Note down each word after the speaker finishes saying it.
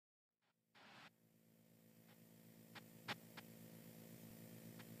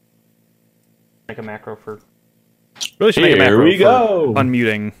Make a macro for... Really should make a macro Here we go.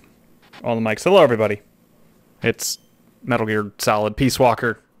 unmuting all the mics. Hello, everybody. It's Metal Gear Solid Peace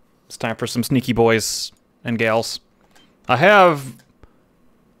Walker. It's time for some sneaky boys and gals. I have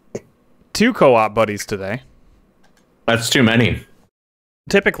 2 co-op buddies today. That's too many.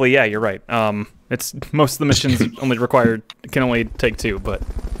 Typically, yeah, you're right. It's most of the missions can only take 2, but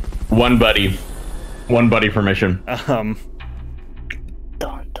One buddy per mission. hi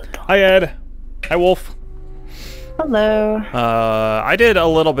Ed, hi Wolf. Hello. I did a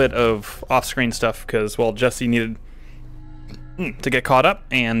little bit of off-screen stuff because, well, Jesse needed to get caught up,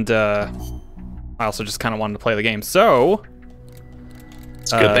 and I also just kind of wanted to play the game. So,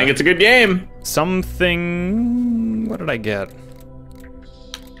 It's a good thing it's a good game. something. What did I get?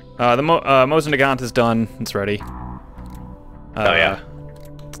 The Mosin Nagant is done. It's ready. Oh yeah.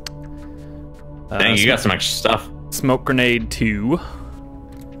 Dang, you got some extra stuff. Smoke Grenade 2.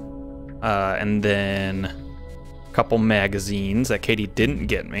 And then a couple magazines that Katie didn't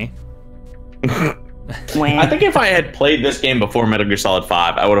get me. I think if I had played this game before Metal Gear Solid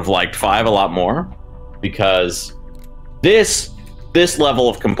 5, I would have liked 5 a lot more, because this level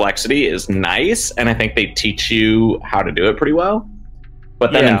of complexity is nice, and I think they teach you how to do it pretty well.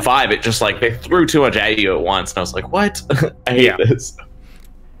 But then in 5, it just like they threw too much at you at once, and I was like, "What? I hate this."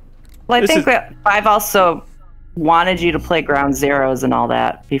 Well, I think that 5 also wanted you to play Ground Zeroes and all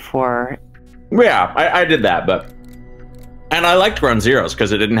that before. Yeah, I did that, and I liked Ground Zeroes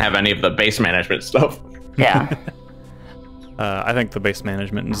because it didn't have any of the base management stuff. Yeah. I think the base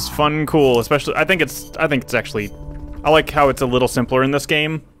management is fun and cool, especially. I think it's actually. I like how it's a little simpler in this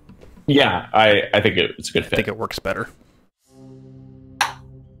game. Yeah, I think it's a good fit. I think it works better.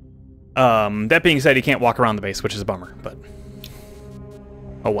 That being said, you can't walk around the base, which is a bummer, but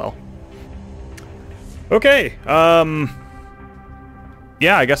oh well. Okay,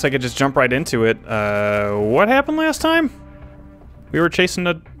 yeah, I guess I could just jump right into it. What happened last time? We were chasing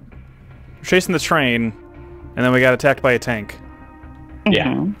the train, and then we got attacked by a tank.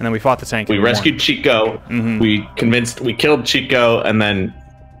 Yeah. And then we fought the tank. We rescued Chico. We killed Chico, and then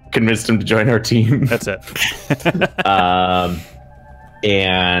convinced him to join our team. That's it.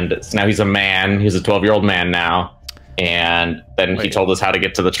 And so now he's a man. He's a 12-year-old man now. And then he told us how to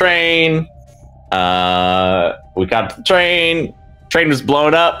get to the train. We got to the train. Train was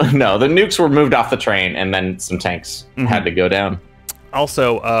blown up. No, the nukes were moved off the train, and then some tanks had to go down.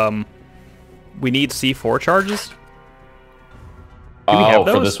 Also, we need C4 charges. Do we have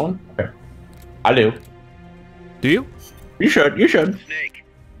those? For this one? Okay. I do. Do you? You should. You should. Snake,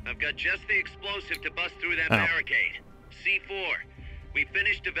 I've got just the explosive to bust through that barricade. C4. We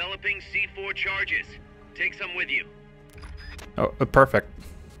finished developing C4 charges. Take some with you. Oh, perfect.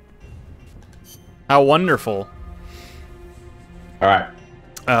 How wonderful. All right.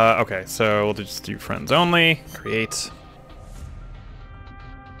 Okay, so we'll just do friends only. Create.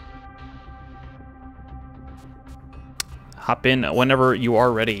 Hop in whenever you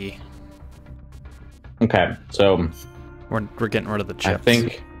are ready. Okay, so We're getting rid of the chips. I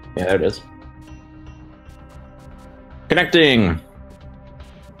think, yeah, there it is. Connecting.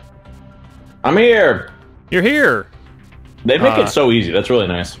 I'm here. You're here. They make it so easy. That's really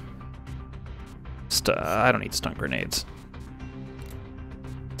nice. I don't need stun grenades.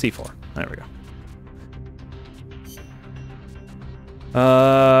 C4. There we go.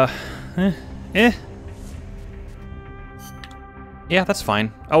 Yeah, that's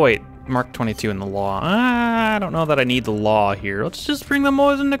fine. Oh wait, Mark 22 in the law. I don't know that I need the law here. Let's just bring the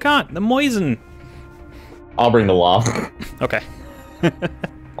Mosin Nagant. The Mosin. I'll bring the law. Okay.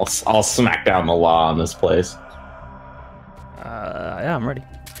 I'll smack down the law in this place. Yeah, I'm ready.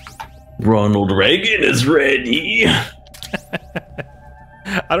 Ronald Reagan is ready. I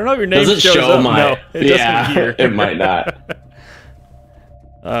don't know if your name Does it shows show up. my? No, it Yeah, doesn't here. it might not.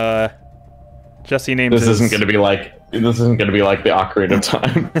 Jesse names This isn't going to be like the Ocarina of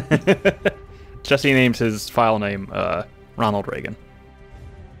Time. Jesse names his file name Ronald Reagan.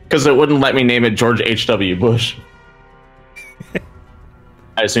 Because it wouldn't let me name it George H.W. Bush.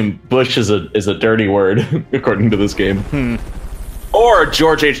 I assume Bush is a dirty word, according to this game. Or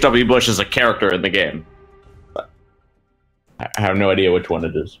George H.W. Bush is a character in the game. I have no idea which one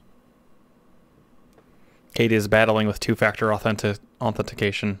it is. Katie is battling with two-factor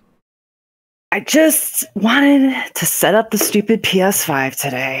authentication. I just wanted to set up the stupid PS5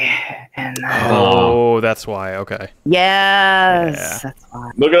 today, and Oh, that's why. Okay. yes, Yeah. that's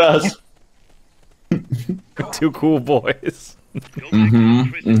why. Look at us. Two cool boys. Go back to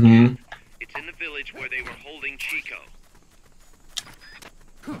electricity. It's in the village where they were holding Chico.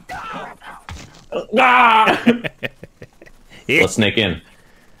 Ah! Let's snake in.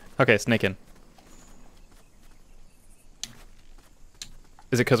 Okay, snake in.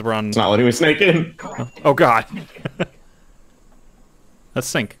 Is it because we're on... It's not letting me snake in. Oh, God. Let's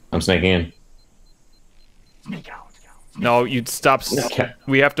sync. I'm snaking in. No, you'd stop... Okay.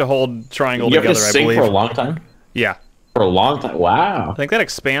 We have to hold triangle You have together, to I sync believe. for a long time? Yeah. For a long time? Wow. I think that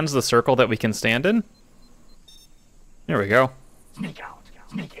expands the circle that we can stand in. There we go.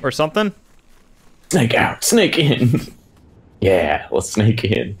 Or something. Snake out, snake in. Yeah, let's snake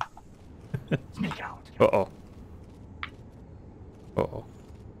in. Uh-oh. Uh-oh.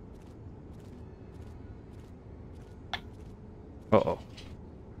 Uh-oh.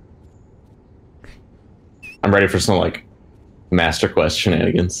 I'm ready for some, like, Master Quest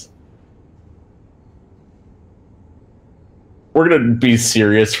shenanigans. We're gonna be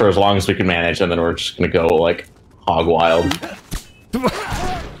serious for as long as we can manage, and then we're just gonna go, like, hog wild.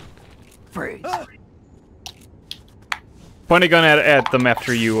 Freeze. Point a gun at them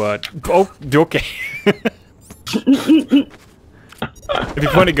after you, Oh, okay. If you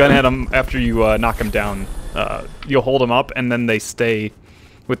point a gun at them after you, knock them down, you'll hold them up, and then they stay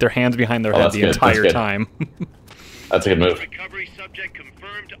with their hands behind their head that's the good, that's entire good. time. That's a good move. Recovery subject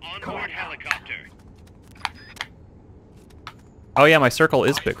confirmed on board helicopter. Oh yeah, my circle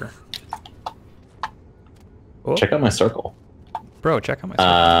is bigger. Oh, Check out my circle. bro, check out my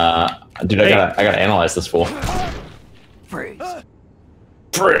circle. Dude, Hey. I gotta analyze this fool. Freeze.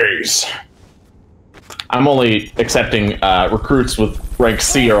 Freeze! I'm only accepting recruits with rank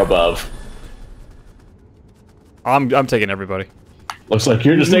C or above. I'm taking everybody. Looks like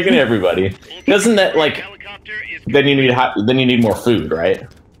you're just taking everybody. Doesn't that like? Helicopter is Then you need more food, right?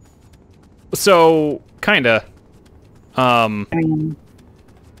 So, kinda. I mean,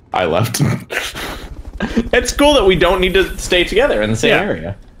 I left. It's cool that we don't need to stay together in the same Yeah.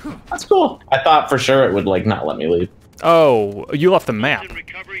 area. That's cool. I thought for sure it would like not let me leave. Oh, you left the map.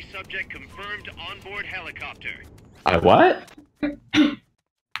 recovery subject confirmed on board helicopter. I what?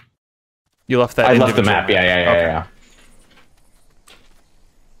 You left that. I left the individual map. Yeah. Okay. Yeah.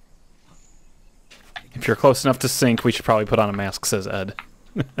 If you're close enough to sync, we should probably put on a mask, says Ed.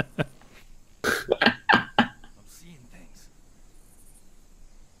 I'm seeing things.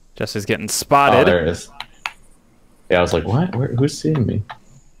 Jesse's getting Oh, spotted. there it is. Yeah, I was like, what? Who's seeing me?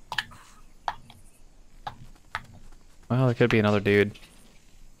 Well, there could be another dude.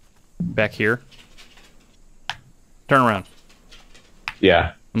 Back here. Turn around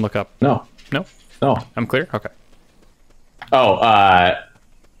Yeah. and look up. No. No? No. I'm clear? Okay. Oh,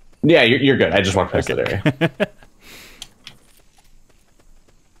 yeah, you're good. I just walked past that area.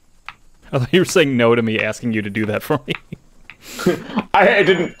 I thought you were saying no to me asking you to do that for me. I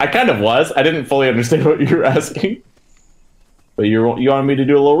didn't. I kind of was. I didn't fully understand what you were asking. But you wanted me to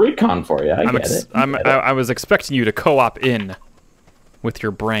do a little recon for you. I get it. I was expecting you to co-op in with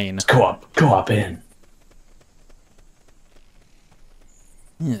your brain. Co-op in.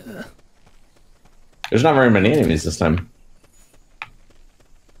 Yeah. There's not very many enemies this time.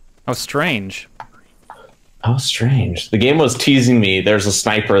 How strange. How strange. The game was teasing me. There's a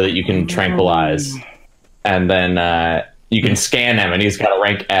sniper that you can tranquilize, and then you can scan him, and he's got a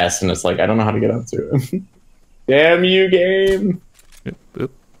rank S, and it's like I don't know how to get up to him. Damn you, game.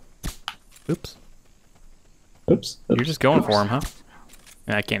 Oops. Oops. You're just going for him, huh?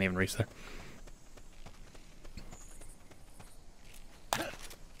 Yeah, I can't even reach there.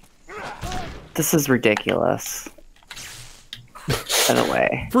 this is ridiculous. By the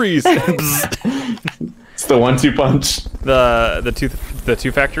way. Freeze. It's the 1-2 punch. the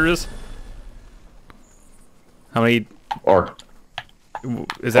two factors. How many Or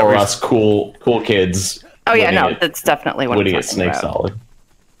is that? or where you- us cool kids. Oh yeah, winning no, it- that's definitely what I'm winning talking it snake about. solid.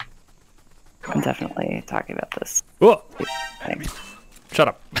 I'm definitely talking about this Whoa, thing. shut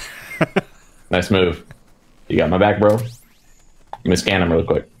up. Nice move. You got my back, bro. Let me scan him real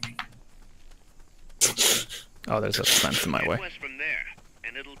quick. Oh, there's a fence in my way. Head west from there,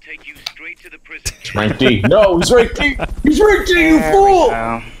 and it'll take you straight to the prison. Rank D. No, he's rank D. He's rank D, you There we fool.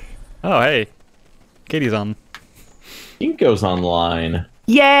 go. Oh, hey, Katie's on. He goes online. All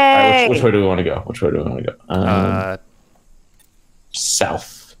Yay! right, which way do we want to go? Which way do we want to go?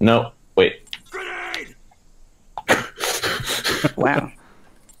 South. No, wait. Grenade! Wow.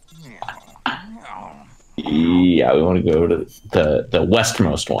 Yeah, we want to go to the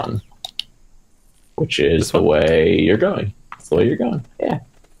westmost one, which is This the one? way you're going. That's the way you're going. Yeah.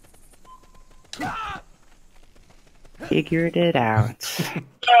 Figured it out.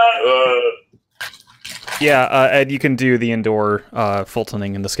 Yeah, Ed, you can do the indoor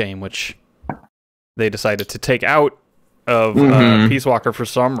Fultoning in this game, which they decided to take out of Peace Walker for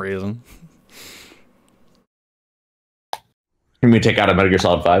some reason. Can we take out a Metal Gear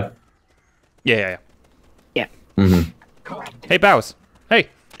Solid 5? Yeah. Mm-hmm. Hey, Bows. Hey,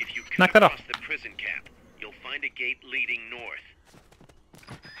 If you knock cut that off. across the prison cap, you'll find a gate leading north.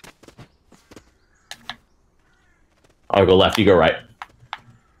 I'll go left, you go right.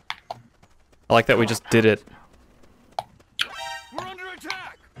 I like that we just did it. We're under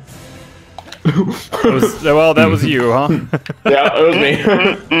attack. Well, that was you, huh? Yeah,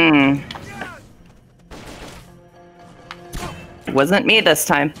 it was me. Wasn't me this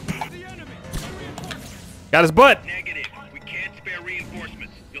time. Got his butt. Negative. We can't spare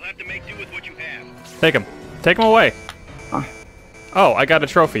reinforcements. You'll have to make do with what you have. Take him. Take him away. Oh. Oh, I got a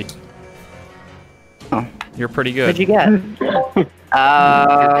trophy. Oh. You're pretty What'd good. you get?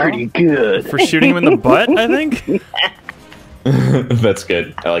 Pretty good. For shooting him in the butt, I think? That's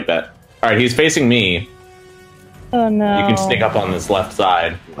good. I like that. All right, he's facing me. Oh no. You can sneak up on this left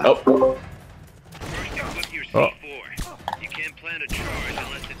side. Oh, First, equip your Oh. C4. You can't plant a charge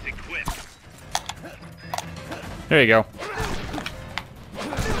unless it's equipped. There you go.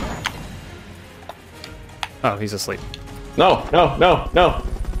 Oh, he's asleep. no, no, no, no.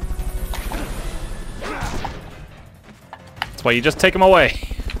 That's why you just take him away.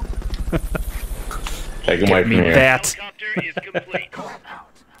 Take him away Give me from here. that. Helicopter is complete.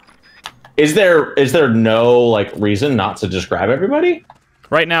 Is there no like reason not to just grab everybody?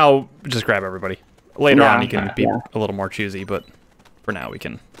 Right now, just grab everybody. Later Yeah, on, you can be yeah. a little more choosy, but for now, we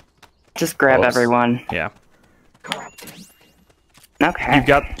can. Just grab Oops. everyone. Yeah. Okay.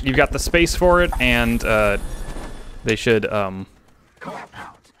 You've got the space for it, and they should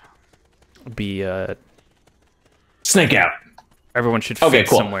be Snake out. everyone should Okay, fit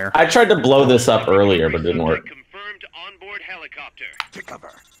cool. somewhere. I tried to blow this up earlier, but it didn't work. Confirmed onboard helicopter. Take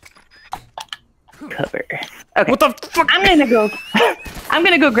cover. Cover. Okay. What the fuck? I'm gonna go. I'm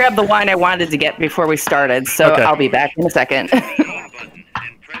gonna go grab the wine I wanted to get before we started. So Okay. I'll be back in a second. Hit the on button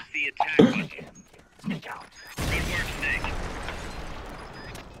and press the attack button. Sneak out. Good work, Snake.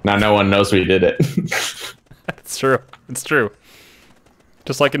 Now no one knows we did it. It's true. It's true.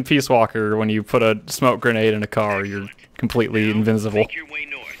 Just like in Peace Walker, when you put a smoke grenade in a car, you're completely Now, invincible. make your way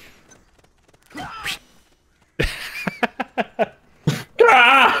north.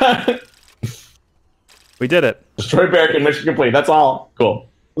 We did it. Destroy barricade mission complete. That's all. Cool.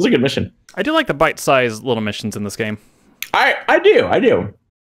 It was a good mission. I do like the bite-sized little missions in this game. I do.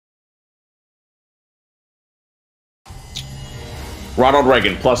 Ronald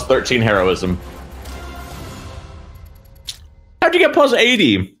Reagan plus 13 heroism. How'd you get plus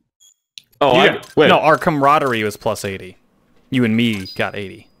 80? Oh, wait. No, our camaraderie was plus 80. You and me got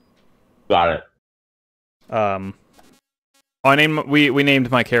 80. Got it. We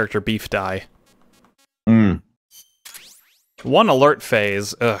named my character Beef Die. Mm. One alert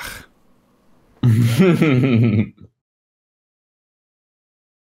phase. Ugh.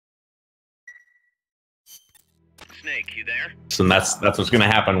 Snake, you there? So that's what's gonna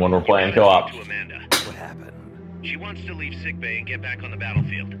happen when we're playing co-op. To Amanda. What happened? She wants to leave sickbay and get back on the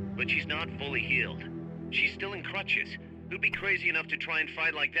battlefield, but she's not fully healed. She's still in crutches. Who'd be crazy enough to try and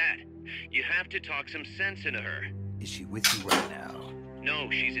fight like that? You have to talk some sense into her. Is she with you right now? No,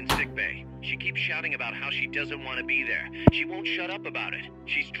 she's in sickbay. She keeps shouting about how she doesn't want to be there. She won't shut up about it.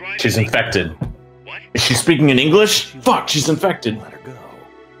 She's driving. She's me- infected. What? Is she speaking in English? Fuck, she's infected. Let her go.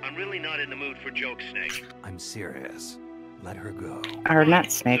 I'm really not in the mood for jokes, Snake. I'm serious. Let her go. Or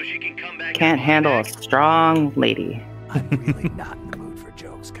not So Snake. she can come back. Can't and handle a back. strong lady. I'm really not in the mood for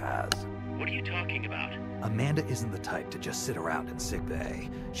jokes, Kaz. What are you talking about? Amanda isn't the type to just sit around in sickbay.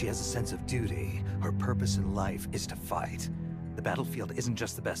 She has a sense of duty. Her purpose in life is to fight. The battlefield isn't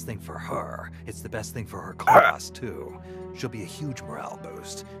just the best thing for her, it's the best thing for her class, too. She'll be a huge morale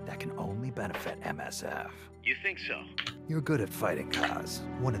boost that can only benefit MSF. You think so? You're good at fighting, Kaz.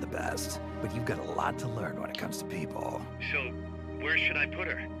 One of the best. But you've got a lot to learn when it comes to people. So, where should I put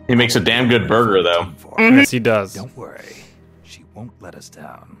her? He makes a damn good burger, though. Yes, he does. Don't worry. She won't let us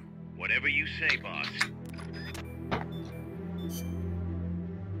down. Whatever you say, boss.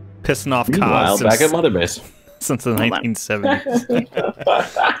 Pissing off Meanwhile, Kaz back at Mother Base. since the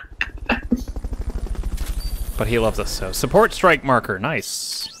 1970s. But he loves us so. Support strike marker.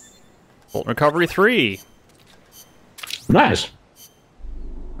 Nice. Bolt recovery 3. Nice. All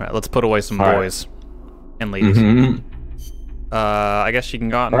right, let's put away some All right. boys and ladies. Mm-hmm. I guess you can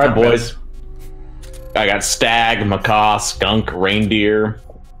go out and All right, combat. boys. I got stag, macaw, skunk, reindeer,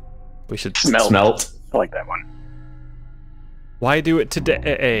 We should smelt. I like that one. Why do it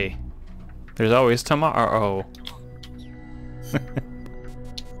today? There's always tomorrow.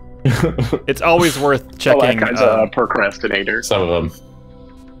 It's always worth Oh, that checking. guy's a procrastinator. Some of them.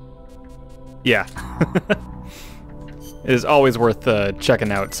 Yeah. It is always worth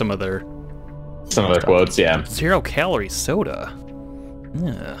checking out some of their Some of the quotes, yeah. 0-calorie soda.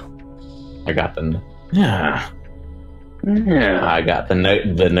 Yeah. I got the I got the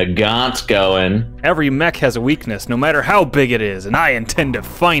Nagant going. Every mech has a weakness, no matter how big it is, and I intend to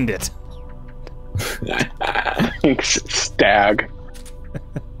find it. Stag.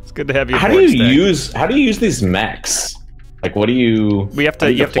 It's good to have you. How aboard, do you Stag. use these mechs? Like, what do you? We have how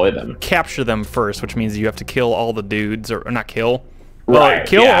to do you deploy them. capture them first, which means you have to kill all the dudes, or not kill. Right, Well,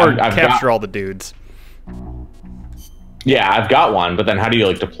 kill yeah, or I've capture got- all the dudes. Yeah, I've got one, but then how do you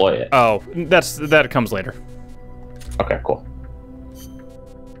like deploy it? Oh, that comes later. Okay, cool.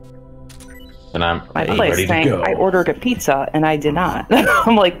 And I'm My ready place to saying go. I ordered a pizza and I did not.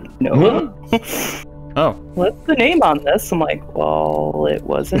 I'm like, no. Oh, What's the name on this? I'm like, well, it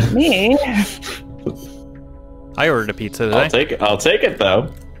wasn't me. I ordered a pizza today. I'll take it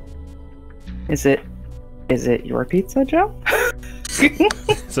though. Is it your pizza, Joe?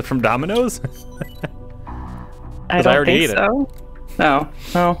 Is it from Domino's? I I don't already think ate it. so.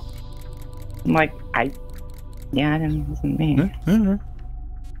 No. I'm like, yeah, it wasn't me.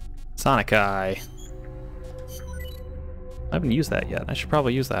 Sonic Eye. I haven't used that yet. I should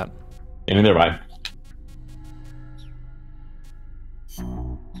probably use that. And neither have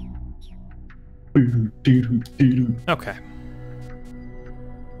I. Okay.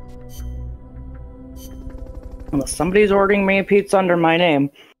 Unless somebody's ordering me a pizza under my name.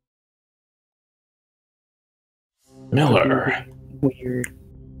 Miller. Weird.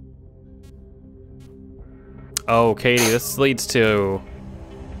 Oh, Katie, this leads to...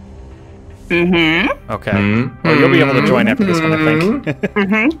 Mm-hmm. Okay. Oh, you'll be able to join after this one, I think.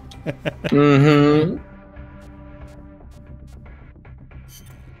 Mm-hmm.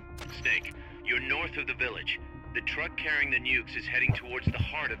 Snake, you're north of the village. The truck carrying the nukes is heading towards the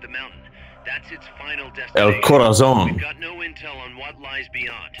heart of the mountain. That's its final destination. El Corazon. We've got no intel on what lies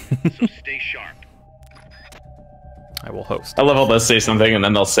beyond, so stay sharp. I will host. I love how they'll say something and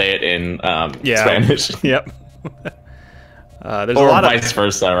then they'll say it in Spanish. Yep. There's Or a lot vice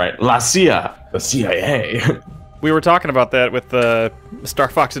versa, right? La CIA. The CIA. We were talking about that with the Star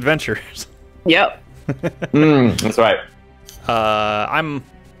Fox Adventures. Yep. That's right. I'm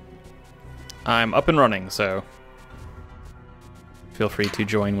up and running, so feel free to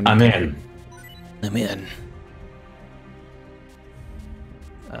join when you I'm can. in. I'm in.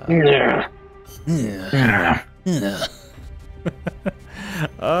 Yeah.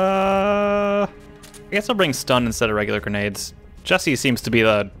 I guess I'll bring stun instead of regular grenades. Jesse seems to be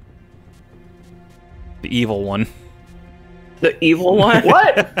the evil one. The evil one?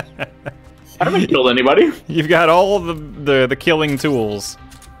 What? I haven't killed anybody. You've got all of the killing tools.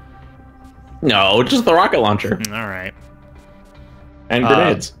 No, just the rocket launcher All right. and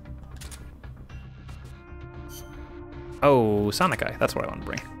grenades. Oh, Sonic Eye. That's what I want to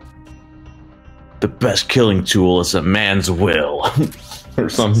bring. The best killing tool is a man's will, or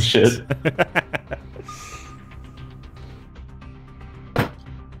some shit.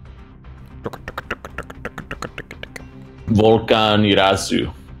 Volkan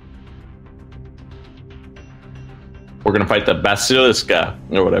Irasu. We're gonna fight the Basiliska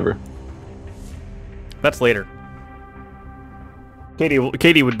or whatever. That's later.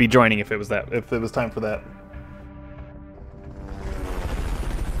 Katie would be joining if it was time for that.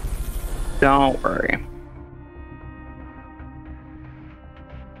 Don't worry.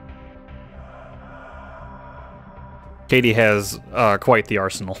 Katie has quite the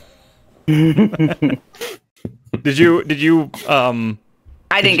arsenal. Did you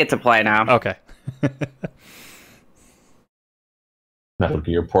I didn't get to play now. okay. Metal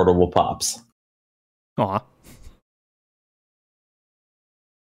Gear Portable Pops. Aw.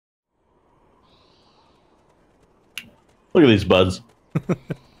 Look at these buds. It's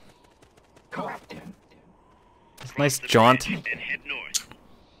a nice jaunt. And head north.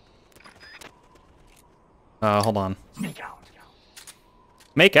 Hold on.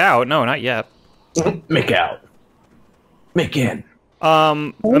 Make out? No, not yet. Make out. Make in.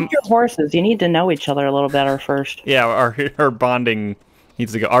 Hold your horses. You need to know each other a little better first. Yeah, our bonding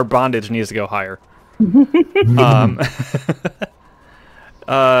needs to go. Our bondage needs to go higher. The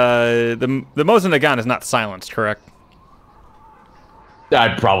Mosin Nagant is not silenced, correct?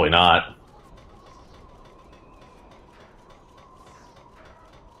 I'd probably not.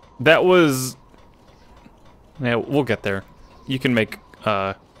 That was. Yeah, we'll get there. You can make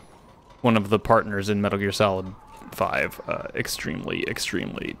one of the partners in Metal Gear Solid 5 extremely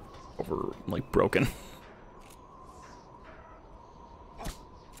broken.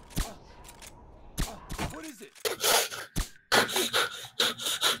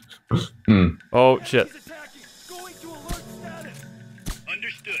 Oh shit.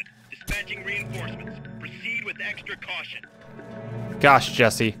 Understood. Dispatching reinforcements. Proceed with extra caution. Gosh,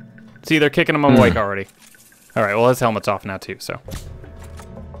 Jesse. See, they're kicking him awake already. All right, well, his helmet's off now, too, so.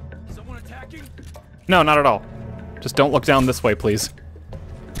 Someone attacking? No, not at all. Just don't look down this way, please.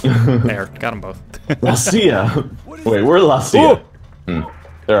 There, got them both. Lacia. Wait, we're Lacia.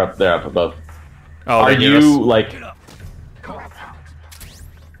 They're up above. Oh, Are they hear us. you, like...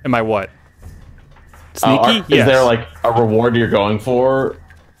 Am I what? Sneaky? Is Yes. there, like, a reward you're going for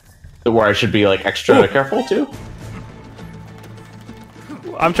where I should be, like, extra careful, too?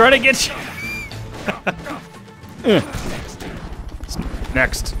 I'm trying to get you.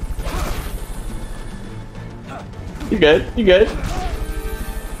 Next. You good? You good?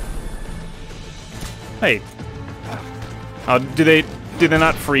 Hey. Oh, do they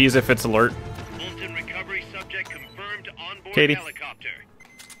not freeze if it's alert? Fulton recovery subject confirmed onboard Katie? helicopter.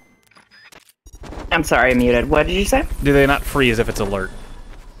 I'm sorry, I'm muted. What did you say? Do they not freeze if it's alert?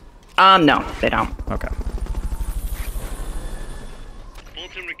 No, they don't. Okay.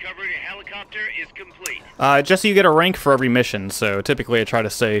 Fulton recovery helicopter is complete. Jesse, you get a rank for every mission, so typically I try to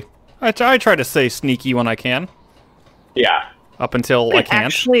say sneaky when I can, Yeah. up until I can't.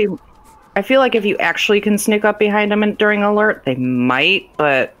 Actually, I feel like if you actually can sneak up behind them during alert, they might,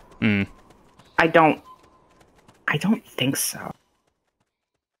 but I don't think so.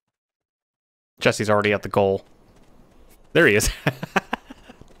 Jesse's already at the goal. There he is.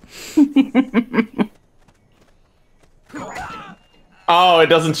 Oh, it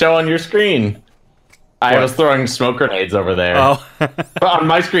doesn't show on your screen. I was throwing smoke grenades over there. Oh. But on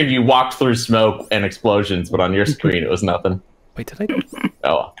my screen, you walked through smoke and explosions, but on your screen, it was nothing. Wait, did I?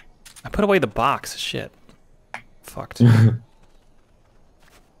 Oh. I put away the box. Shit. Fucked.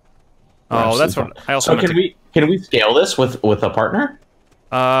 Oh, that's what I also So meant can we scale this with a partner?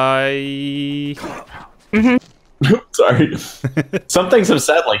 Sorry. Some things have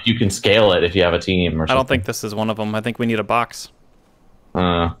said like you can scale it if you have a team or something. I don't think this is one of them. I think we need a box.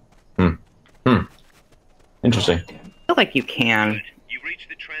 Interesting. I feel like you can. You reach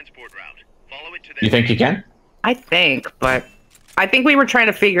the transport route. Follow it to the You think you can? I think, but I think we were trying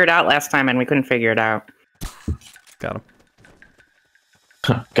to figure it out last time and we couldn't figure it out. Got him.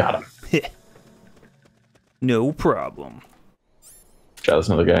 Got him. No problem. Try this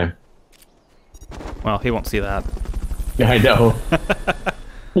another guy. Well, he won't see that. Yeah, I know.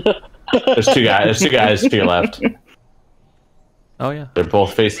 There's two guys. There's two guys to your left. Oh yeah. They're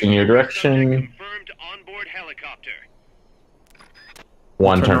both facing your direction. confirmed onboard helicopter.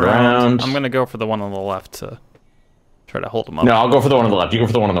 One turned around. I'm gonna go for the one on the left to try to hold him up. No, I'll go for the one on the left. You go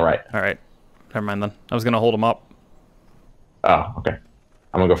for the one on the right. All right. Never mind then. I was gonna hold him up. Oh, okay.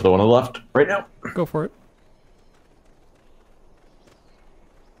 I'm gonna go for the one on the left right now. Go for it.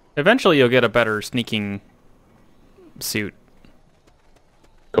 Eventually, you'll get a better sneaking suit.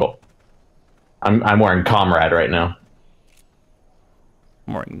 Cool. I'm wearing Comrade right now.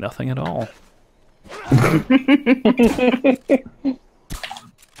 I'm wearing nothing at all.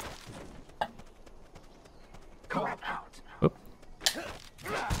 Oop.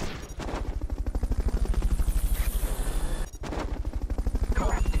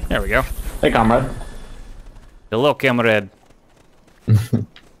 There we go. Hey, Comrade. Hello, comrade.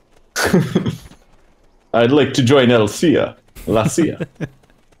 I'd like to join Lacia. Lacia.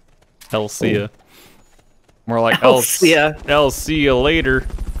 I'll see ya. More like I'll see ya. I'll see you later.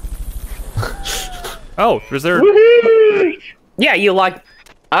 Oh, was there? Yeah, you like.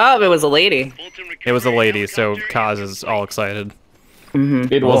 Oh, it was a lady. Fulton It was a recovery lady, so helicopter Kaz is all excited.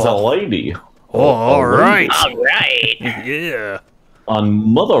 It was a lady. Oh, all right. All right. Yeah. On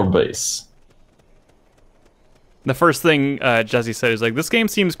Mother Base. The first thing Jesse said is like, this game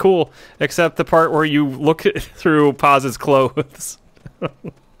seems cool, except the part where you look through Paz's clothes.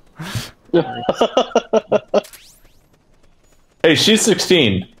 Hey, she's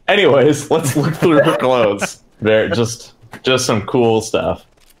 16. Anyways, let's look through her clothes. There, just some cool stuff.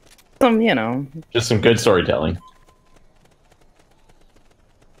 You know. Just some good storytelling.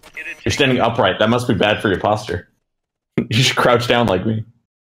 You're standing upright. That must be bad for your posture. You should crouch down like me.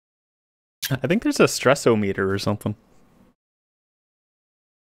 I think there's a stressometer or something.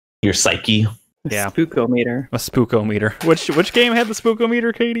 Your psyche. Yeah. Spookometer. A spookometer. Which game had the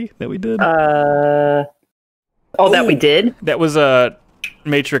spookometer, Katie, that we did? That we did? That was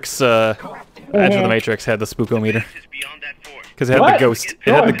Matrix, Edge of the Matrix had the spookometer. is beyond that fort. Because it had What? the ghost.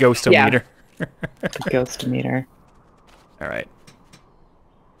 It had the ghostometer. Ghostometer. All right.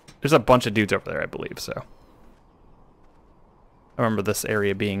 There's a bunch of dudes over there, I believe. So I remember this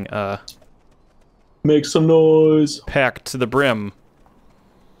area being Make some noise. packed to the brim.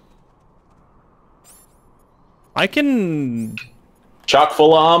 I can. Chock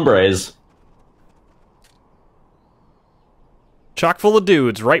full of hombres. Chock full of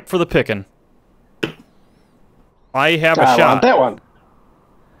dudes, ripe for the picking. I have a I shot. want that one.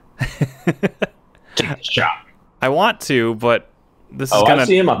 Take the shot. I want to, but this is Oh, gonna. I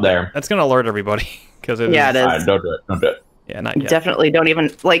see him up there. That's gonna alert everybody because it Yeah, is. it is. All right, don't do it. Don't do it. Yeah, not yet. Definitely don't even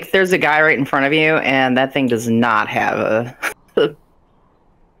like. There's a guy right in front of you, and that thing does not have a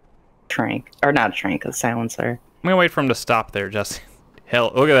trank or not a trank, a silencer. I'm gonna wait for him to stop there, Jesse.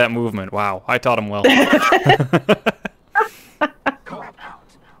 Hell, look at that movement. Wow, I taught him well.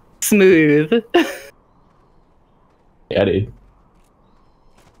 Smooth. Yeah, dude.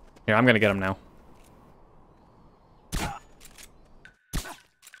 Here, I'm gonna get him now.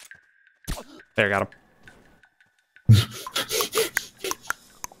 There, got him.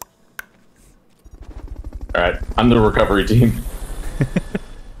 All right, I'm the recovery team.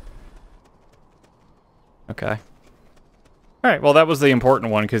 Okay. Alright, well that was the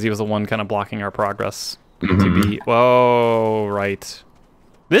important one because he was the one kind of blocking our progress to be... Whoa, right.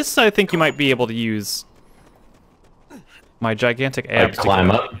 This, I think you might be able to use my gigantic Like abs climb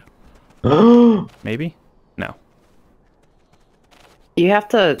to up. go. Maybe? No. You have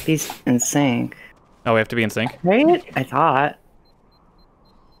to be in sync, Oh, we have to be in sync? right? I thought.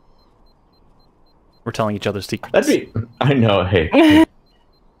 We're telling each other secrets. That'd be. I know. Hey.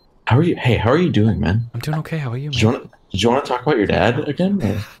 How are you? Hey, how are you doing, man? I'm doing okay, how are you, Did you man? want to talk about your dad again?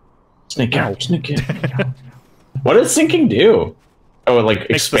 Or... Snake out. Snake out. What does syncing do? Oh, it like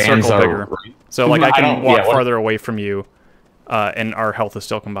Makes the expands circle our. bigger. So, like, I I can don't- walk yeah, what- farther away from you, and our health is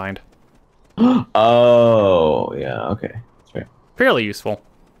still combined. Oh, yeah. Okay. That's right. Fairly useful.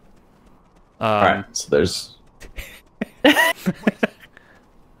 All right. So there's.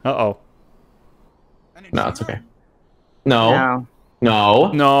 Uh-oh. No, it's okay. No. No,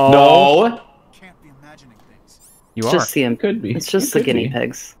 No. No. No. Can't be imagining things. You it's are. just the Could be. It's just It the could guinea be.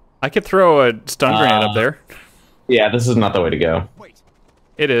 pigs. I could throw a stun grenade up there. Yeah, this is not the way to go. Wait.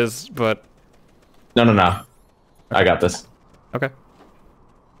 It is, but... No, no, no. I got this. Okay.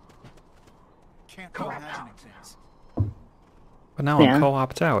 Can't be imagining things. But now Yeah. I'm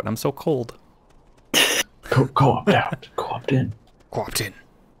co-opted out, and I'm so cold. Co-opt out. Co-opt in. Co-opted in.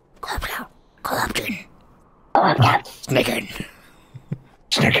 Co-opted out. Co-opted in. Snake in.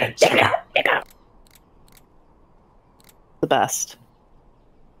 Snake in. Snake out. The best.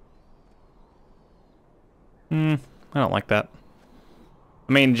 I don't like that.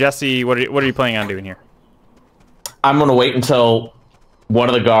 I mean, Jesse, what are you planning on doing here? I'm gonna wait until one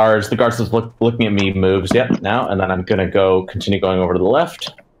of the guards that's looking at me, moves. Yep, now, and then I'm gonna continue going over to the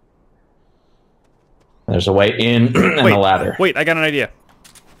left. There's a way in and a ladder. Wait, I got an idea.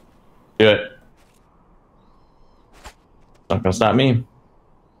 Do it. Not gonna stop me.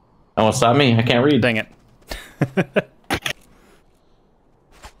 That won't stop me. I can't read. Dang it.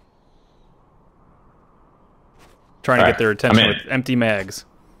 Trying to Alright, get their attention I'm in. with empty mags,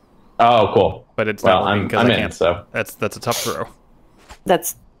 Oh, cool. but it's Well, not working I'm because I in, can't. so That's a tough throw.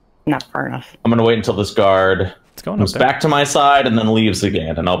 That's not far enough. I'm gonna wait until this guard It's going up comes there. back to my side and then leaves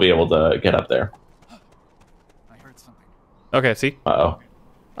again, and I'll be able to get up there. I heard something. Okay, see? Uh-oh.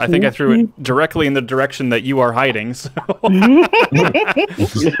 I think I threw it directly in the direction that you are hiding. So.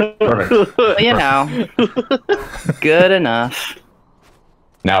 Perfect. You know, good enough.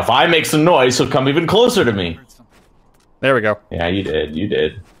 Now, if I make some noise, he'll come even closer to me. Heard something. There we go. Yeah, you did. You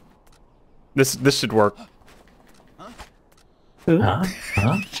did. This should work. Huh? Huh?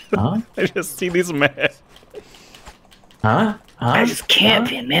 Huh? I just see these mags. Huh? I Huh? just can't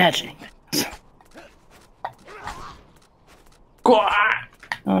be imagining.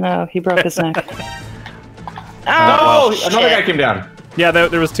 Oh no, he broke his neck. Oh, shit. another guy came down. Yeah,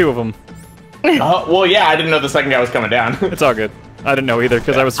 there was two of them. Well, yeah, I didn't know the second guy was coming down. It's all good. I didn't know either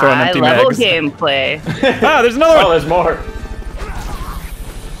because I was throwing High empty level mags. gameplay. Ah, there's another Oh, one. there's more.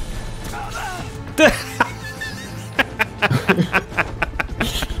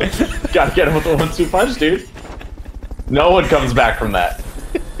 Gotta get him with the 1-2 punch, dude. No one comes back from that.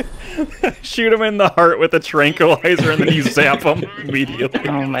 Shoot him in the heart with a tranquilizer, and then you zap him immediately.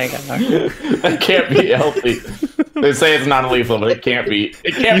 Oh my god. That can't be healthy. They say it's non-lethal, but it can't be.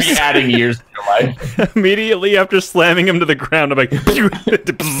 It can't be adding years to your life. Immediately after slamming him to the ground, I'm like,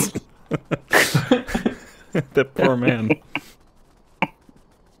 that poor man.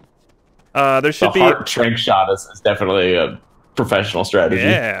 There The should be. heart trank shot is definitely a professional strategy.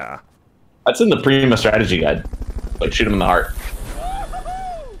 Yeah. That's in the Prima strategy guide. Like, shoot him in the heart.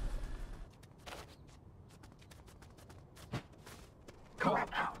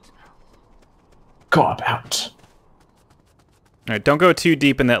 Co-op out. All right, don't go too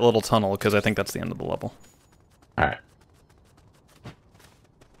deep in that little tunnel because I think that's the end of the level. Alright.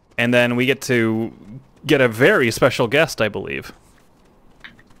 And then we get to get a very special guest, I believe.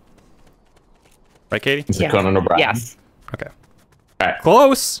 Right, Katie? Is it Conan O'Brien? Yes. Okay. All right.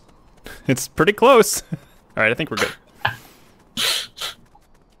 Close. It's pretty close. All right, I think we're good.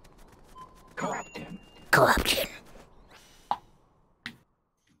 Corruption.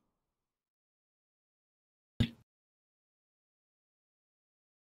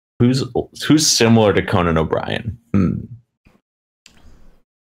 Who's similar to Conan O'Brien?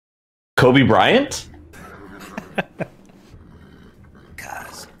 Kobe Bryant?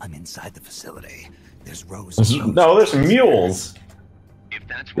 Guys, I'm inside the facility. There's rows of rows. No, there's mules. If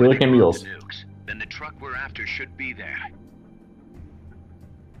that's You're where looking they at brought mules. the nukes, then the truck we're after should be there.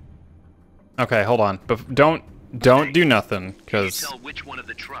 Okay, hold on. But don't do nothing, Can you because tell which one of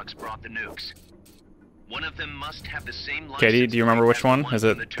the trucks brought the nukes? One of them must have the same license. Katie, do you remember which one? Is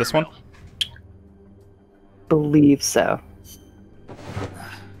it from the this one? terminal. Believe so.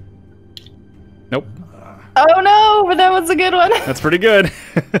 Nope. Oh no, but that was a good one. That's pretty good.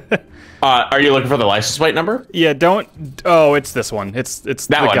 Are you looking for the license plate number? Yeah, don't. Oh, it's this one. It's That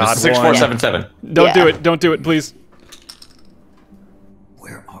the one. God It's 6477. Don't Yeah. do it. Don't do it, please.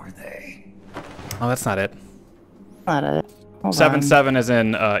 Where are they? Oh, that's not it. Not it. Hold 7-7 is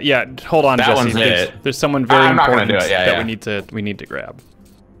in. Yeah, hold on, That Jesse. one's There's, it. there's someone very I'm not gonna important do it. Yeah, that yeah. we need to grab.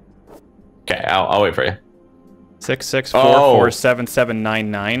 Okay, I'll wait for you.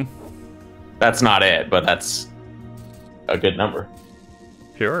 66447799. That's not it, but that's a good number.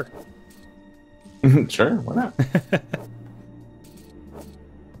 Sure. Sure, why not?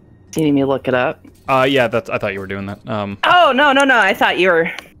 Do you need me to look it up? Yeah, that's. I thought you were doing that. Oh no. I thought you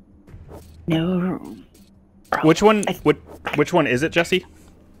were. No. Which one? Which one is it, Jesse?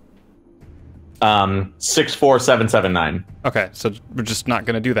 64779. Okay, so we're just not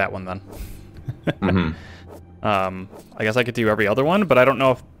gonna do that one then. Mhm. I guess I could do every other one, but I don't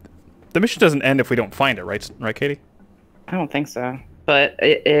know if the mission doesn't end if we don't find it, right? Right, Katie? I don't think so. But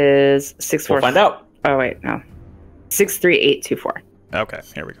it is 64. We'll find out. Oh wait, no. 63824. Okay,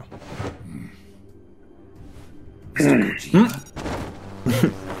 here we go.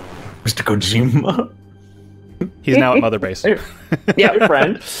 Mr. Kojima. He's now at Mother Base. Hey, Yep. hey,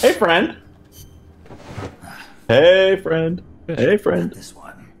 friend. Hey, friend. Hey, friend. Hey, friend. This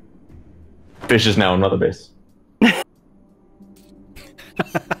one. Fish is now in Mother Base.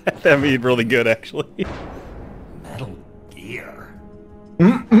 That'd be really good, actually. Metal Gear.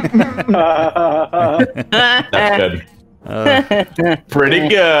 That's good. Pretty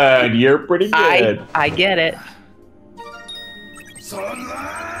good. You're pretty good. I get it.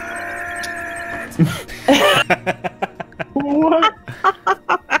 What?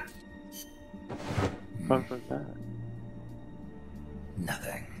 What was that?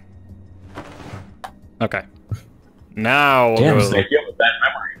 Nothing. Okay. Now we'll Damn, go. Snake, you have a bad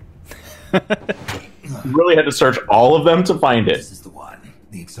memory. You really had to search all of them to find it. This is the one.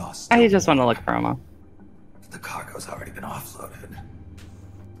 The exhaust. I just want to look for him. The cargo's already been offloaded.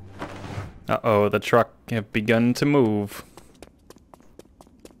 Uh-oh, the truck have begun to move.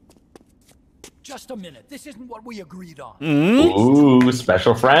 Just a minute. This isn't what we agreed on. Ooh,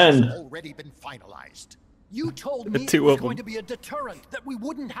 special friend. Already been finalized. You told The me it two was of them. going to be a deterrent that we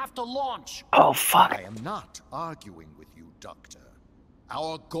wouldn't have to launch. Oh fuck. I am not arguing with you, Doctor.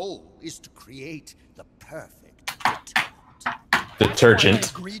 Our goal is to create the perfect deterrent.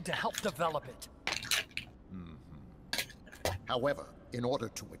 Detergent. I agreed to help develop it. However, in order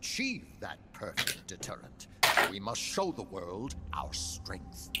to achieve that perfect deterrent, we must show the world our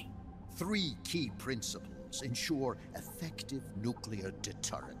strength. 3 key principles ensure effective nuclear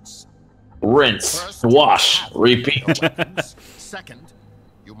deterrence. Rinse, First, wash, have repeat. nuclear weapons. Second,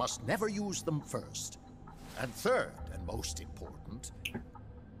 you must never use them first. And third, and most important,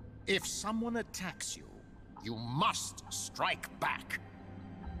 if someone attacks you, you must strike back.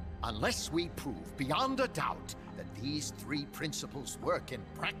 Unless we prove beyond a doubt that these 3 principles work in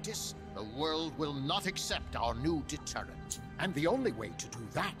practice, the world will not accept our new deterrent. And the only way to do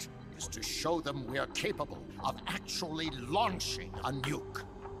that is to show them we are capable of actually launching a nuke.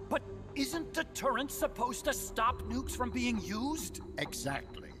 But isn't deterrence supposed to stop nukes from being used?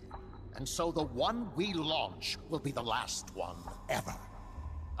 Exactly. And so the one we launch will be the last one ever.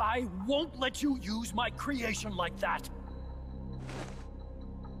 I won't let you use my creation like that.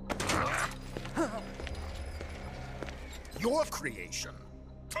 Your creation?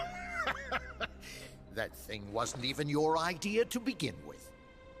 That thing wasn't even your idea to begin with.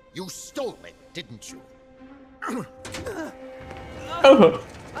 You stole it, didn't you?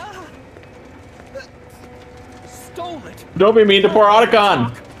 Stole it? Don't be mean to poor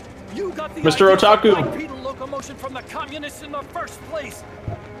Otacon. You got the Mr. idea for Otaku. bipedal locomotion from the communists in the first place.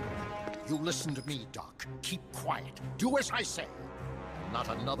 You listen to me, Doc. Keep quiet. Do as I say. not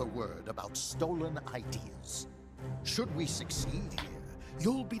another word about stolen ideas. Should we succeed here,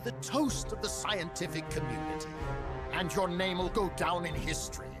 you'll be the toast of the scientific community, and your name will go down in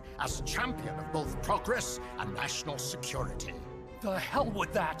history as champion of both progress and national security. The hell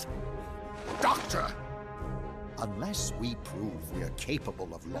with that! Doctor! Unless we prove we're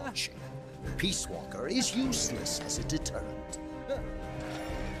capable of launching, Peace Walker is useless as a deterrent.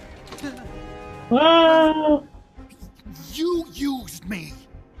 You used me!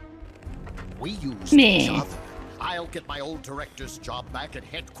 We used each other. I'll get my old director's job back at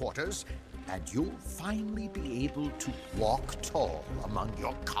headquarters, and you'll finally be able to walk tall among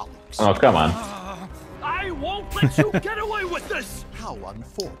your colleagues. Oh, come on. I won't let you get away with this! How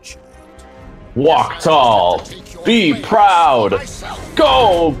unfortunate. Walk tall. Be proud.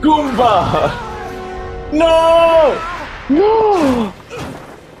 Go, Goomba! No! No!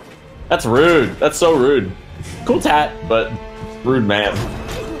 That's rude. That's so rude. Cool tat, but rude man.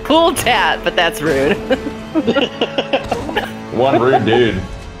 Cool tat, but that's rude. One rude dude.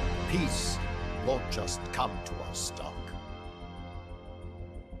 Peace won't just come to us, Doc.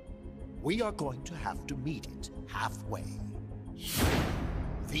 We are going to have to meet it halfway.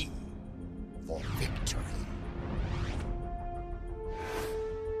 V for victory.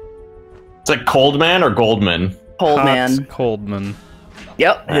 It's like Coldman or Goldman? Coldman. Coldman.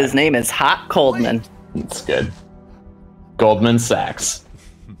 Yep, his name is Hot Coldman. That's good. Goldman Sachs.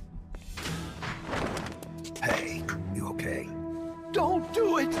 Hey, you okay? Don't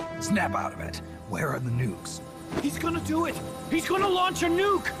do it! Snap out of it. Where are the nukes? He's gonna do it! He's gonna launch a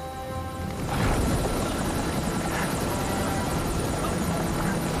nuke!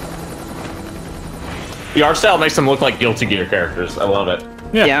 The art style makes them look like Guilty Gear characters. I love it.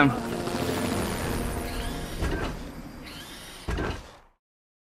 Yeah.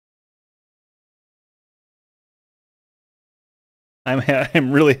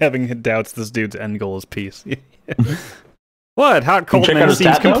 I'm really having doubts this dude's end goal is peace. What? Hot check out Coldman his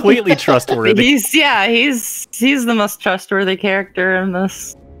seems tat, though? completely trustworthy. He's the most trustworthy character in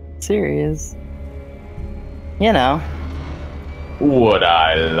this series. You know. Would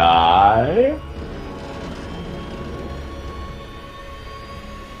I lie?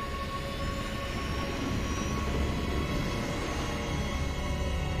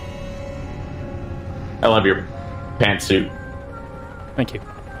 I love your pantsuit. Thank you.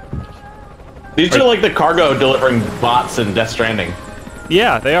 These are like the cargo delivering bots in Death Stranding.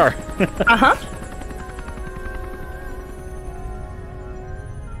 Yeah, they are. Uh-huh.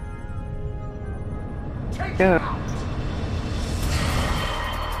 Go.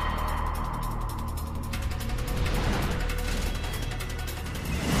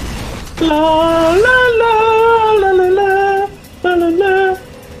 La la la la la la la la la.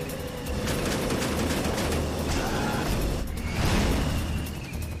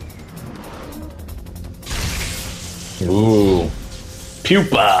 Ooh.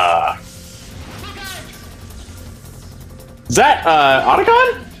 Pupa. Is that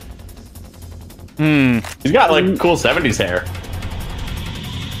Otacon? He's got like cool 70s hair.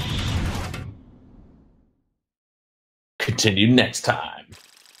 Continue next time.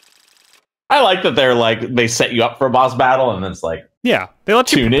 I like that they're like they set you up for a boss battle and then it's like Yeah, they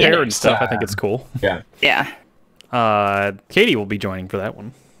let you Tune in prepare and next stuff. I time. think it's cool. yeah. Yeah. Katie will be joining for that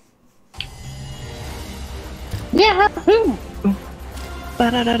one. Yahoo!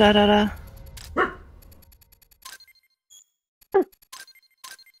 Ba-da-da-da-da-da.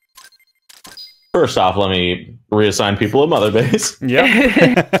 First off, let me reassign people at Mother Base.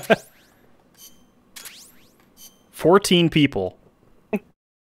 Yep. 14 people. A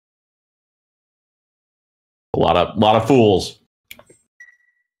lot of fools.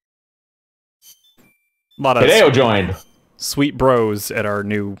 A lot of Hideo joined. sweet bros at our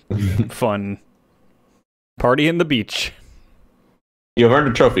new fun party in the beach. You have earned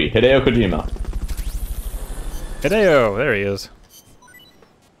a trophy. Hideo Kojima. Hideo, there he is.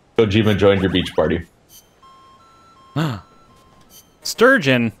 Kojima joined your beach party.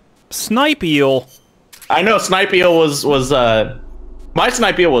 Sturgeon, Snipe Eel. I know Snipe Eel was my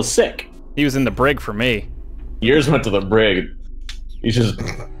Snipe Eel was sick. He was in the brig for me. Yours went to the brig. He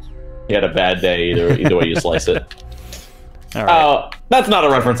had a bad day either way you slice it. All right. That's not a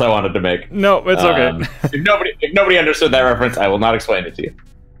reference I wanted to make. No, it's okay. If nobody understood that reference, I will not explain it to you.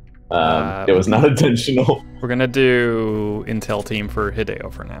 It was not intentional. We're gonna do Intel team for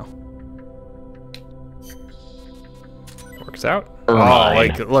Hideo for now. Works out. Ermine. Oh,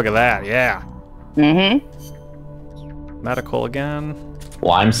 like look at that, yeah. Mm-hmm. Medical again.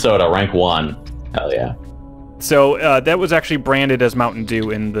 Lime soda, rank 1. Hell yeah. So that was actually branded as Mountain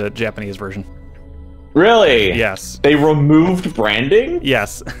Dew in the Japanese version. Really? Yes. They removed branding?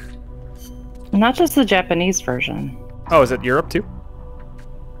 Yes. Not just the Japanese version. Oh, is it Europe too?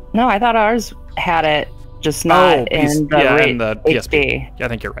 No, I thought ours had it, just not in the in the HD. PSP. Yeah, I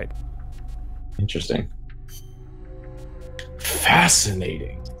think you're right. Interesting.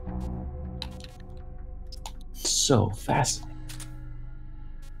 Fascinating. So fascinating.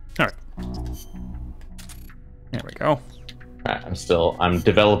 All right. There we go. Alright, I'm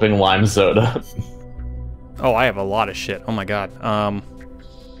developing lime soda. Oh, I have a lot of shit. Oh my god.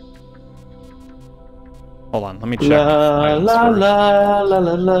 Hold on, let me check. La la la la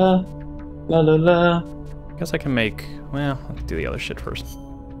la la la la la. Guess I can make. Well, let's do the other shit first.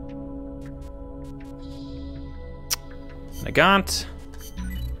 Nagant.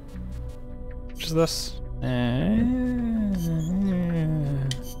 Which is this?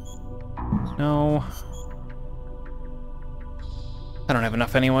 No. I don't have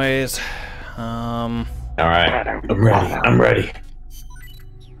enough anyways. Alright, I'm ready. I'm ready.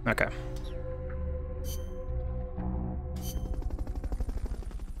 Okay.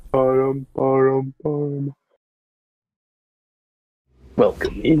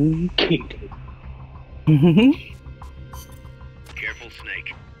 Welcome in, Katie. Careful,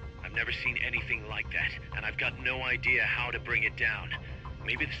 Snake. I've never seen anything like that, and I've got no idea how to bring it down.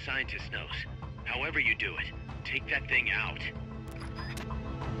 Maybe the scientist knows. However you do it, take that thing out.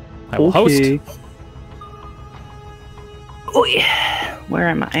 I will host. Oh yeah. Where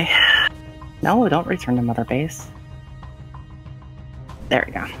am I? No, don't return to Mother Base. There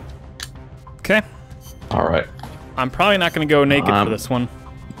we go. Okay. Alright. I'm probably not going to go naked for this one.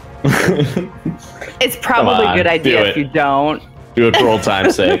 It's probably a good idea if you don't. Do it for old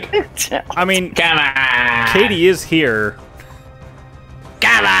time's sake. I mean, Come on! Katie is here.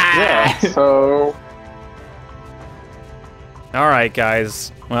 Come on! Yeah, so... Alright,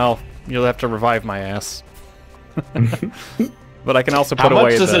 guys. Well, you'll have to revive my ass. But I can also put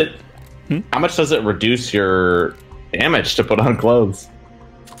away the... How much does it reduce your damage to put on clothes?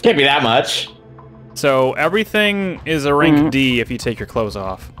 Can't be that much. So everything is a rank D if you take your clothes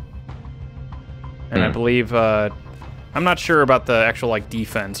off. And I believe, I'm not sure about the actual, like,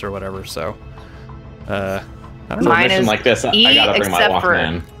 defense or whatever, so... I don't know. For a mission like this, I gotta bring my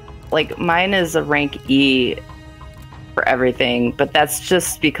Walkman. Like, mine is a rank E for everything, but that's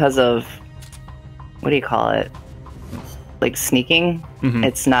just because of... What do you call it? Like, sneaking?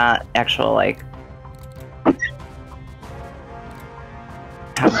 It's not actual, like...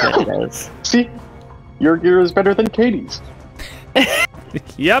 how good it is. See? Your gear is better than Katie's.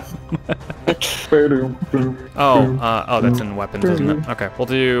 Yep. Oh, that's in weapons, isn't it? Okay, we'll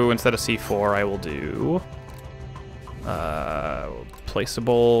do, instead of C4, I will do...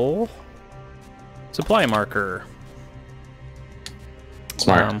 placeable... supply marker.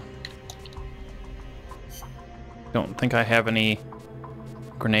 Smart. Don't think I have any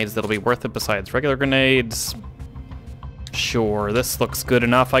grenades that'll be worth it besides regular grenades. Sure, this looks good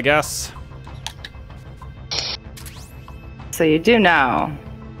enough, I guess. So you do know,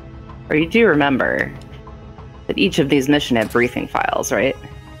 or you do remember, that each of these missions have briefing files, right?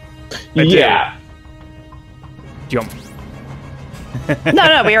 Yeah. Do you want...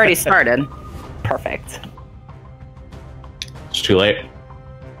 No, we already started. Perfect. It's too late.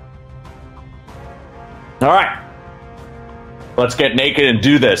 Alright. Let's get naked and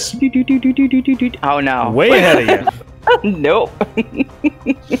do this. Oh no. Way ahead of you. Nope.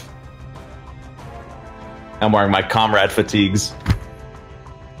 I'm wearing my comrade fatigues.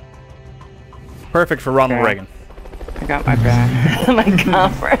 Perfect for Ronald Reagan. I got my my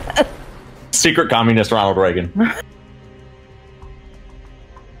comrade. Secret communist Ronald Reagan.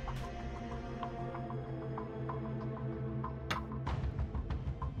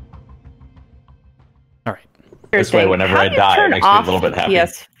 All right. This way, whenever I die, it makes me a little bit happy.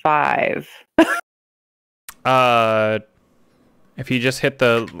 PS5. If you just hit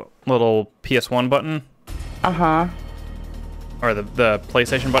the little PS1 button. Uh-huh. Or the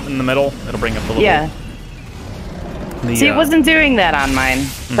PlayStation button in the middle, it'll bring up the little... Yeah. See, it wasn't doing that on mine.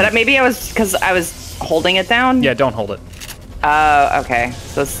 But maybe I was, because I was holding it down? Yeah, don't hold it. Okay.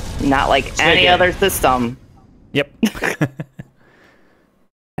 So it's not like any other system. Yep.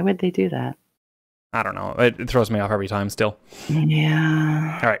 Why would they do that? I don't know. It throws me off every time still.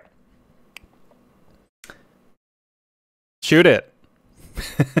 Yeah. All right. Shoot it.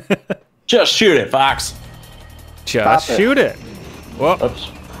 Just shoot it, Fox. Just shoot it. Whoa. Oops.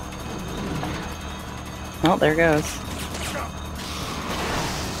 Oh, there goes.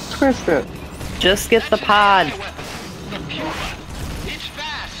 Twist it. Just get the pod. It's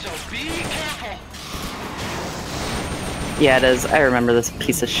fast, so be careful. Yeah, it is. I remember this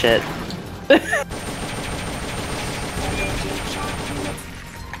piece of shit.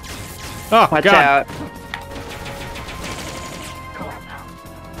 Oh, Watch God. out.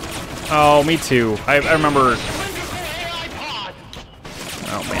 Oh, me too. I remember.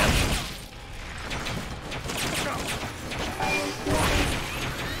 Oh, man.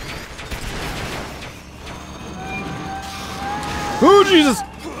 Oh, Jesus!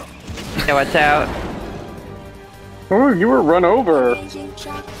 Yeah, watch out. Oh, you were run over.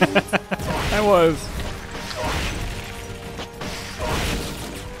 I was.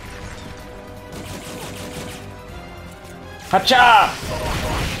 Hacha!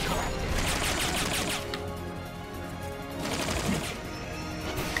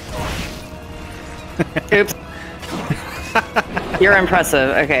 Oops. You're impressive.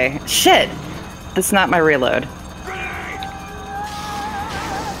 Okay. Shit. That's not my reload.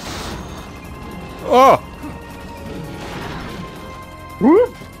 Oh!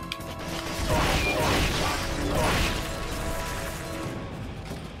 Whoop.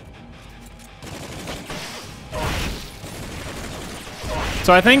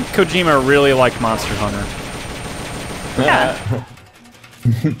 So I think Kojima really liked Monster Hunter. Yeah.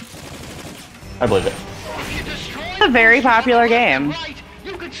 I believe it. It's a very popular game.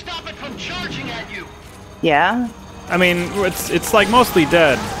 You could stop it from charging at you. Yeah. I mean, it's like mostly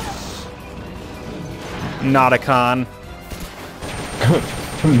dead. Not a con.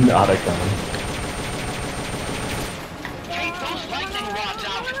 Not a gun. Take those lightning rods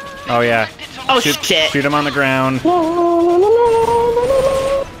out. Oh yeah. Oh Shoot, shit. shoot him on the ground.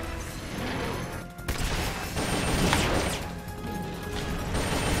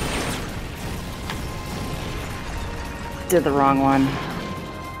 Did the wrong one.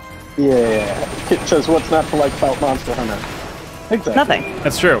 Yeah. It says what's not to like about Monster Hunter. Exactly. Nothing.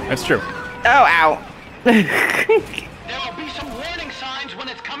 That's true. It's true. Oh, ow. There'll be some warning signs when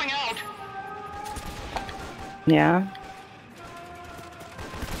it's coming out. Yeah.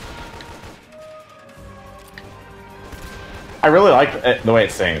 I really like the way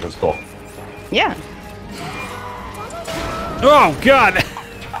it sings. It's cool. Yeah. Oh God!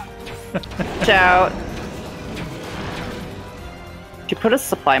 Watch out. Did you put a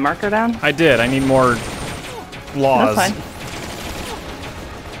supply marker down? I did. I need more laws. That's fine.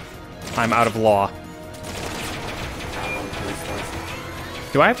 I'm out of law.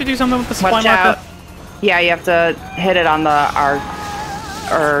 Do I have to do something with the supply Watch marker? out. Yeah, you have to hit it on the R,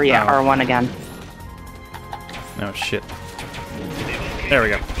 or yeah, Oh. R1 again. Oh shit. There we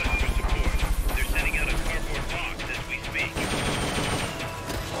go. They're sending out a cardboard box as we speak.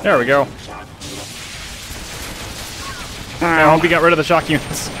 There we go. I hope you got rid of the shock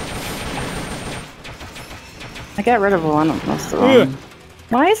units. I got rid of one, most of them.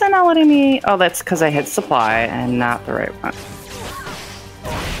 Why is it not letting me? Oh, that's because I hit supply and not the right one.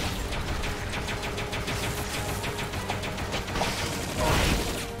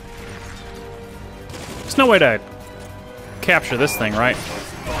 There's no way to capture this thing, right?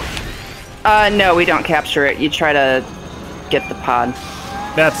 No, we don't capture it. You try to get the pod.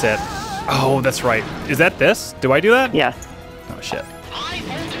 That's it. Oh, that's right. Is that this? Do I do that? Yes. Oh shit. High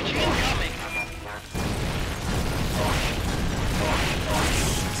voltage incoming.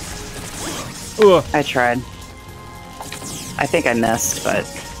 Ugh. I tried. I think I missed, but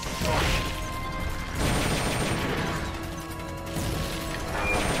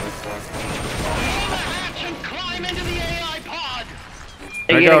Hatch and climb into the AI pod.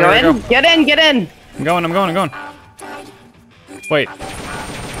 are you Here we gonna go, go here we in? go. Get in! Get in! I'm going. Wait.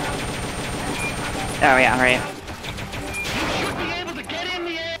 Oh yeah, right. Should be able to get in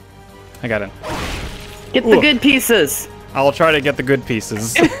the air. I got it. Get the Ooh. good pieces. I'll try to get the good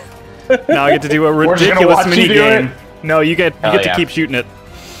pieces. Now I get to do a We're just gonna ridiculous watch you mini do game. it? No, you get Hell to yeah. keep shooting it.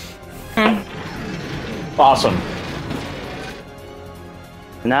 Awesome.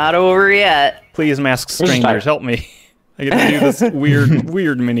 Not over yet. Please, Masked is Strangers, tight. help me. I get to do this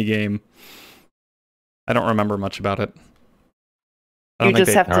weird mini game. I don't remember much about it. I You don't think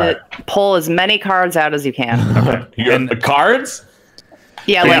just have to alright. pull as many cards out as you can. You got the cards?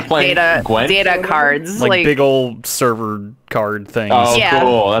 Yeah, Are you like playing data Gwent? data cards. like big old server card things. Oh, Yeah.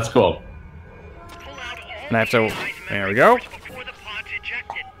 cool. That's cool. Pull out all And I have to. the AI's There we memory go. cores before the pod's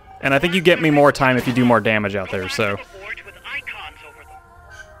ejected. And I think you get me more time if you do more damage out there. So Boards with icons over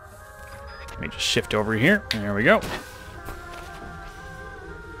them. let me just shift over here. There we go.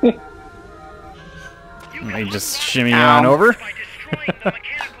 Let me just shimmy on Ow. over. By destroying the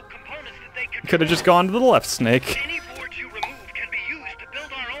mechanical components that they control. Could have just gone to the left, Snake. Any boards you remove can be used to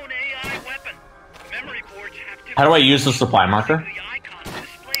build our own AI weapon. Memory boards have different How do I use the supply marker? the icons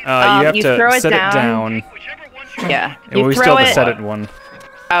displayed. You have you to throw it set down. it down. Whichever one you Yeah. And You we throw still have it. to set it one.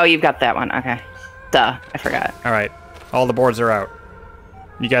 Oh, you've got that one. Okay. Duh. I forgot. All right. All the boards are out.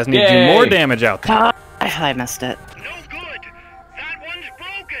 You guys need to do more damage out there. I missed it. No good. That one's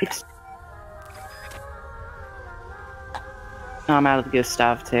broken. Oh, I'm out of the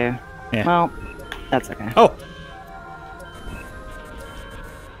Gustav too. Yeah. Well, that's okay. Oh.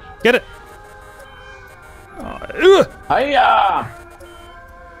 Get it. Hiya!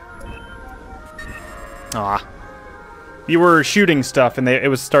 Aw. You were shooting stuff, and it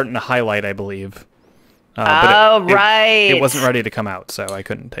was starting to highlight, I believe. But right. It wasn't ready to come out, so I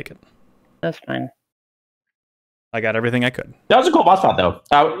couldn't take it. That's fine. I got everything I could. That was a cool boss fight, though.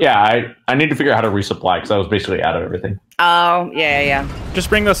 I need to figure out how to resupply because I was basically out of everything. Oh, yeah. Just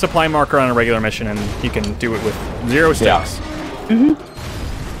bring the supply marker on a regular mission, and you can do it with 0 stakes.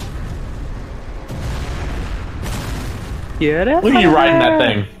 Get it? Look at you riding that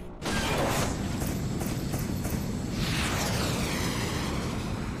thing.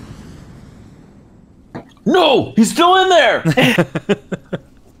 No! He's still in there!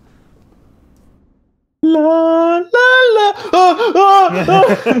 La la la! La la la!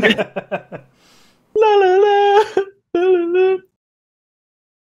 La la la!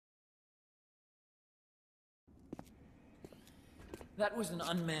 That was an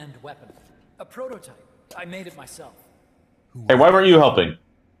unmanned weapon. A prototype. I made it myself. Hey, why weren't you helping?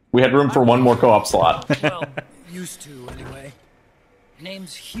 We had room for one more co-op slot. Well, used to, anyway.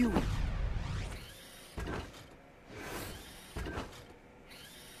 Name's Huey.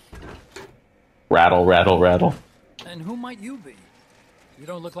 Rattle, rattle, rattle. And who might you be? You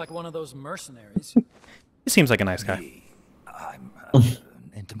don't look like one of those mercenaries. He seems like a nice guy. I'm an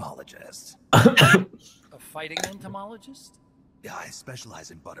entomologist. A fighting entomologist? Yeah, I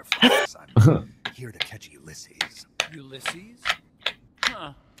specialize in butterflies. I'm here to catch Ulysses. Ulysses?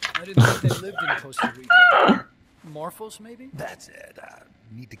 Huh. I didn't think they lived in Costa Rica. Morphos, maybe? That's it.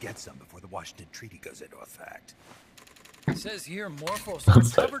 Need to get some before the Washington Treaty goes into effect. It says here Morphos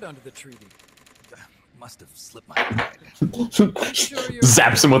aren't covered under the treaty. Must have slipped my mind.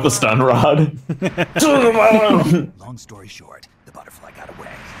 Zaps him with a stun rod. Long story short, the butterfly got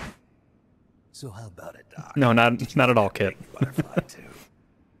away. So how about it, Doc? No, not at all, Kit. Butterfly too.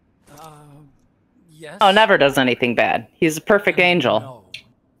 Yes. Oh, never does anything bad. He's a perfect angel. No.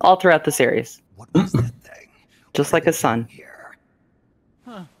 All throughout the series. What was that thing? Just like his son. Here.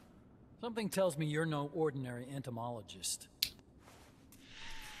 Huh. Something tells me you're no ordinary entomologist.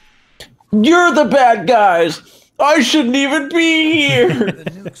 You're the bad guys! I shouldn't even be here! The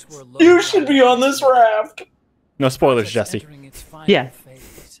nukes were You should be on this raft! No spoilers, Jesse. entering its final Yeah.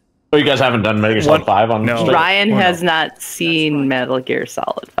 phase. Oh, you guys haven't done Metal Gear Solid 5 on No. Ryan Or no. has not seen Metal Gear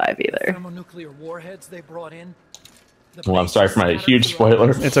Solid 5 either. Thermonuclear warheads they brought in. The Well, I'm sorry for my bases huge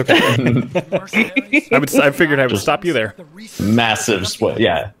scattered spoiler. It's okay. throughout mercenaries, I figured I would stop you there. the research- Massive spoiler.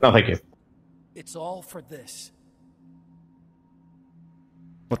 Yeah, no, thank you. It's all for this.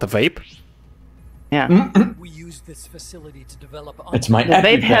 With the vape? Yeah. We use this facility to develop It's my The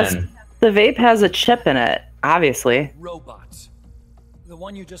vape EpiPen. has a chip in it, obviously. robots. The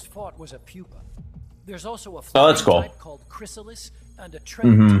one you just fought was a pupa. There's also a Oh, that's cool. type called chrysalis and a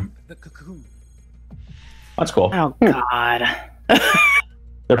tread the cocoon. That's cool. Oh god.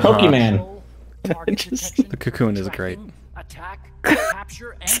 They're Pokemon. Control, target detection, The cocoon is great. tracking, attack,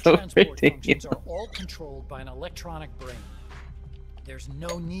 capture, and So transport ridiculous. functions are all controlled by an electronic brain. There's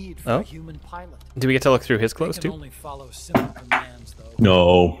no need for Oh. a human pilot. Do we get to look through his They clothes can too? only follow simple commands, though.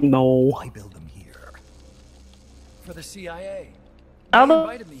 No. No. Why build them here? For the CIA. Oh, They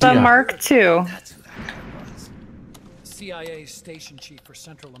invited me the here. Mark II. That's who that guy was. CIA's station chief for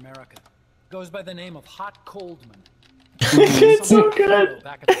Central America. Goes by the name of Hot Coldman. It's so good.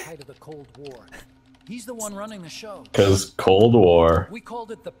 Back at the height of the Cold War. He's the one running the show. Because Cold War. We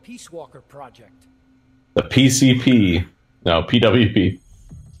called it the Peace Walker Project. The PCP. No, PWP.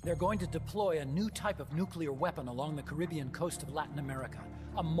 They're going to deploy a new type of nuclear weapon along the Caribbean coast of Latin America.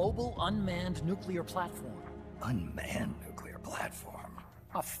 A mobile, unmanned nuclear platform. Unmanned nuclear platform.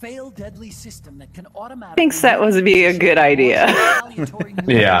 A failed deadly system that can automatically... Thinks that would be a good idea. retaliatory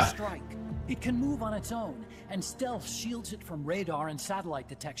nuclear Yeah. strike. It can move on its own, and stealth shields it from radar and satellite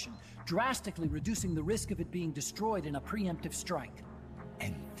detection, drastically reducing the risk of it being destroyed in a preemptive strike.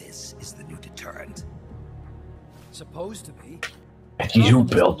 And this is the new deterrent. Supposed to be. And Problem you is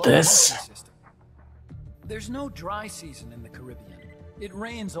the built low this? moisture system. There's no dry season in the Caribbean. It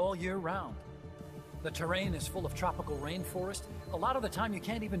rains all year round. The terrain is full of tropical rainforest. A lot of the time you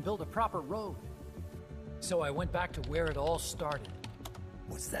can't even build a proper road. So I went back to where it all started.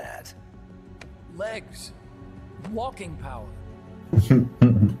 What's that? Legs. Walking power.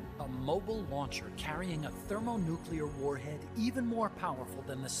 A mobile launcher carrying a thermonuclear warhead even more powerful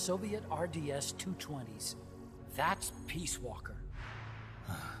than the Soviet RDS-220s. That's Peace Walker.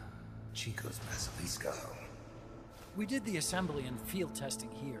 Chico's Basilisco. We did the assembly and field testing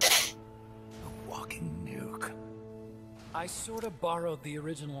here. A walking nuke. I sort of borrowed the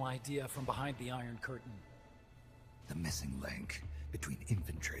original idea from behind the Iron Curtain. The missing link between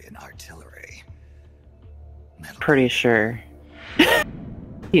infantry and artillery. Pretty sure.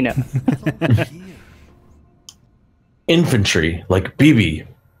 You know. Infantry, like BB.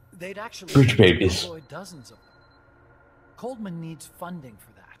 They'd actually Brute babies. deployed dozens of them. Coldman needs funding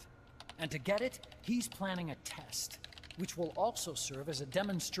for that. And to get it, he's planning a test, which will also serve as a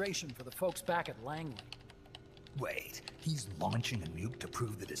demonstration for the folks back at Langley. Wait, he's launching a nuke to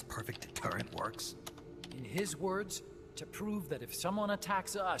prove that his perfect deterrent works? In his words, to prove that if someone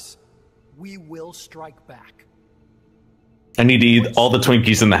attacks us, we will strike back. I need to eat all the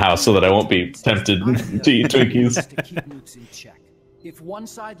Twinkies in the house so that I won't be tempted to eat Twinkies. To keep nukes in check. If one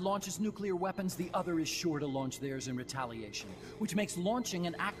side launches nuclear weapons, the other is sure to launch theirs in retaliation, which makes launching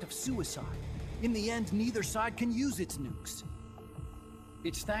an act of suicide. In the end, neither side can use its nukes.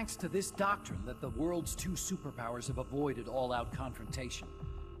 It's thanks to this doctrine that the world's two superpowers have avoided all-out confrontation.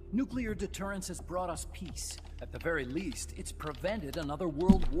 Nuclear deterrence has brought us peace. At the very least, it's prevented another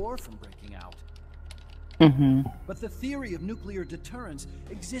world war from breaking out. But the theory of nuclear deterrence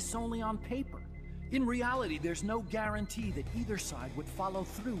exists only on paper. In reality, there's no guarantee that either side would follow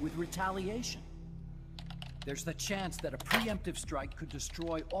through with retaliation. There's the chance that a preemptive strike could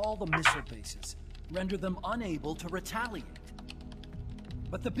destroy all the missile bases, render them unable to retaliate.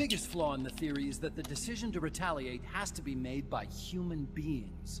 But the biggest flaw in the theory is that the decision to retaliate has to be made by human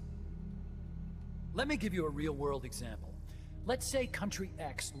beings. Let me give you a real-world example. Let's say Country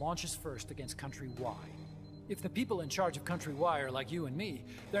X launches first against Country Y. If the people in charge of Country Y are like you and me,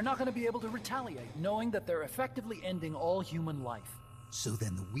 they're not going to be able to retaliate, knowing that they're effectively ending all human life. So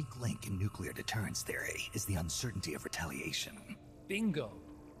then the weak link in nuclear deterrence theory is the uncertainty of retaliation. Bingo.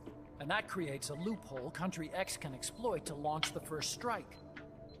 And that creates a loophole Country X can exploit to launch the first strike.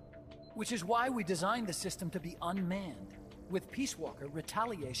 Which is why we designed the system to be unmanned. With Peace Walker,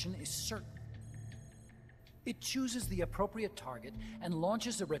 retaliation is certain. It chooses the appropriate target and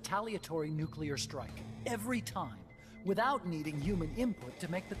launches a retaliatory nuclear strike every time, without needing human input to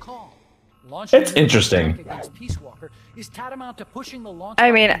make the call. Launching It's interesting. against Peace Walker is tantamount to pushing the launch.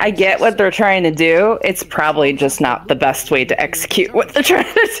 I mean, I get what they're trying to do. It's probably just not the best way to execute what they're trying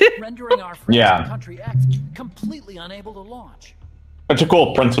to do. rendering our friends Yeah. in Country X completely unable to launch. It's a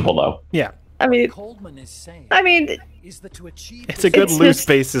cool principle, though. Yeah. I mean, Coldman is saying is that to achieve It's a good It's loose just-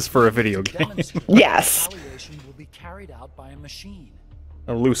 basis for a video game. demonstrate Yes. retaliation will be carried out by a machine.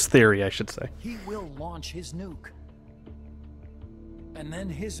 A loose theory, I should say. He will launch his nuke. And then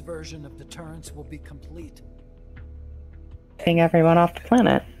his version of deterrence will be complete. getting everyone off the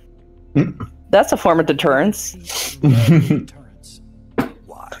planet. That's a form of deterrence. Deterrence.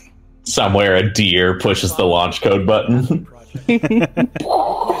 Why? Somewhere a deer pushes the launch code button. His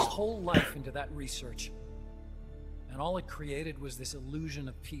whole life into that research. And all it created was this illusion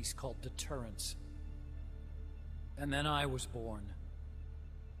of peace called deterrence. And then I was born,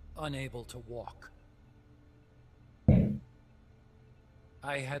 unable to walk.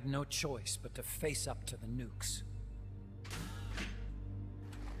 I had no choice but to face up to the nukes.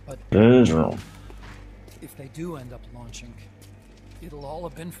 But if they do end up launching, it'll all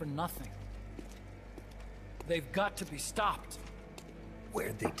have been for nothing. They've got to be stopped.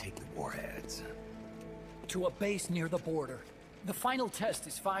 Where'd they take the warheads? To a base near the border. The final test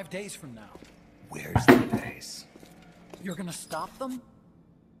is 5 days from now. Where's the base? You're gonna stop them?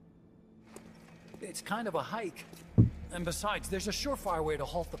 It's kind of a hike. And besides, there's a surefire way to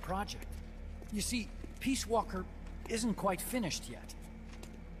halt the project. You see, Peace Walker isn't quite finished yet.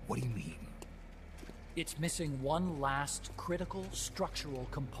 What do you mean? It's missing one last critical structural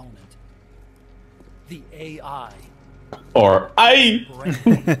component. The AI. Or I.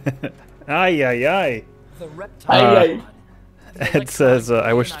 Brain. Aye, aye, aye. The reptile. God. It says,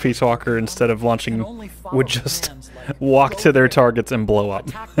 I wish Peace Walker, instead of launching, would just walk to their targets and blow up.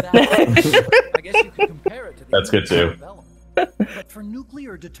 Attack that. I guess you could compare it to the That's good too. But for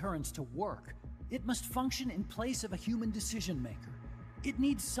nuclear deterrence to work, it must function in place of a human decision maker. It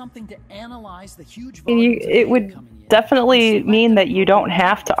needs something to analyze the huge volumes of It data would coming in definitely and mean select that you don't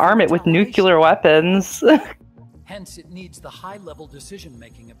have to arm it with nuclear weapons. Hence, it needs the high-level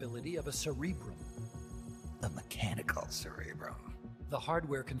decision-making ability of a cerebrum. A mechanical cerebrum. The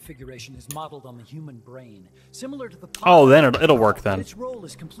hardware configuration is modeled on the human brain, similar to the. Oh, then it'll work But then. its role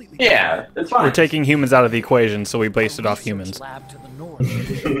is completely Yeah, it's fine. We're taking humans out of the equation, so we based it A off research humans. lab to the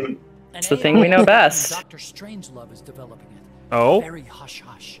north. It's the thing we know best. Dr. Strangelove is developing it. Oh? Very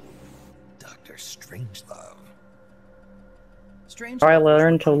hush-hush. Dr. Strangelove. Strange I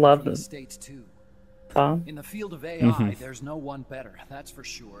learned to love the them. States too. Bomb. In the field of AI, there's no one better, that's for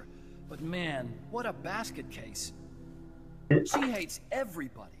sure. But man, what a basket case. She hates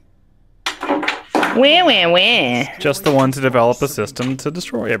everybody. Wah. Just the one to develop a system to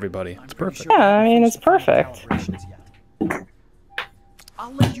destroy everybody. It's perfect. Yeah, I mean, it's perfect.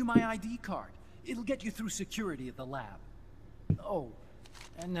 I'll lend you my ID card. It'll get you through security at the lab. Oh,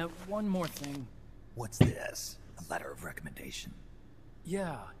 and one more thing. What's this? A letter of recommendation?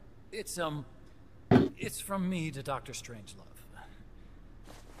 Yeah, it's from me to Dr. Strangelove.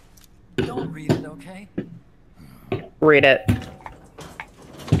 Don't read it, okay? Read it.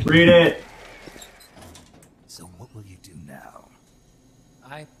 Read it. So what will you do now?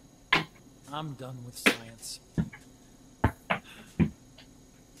 I'm done with science.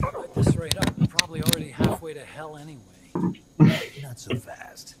 At this rate, I'm probably already halfway to hell anyway. Not so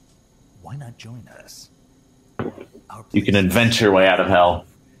fast. Why not join us? You can invent your way out of hell.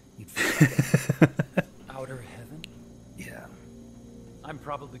 Outer heaven? Yeah. I'm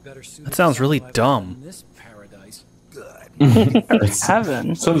probably better suited. That sounds to really survive dumb. in this paradise. Good. Heaven.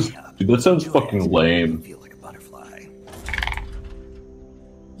 That sounds fucking lame. Feel like a butterfly.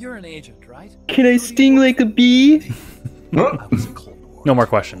 You're an agent, right? Can I sting like a bee? I was in Cold War. No more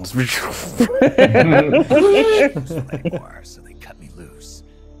questions. So they cut me loose.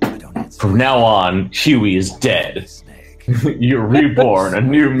 I don't answer. From now on, Huey is dead. Snake. You're reborn, a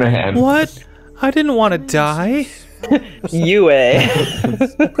new man. What? I didn't want to die. UA.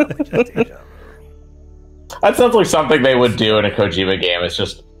 Probably just deja vu. That sounds like something they would do in a Kojima game. It's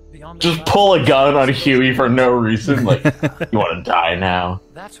just Beyond the pull a gun on Huey for no reason. Like, you want to die now?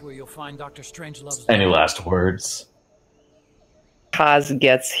 That's where you'll find Dr. Strangelove's. Any last words? Kaz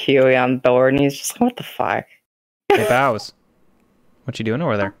gets Huey on board, and he's just, what the fuck? Hey, Bows. What you doing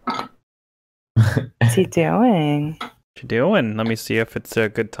over there? What's he doing? What you doing? Let me see if it's a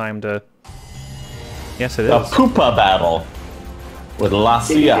good time to... Yes, it The is. Poopa battle with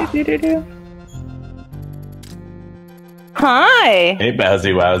Lassia. Hi! Hey,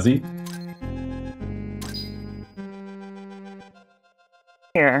 Bowsy Wowsy.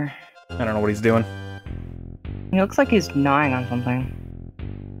 Here. I don't know what he's doing. He looks like he's gnawing on something.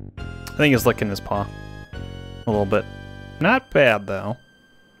 I think he's licking his paw. A little bit. Not bad, though.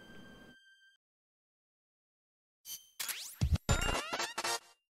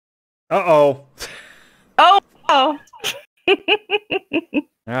 Uh-oh. Oh!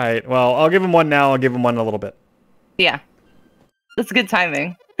 Alright, well, I'll give him one now. I'll give him one in a little bit. Yeah. That's good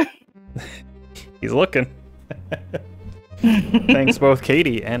timing. He's looking. Thanks both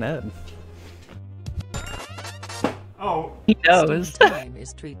Katie and Ed. Oh. He knows. Time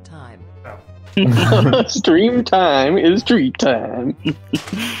is treat time. Stream time is treat time.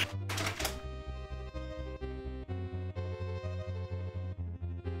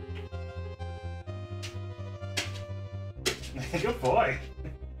 Good boy.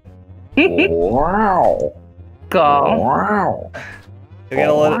 Wow. Go. Wow. You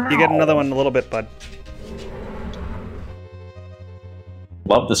get another one in a little bit, bud.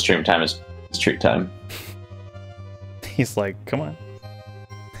 Love the stream time is treat time. He's like, come on.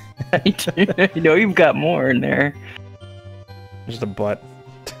 I know you've got more in there. Just a butt.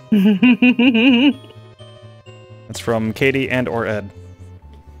 It's from Katie and or Ed.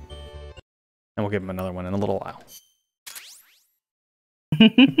 And we'll give him another one in a little while.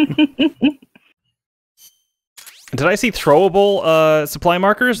 Did I see throwable supply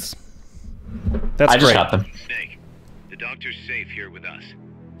markers? That's I just great. got them. Snake, the doctor's safe here with us.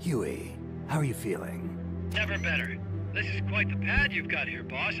 Huey, how are you feeling? Never better. This is quite the pad you've got here,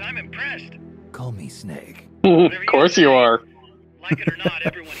 boss. I'm impressed. Call me Snake. Of course you are. Like it or not,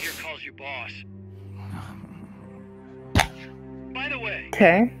 everyone here calls you boss. By the way,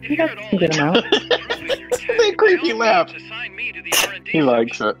 Okay, if you you're got at a all good amount. interested in improving your tech, That creepy by all laugh. means, assign me to the R&D He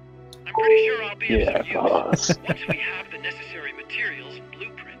likes section. it. I'm pretty sure I'll be of Yeah, some use. boss. Once we have the necessary materials and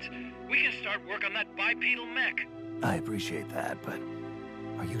blueprints, we can start work on that bipedal mech. I appreciate that, but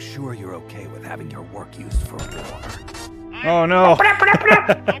are you sure you're okay with having your work used for war? Oh no!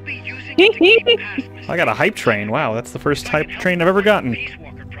 I'll be using it to keep past I got a hype train. Wow, that's the first hype train I've ever gotten. Peace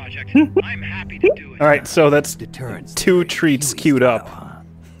Walker project. I'm happy to do it. Alright, so that's Deterrence. 2 treats Huey queued style, up. huh?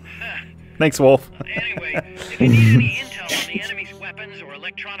 Thanks, Wolf. Anyway, if you need any intel on the enemy's weapons or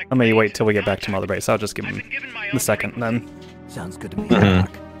electronic Let me blades, wait till we get back to Mother Base. I'll just give I've him been given my the own second then. Sounds good to me, Mhm.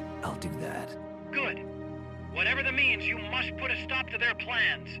 Doc. I'll do that. Good. Whatever the means, you must put a stop to their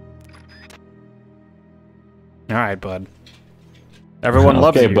plans. Alright, bud. Everyone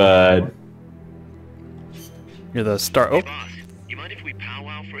loves Okay, you. bud. You're the star. Oh, Boss, you mind if we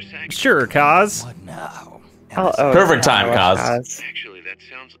powwow for a sec? sure, Kaz. What now? Oh, Perfect time, Kaz. Actually, that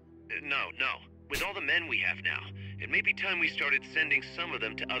sounds... No. With all the men we have now, it may be time we started sending some of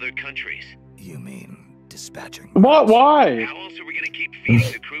them to other countries. You mean dispatching? What? Why? How else are we going to keep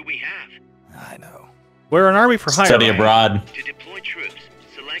feeding the crew we have? I know. We're an army for hire. Study abroad. To deploy troops,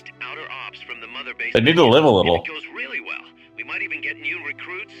 select outer ops from the mother base. They need to live a little. If it goes really well, we might even get new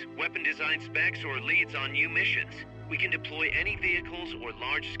recruits, weapon design specs, or leads on new missions. We can deploy any vehicles or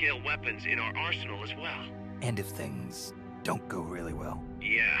large-scale weapons in our arsenal as well. And if things don't go really well?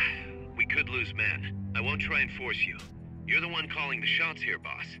 Yeah, we could lose men. I won't try and force you. You're the one calling the shots here,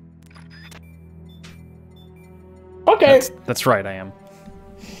 boss. Okay. That's right, I am.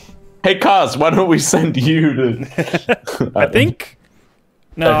 Hey, Kaz, why don't we send you to... I think...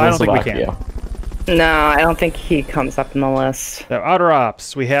 No, I don't think we can. No, I don't think he comes up in the list. So, outer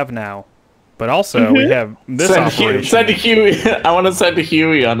ops we have now. But also, we have this operation. Send to Huey. I want to send to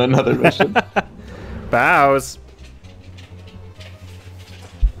Huey on another mission. Bows.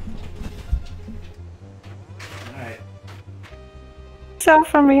 Alright. So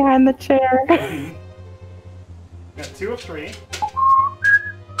from behind the chair. Got 2 of 3.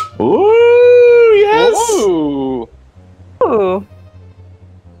 Ooh, yes. Ooh. Ooh.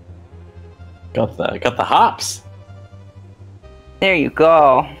 Got the hops. There you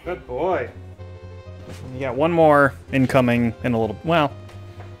go. Good boy. You got one more incoming in a little... Well,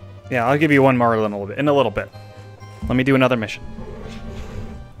 yeah, I'll give you one more in a little bit. Let me do another mission.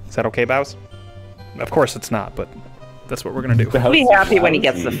 Is that okay, Bows? Of course it's not, but that's what we're going to do. He'll be happy when he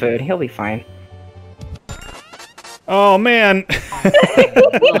gets the food. He'll be fine. Oh, man.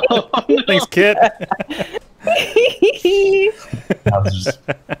 Thanks, Kit. Bowser's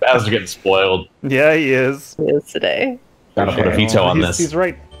getting spoiled. Yeah, he is. He is today. Gotta put a veto on this. He's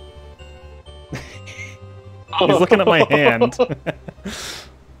right. He's looking at my hand.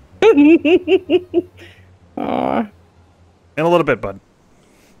 Aw. In a little bit, bud.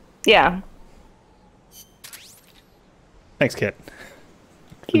 Yeah. Thanks, Kit.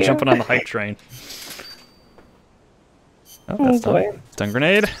 Cute. Jumping on the hype train. Oh, that's done. Stun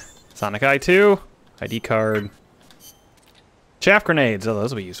grenade. Sonic Eye 2. ID card. Chaff grenades. Oh,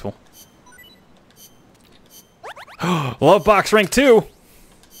 those will be useful. Love box rank 2.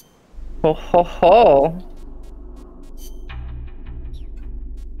 Ho ho ho.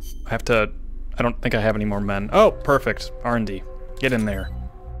 I don't think I have any more men. Oh, perfect. R&D. Get in there.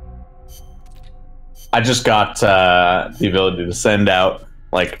 I just got the ability to send out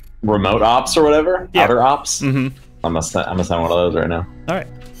like remote ops or whatever, outer ops. Mm-hmm. I'm gonna send one of those right now. All right.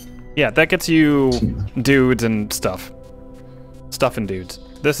 Yeah, that gets you dudes and stuff. Stuff and dudes.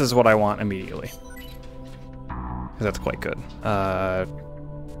 This is what I want immediately. Because that's quite good.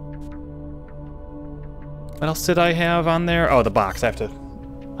 What else did I have on there? Oh, the box.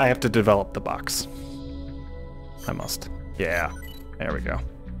 I have to develop the box. I must. Yeah. There we go.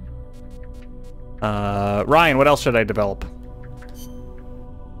 Ryan, what else should I develop?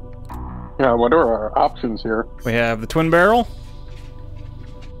 Yeah, what are our options here? We have the twin barrel.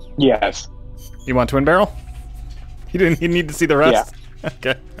 Yes. You want twin barrel? You need to see the rest? Yeah.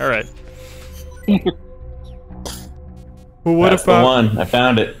 Okay, alright. Well, what that's if the one. I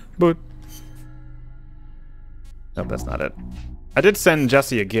found it. But... Nope, that's not it. I did send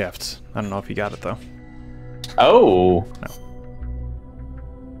Jesse a gift. I don't know if he got it, though. Oh. No.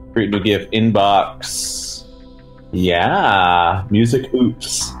 Create new gift. Inbox. Yeah. Music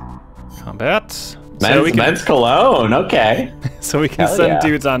oops. Combat. Men's cologne. Okay. So we can send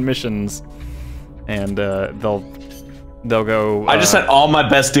dudes on missions. And they'll go... I just sent all my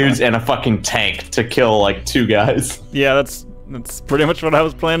best dudes and a fucking tank to kill, like, 2 guys. Yeah, that's pretty much what I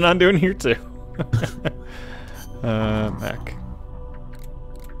was planning on doing here, too. Back.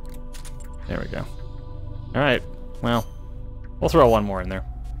 There we go. Alright, well, we'll throw one more in there.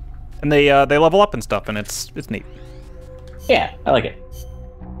 And they level up and stuff, and it's neat. Yeah, I like it.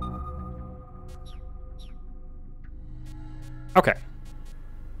 Okay.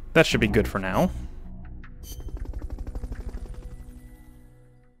 That should be good for now.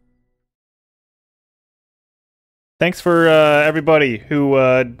 Thanks for everybody who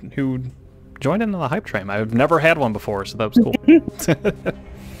joined in on the hype train. I've never had one before, so that was cool.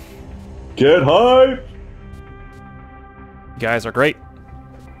 Get hype! You guys are great,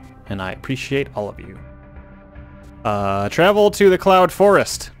 and I appreciate all of you. Travel to the Cloud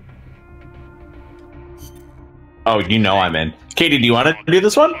Forest. Oh, you know I'm in. Katie, do you want to do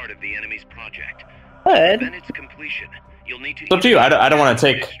this one? Part of the enemy's project. Good. Then its completion, you'll need to It's up to you. I don't want to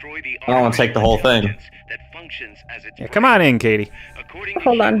take. I don't want to take the whole thing. that functions as its Yeah, come on in, Katie. According to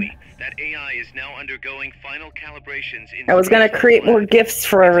Hold on. Huey, That AI is now undergoing final calibrations in I was gonna create more gifts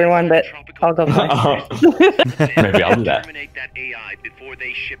for everyone, but I'll go first. Maybe I'll do that. Terminate that AI before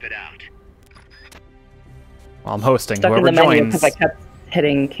they ship it out. While I'm hosting, Stuck in whoever the menu joins, because I kept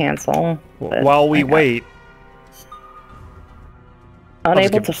hitting cancel. but while we I got wait, unable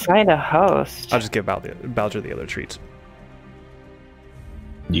give- to find a host. I'll just give Bowser the other treats.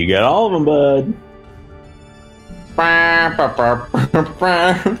 You get all of them, bud.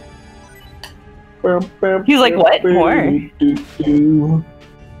 He's like, what? More?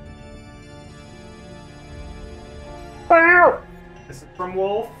 This is from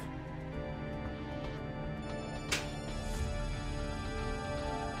Wolf.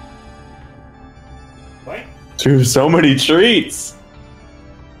 What? Dude, so many treats.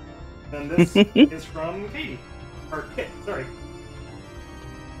 And this is from Katie. Or Kit, sorry.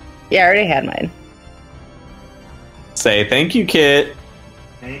 Yeah, I already had mine. Say thank you, Kit.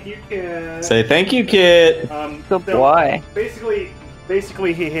 Thank you, Kit. Say thank you, Kit. Good boy.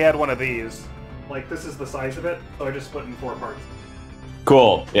 Basically, he had one of these. Like, this is the size of it, so I just split it in 4 parts.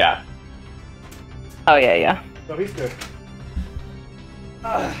 Cool. Yeah. Oh, yeah. So he's good.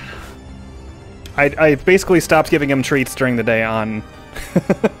 I basically stopped giving him treats during the day on...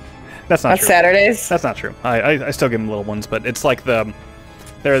 That's not On true. Saturdays? That's not true. I still give him little ones, but it's like there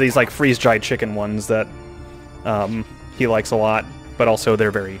are these like freeze-dried chicken ones that he likes a lot, but also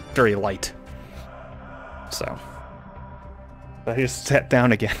they're very, very light. So. But he just sat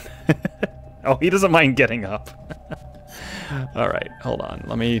down again. Oh, he doesn't mind getting up. Alright, hold on.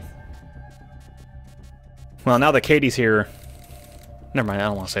 Let me... Well, now that Katie's here... Never mind, I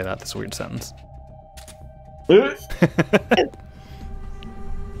don't want to say that. That's a weird sentence.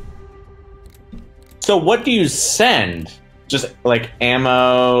 So what do you send? Just like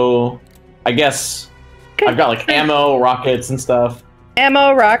ammo? I guess I've got like ammo, rockets, and stuff.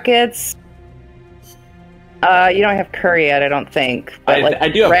 Ammo, rockets. You don't have curry yet, I don't think. But I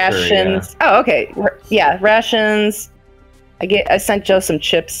do have rations. curry, Oh, okay. Yeah, rations. I sent Joe some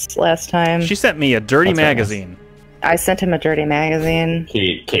chips last time. She sent me a dirty That's very magazine. I sent him a dirty magazine.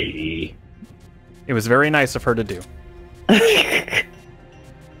 Katie. It was very nice of her to do.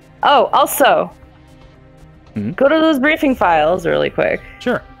 Oh, also, Hmm? go to those briefing files really quick.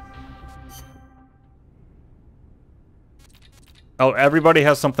 Sure. Oh, everybody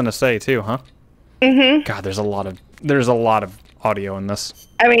has something to say too, huh? Mm-hmm. God, there's a lot of audio in this.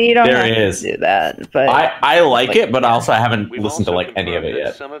 I mean, you don't There have is. to do that, but I like it, but also I haven't We've listened to also like any of it confirmed that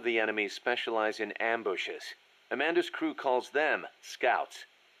yet. Some of the enemies specialize in ambushes. Amanda's crew calls them scouts.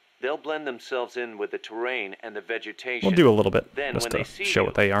 They'll blend themselves in with the terrain and the vegetation. We'll do a little bit Then, just when to they see show you,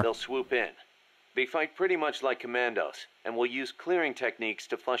 what they are. they'll swoop in. They fight pretty much like commandos, and will use clearing techniques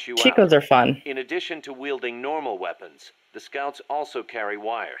to flush you Chicos out. are fun. In addition to wielding normal weapons, the scouts also carry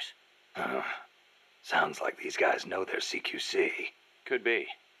wires. Sounds like these guys know their CQC. Could be.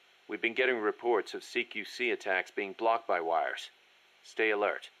 We've been getting reports of CQC attacks being blocked by wires. Stay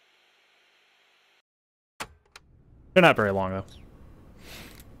alert. They're not very long though.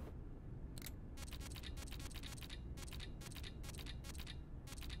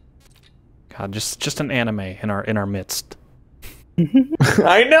 God, just an anime in our midst.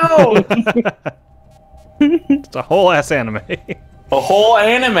 I know. It's a whole ass anime. The whole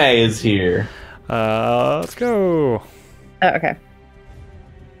anime is here. Let's go. Oh, okay.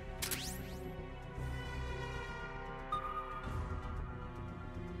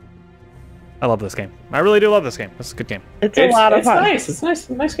 I love this game. I really do love this game. This is a good game. It's a lot of fun. Nice. It's nice.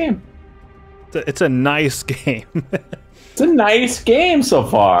 Nice game. It's a nice game. It's a nice game so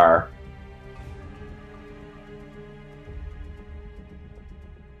far.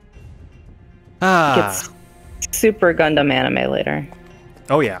 It's Super Gundam anime later.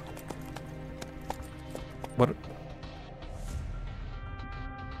 Oh yeah. What?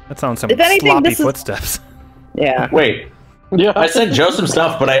 That sounds some If anything, sloppy this is- footsteps. Yeah. Wait. Yeah. I sent Joe some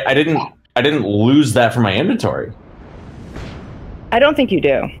stuff, but I didn't lose that from my inventory. I don't think you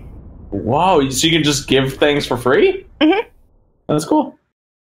do. Wow, so you can just give things for free? Mm-hmm. That's cool.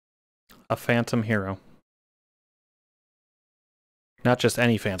 A phantom hero. Not just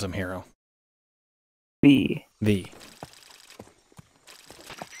any phantom hero. The.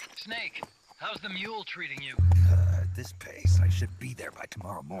 Snake, how's the mule treating you? At this pace, I should be there by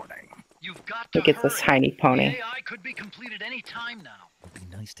tomorrow morning. You've got to Look at this hurry. tiny pony. The AI could be completed any time now. It'd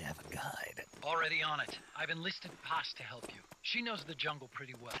be nice to have a guide. Already on it. I've enlisted Paz to help you. She knows the jungle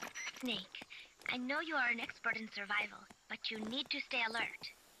pretty well. Snake, I know you are an expert in survival, but you need to stay alert.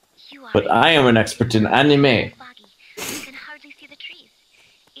 You are But I am an expert in anime. foggy. You can hardly see the trees.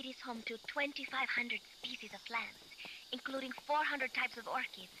 It is home to 2,500 species of plants. including 400 types of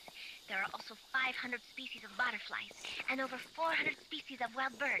orchids. There are also 500 species of butterflies and over 400 species of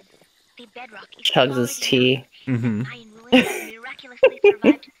wild birds. The bedrock is Chugs his tea. Mayan ruins have miraculously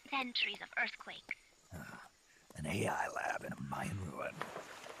survived centuries of earthquakes. An AI lab in a Mayan ruin.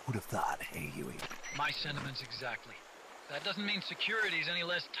 Who'd have thought, hey, Huey? My sentiments exactly. That doesn't mean security's any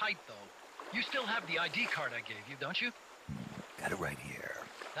less tight, though. You still have the ID card I gave you, don't you? Got it right here.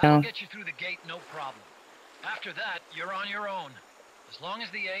 That'll get you through the gate, no problem. After that, you're on your own. As long as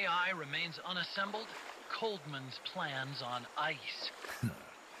the AI remains unassembled, Coldman's plan's on ice.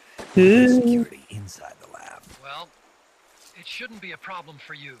 Security inside the lab. Well, it shouldn't be a problem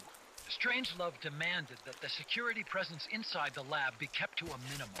for you. Strangelove demanded that the security presence inside the lab be kept to a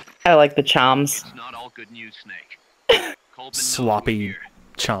minimum. I like the choms. It's not all good news, Snake. Sloppy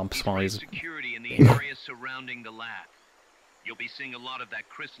chomps while he's... security in the area surrounding the lab. You'll be seeing a lot of that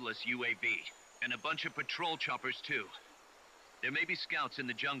Chrysalis UAV, and a bunch of patrol choppers too. There may be scouts in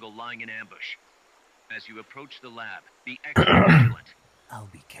the jungle lying in ambush. As you approach the lab, be extra vigilant. I'll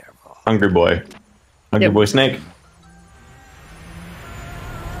be careful. Hungry boy. Hungry boy Snake.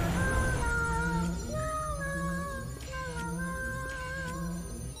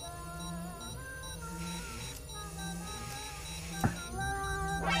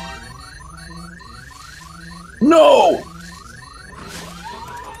 No!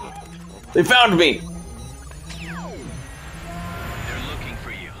 They found me! They're looking for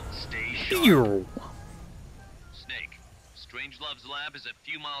you. Stay sharp. Ew. Snake, Strangelove's lab is a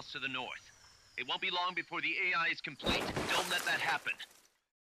few miles to the north. It won't be long before the AI is complete. Don't let that happen.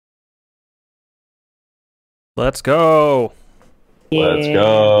 Let's go. Let's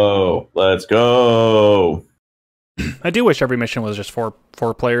go. Let's go. I do wish every mission was just four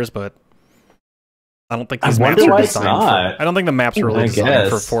players, but I don't think these I maps wonder are why it's designed not. for. I don't think the maps are really I designed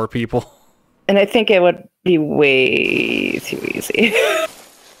for guess. 4 people. And I think it would be way too easy.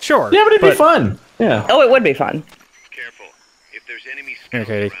 Sure. Yeah, but it'd be fun. Yeah. Oh, it would be fun. Careful. If there's enemy Here, scouts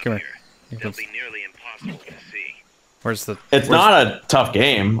Katie, around come here, here. they'll be nearly impossible to see. Where's the? It's not a tough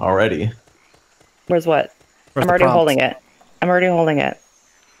game already. Where's what? Where's I'm the already prompts? holding it. I'm already holding it.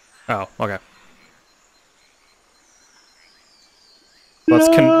 Oh, okay. Let's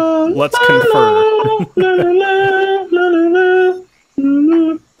confer.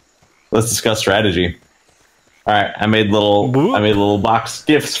 Let's discuss strategy. All right, I made little box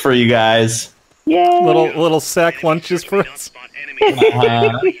gifts for you guys. Yay! little sack lunches for us.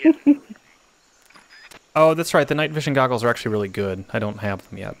 Oh, that's right. The night vision goggles are actually really good. I don't have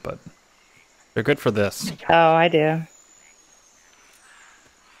them yet, but they're good for this. Oh, I do.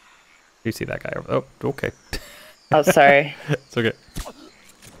 You see that guy over? Oh, okay. Oh, sorry. It's okay.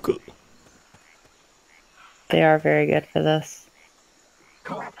 Cool. They are very good for this.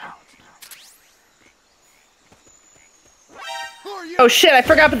 Oh shit, I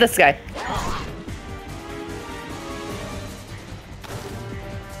forgot about this guy.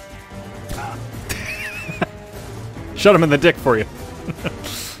 Shut him in the dick for you.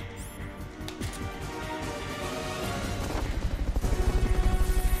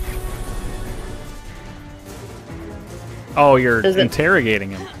 Oh, you're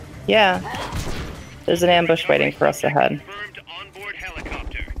interrogating him. Yeah. There's an ambush waiting for us ahead.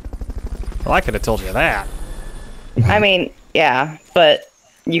 Well, I could have told you that. I mean, yeah, but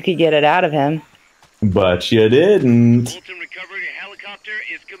you could get it out of him. But you didn't. Fulton recovery helicopter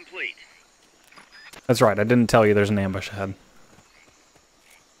is complete. That's right. I didn't tell you there's an ambush ahead.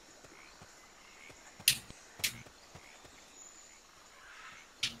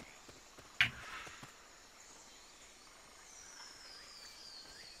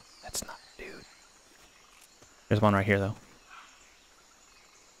 That's not a dude. There's one right here, though.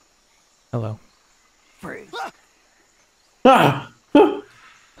 Hello.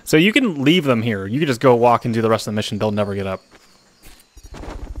 So you can leave them here. You can just go walk and do the rest of the mission. They'll never get up.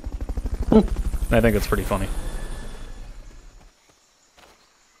 I think it's pretty funny.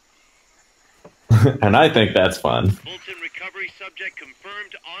 And I think that's fun. Fulton recovery subject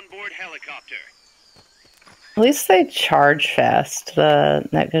confirmed onboard helicopter. At least they charge fast, the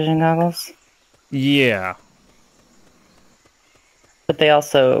night vision goggles. Yeah. But they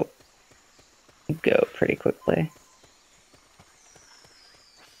also go pretty quickly.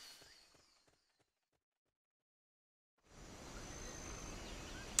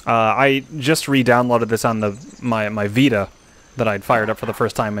 I just re-downloaded this on my Vita that I'd fired up for the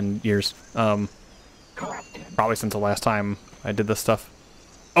first time in years. Probably since the last time I did this stuff.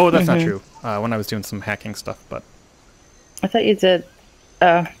 Oh, that's not true. When I was doing some hacking stuff, but... I thought you did...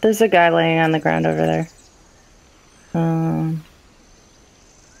 Oh, there's a guy laying on the ground over there.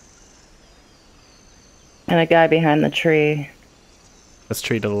 And a guy behind the tree. This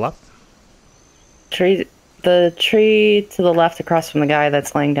tree to the left? The tree to the left across from the guy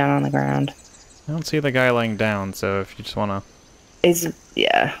that's laying down on the ground. I don't see the guy laying down, so if you just want to...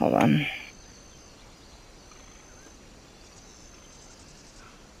 Yeah, hold on.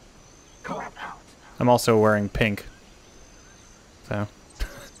 I'm also wearing pink. So...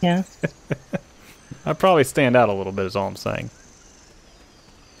 Yeah. I probably stand out a little bit is all I'm saying.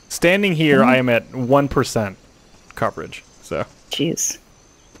 Standing here, I am at 1% coverage, so... Jeez.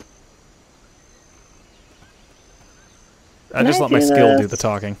 I just let my skill do the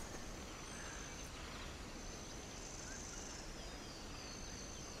talking.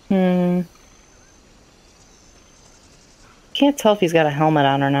 Can't tell if he's got a helmet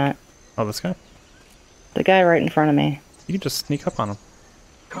on or not. Oh, this guy? The guy right in front of me. You can just sneak up on him.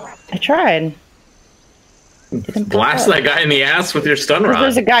 I tried. Blast that guy in the ass with your stun rod.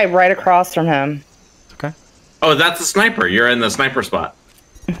 There's a guy right across from him. Okay. Oh, that's the sniper. You're in the sniper spot.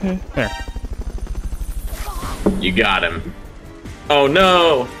 There. You got him. Oh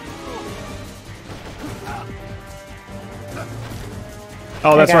no!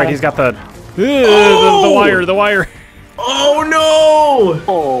 Oh, that's right. He's got the... the wire. Oh no!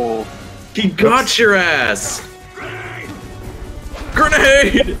 Oh. He got your ass!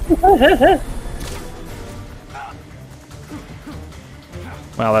 Grenade!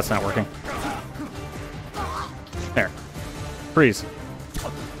 Well, that's not working. There. Freeze.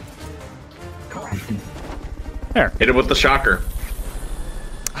 There. Hit it with the shocker.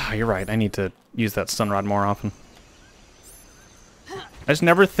 Ah, you're right. I need to use that stun rod more often. I just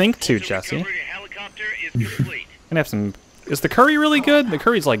never think to, Jesse. And have some... Is the curry really good? The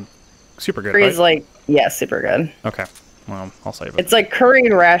curry's like super good, Curry's right? like, yeah, super good. Okay. Well, I'll save it. It's like curry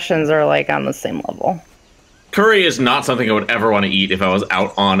rations are like on the same level. Curry is not something I would ever want to eat if I was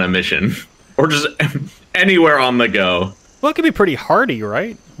out on a mission. Or just anywhere on the go. Well, it could be pretty hearty,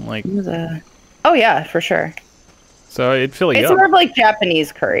 right? Like... Oh yeah, for sure. So it'd fill you It's up. more of like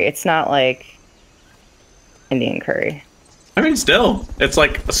Japanese curry. It's not like Indian curry. I mean, still. It's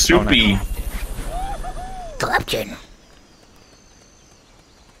like a soupy... Corruption.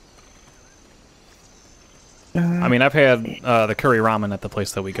 I mean, I've had the curry ramen at the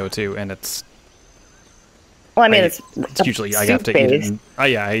place that we go to, and it's... Well, I mean, it's usually I have to eat it in...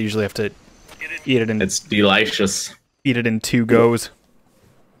 yeah, I usually have to eat it in... It's delicious. Eat it in 2 goes.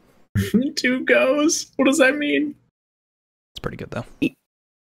 2 goes? What does that mean? It's pretty good, though. Eat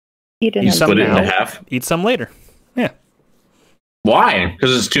it You split it now, into half? Eat some later. Yeah. Why?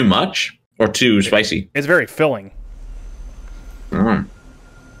 Because it's too much? Or too spicy? It's very filling. Mm.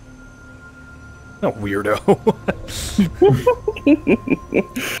 Oh, weirdo.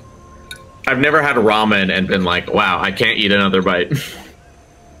 I've never had ramen and been like, wow, I can't eat another bite.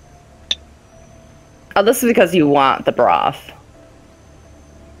 Oh, this is because you want the broth.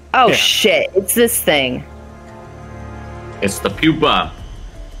 Oh, Yeah. shit. It's this thing. It's the pupa.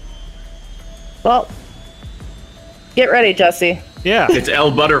 Well, get ready, Jesse. Yeah. It's El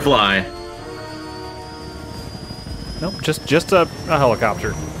Butterfly. Nope, just a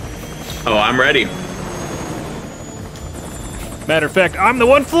helicopter. Oh, I'm ready. Matter of fact, I'm the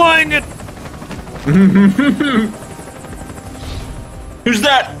one flying it! Who's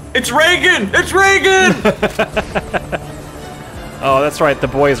that? It's Reagan! It's Reagan! Oh, that's right. The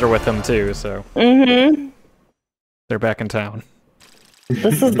boys are with him, too, so... Mm-hmm. They're back in town.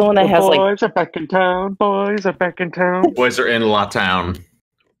 This is the one that has, like... Boys are back in town. Boys are back in town. Boys are in La Town.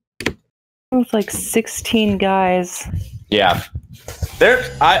 It's like 16 guys. Yeah.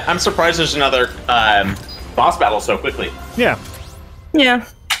 I'm surprised there's another boss battle so quickly. Yeah. Yeah.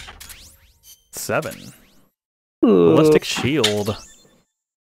 7. Ooh. Ballistic shield.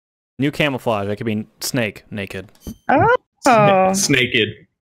 New camouflage. I could be Snake naked. Oh. Snaked.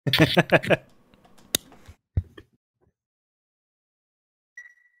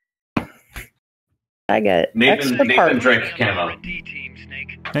 I got extra Nathan parts. Drake camo.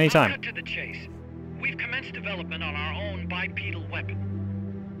 Anytime. Cut to the chase. We've commenced development on our own bipedal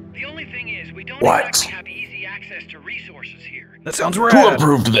weapon. The only thing is, we don't exactly have easy access to resources here. That sounds rad. Who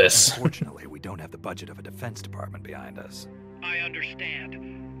approved this? Unfortunately, we don't have the budget of a defense department behind us. I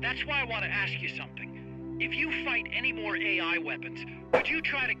understand. That's why I want to ask you something. If you fight any more AI weapons, would you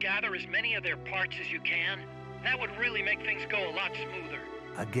try to gather as many of their parts as you can? That would really make things go a lot smoother.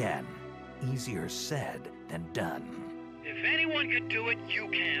 Again, easier said than done. If anyone could do it, you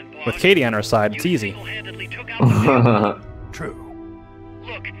can, boss. With Katie on our side, it's easy. Single-handedly took out the True.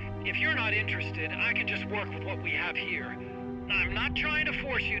 Look, if you're not interested, I can just work with what we have here. I'm not trying to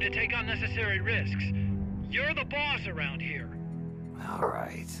force you to take unnecessary risks. You're the boss around here. All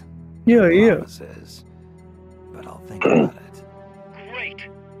right. Yeah, yeah. Promises. but I'll think about it. Great.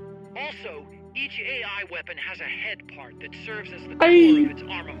 Also, each AI weapon has a head part that serves as the core of its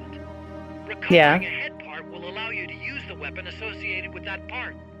armament. Recovering a head part will allow you to use the weapon associated with that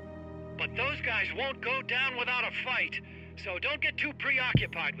part. But those guys won't go down without a fight, so don't get too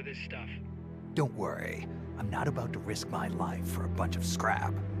preoccupied with this stuff. Don't worry. I'm not about to risk my life for a bunch of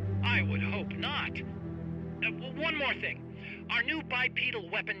scrap. I would hope not. One more thing. Our new bipedal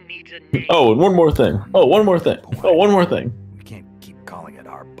weapon needs a name. Oh, and one more thing. Oh, one more thing. Oh, one more thing. We can't keep calling it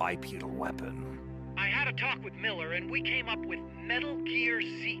our bipedal weapon. I had a talk with Miller, and we came up with Metal Gear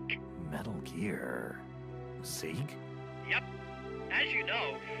Zeke. Metal Gear? Zeke? Yep. As you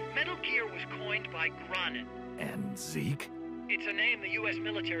know, Metal Gear was coined by Granin. And Zeke? It's a name the U.S.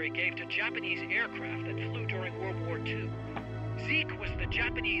 military gave to Japanese aircraft that flew during World War II. Zeke was the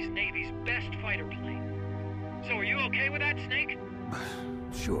Japanese Navy's best fighter plane. So are you okay with that, Snake?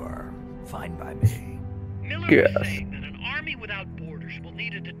 Sure. Fine by me. Miller was saying that an army without borders will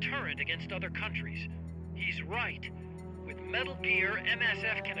need a deterrent against other countries. He's right. With Metal Gear,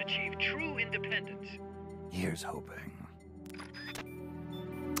 MSF can achieve true independence. Here's hoping.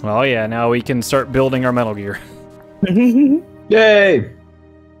 Well, yeah, now we can start building our Metal Gear. Yay!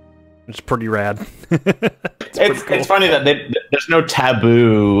 It's pretty rad. It's funny that there's no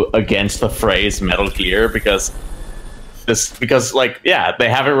taboo against the phrase Metal Gear because like there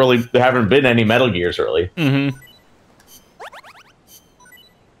haven't been any Metal Gears really. Mm-hmm.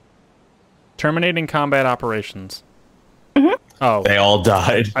 Terminating combat operations. Oh, they all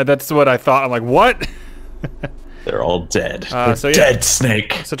died. That's what I thought. I'm like, what? They're all dead. Dead,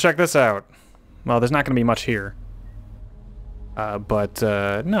 Snake. So check this out. Well, there's not going to be much here. But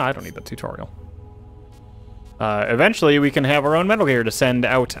no, I don't need the tutorial. Eventually, we can have our own Metal Gear to send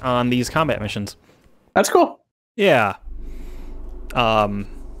out on these combat missions. That's cool. Yeah.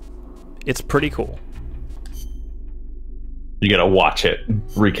 It's pretty cool. You gotta watch it.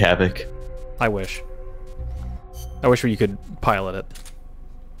 Wreak havoc. I wish you could pilot it.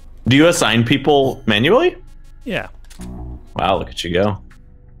 Do you assign people manually? Yeah. Wow, look at you go.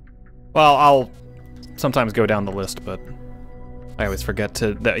 Well, I'll sometimes go down the list, but I always forget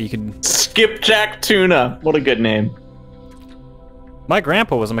that you can... Skipjack Tuna. What a good name. My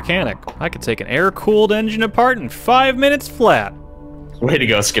grandpa was a mechanic. I could take an air-cooled engine apart in 5 minutes flat. Way to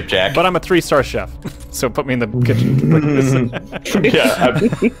go, Skipjack. But I'm a 3-star chef, so put me in the kitchen. Yeah,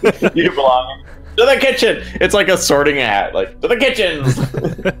 you belong. To the kitchen! It's like a sorting hat. Like, to the kitchen!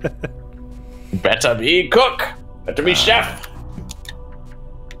 Better be cook! Better be chef!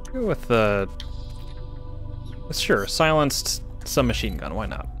 Go with the... Sure, silenced submachine gun, why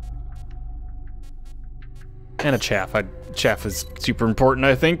not? And a chaff. Chaff is super important,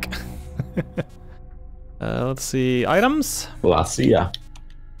 I think. Let's see. Items? Glacia.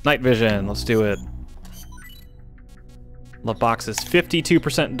 Night vision, let's do it. Love box is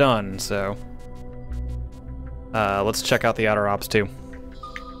 52% done, so... let's check out the outer ops, too.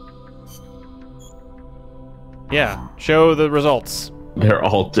 Yeah, show the results. They're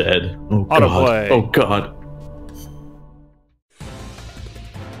all dead. Oh, Autoplay. God. Oh, God.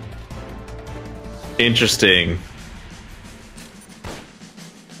 Interesting.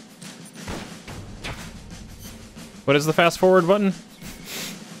 What is the fast forward button?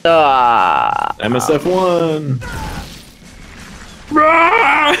 MSF1.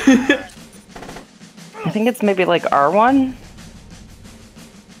 I think it's maybe like R1?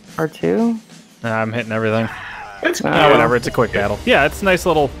 R2? I'm hitting everything. It's whatever, it's a quick battle. Yeah, it's a nice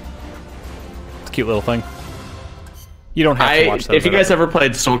little... It's a cute little thing. You don't have to watch that. If you guys ever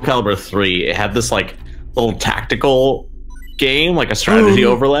played Soul Calibur 3, it had this, like, little tactical game, like a strategy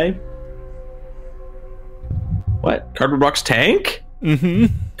overlay. What? Cardboard box tank? Mm-hmm.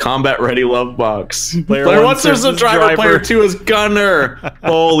 Combat ready love box. Player 1 serves as driver, player 2 is gunner.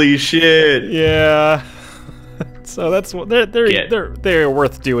 Holy shit. Yeah. So that's what they're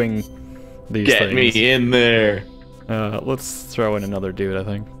worth doing these things. Get me in there. Let's throw in another dude, I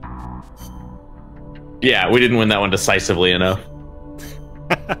think. Yeah, we didn't win that one decisively enough.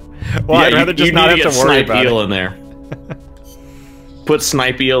 Well, I'd rather just not have to worry about Eel it. in there. Put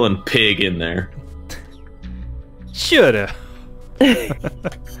Snipe Eel and Pig in there. Shoulda.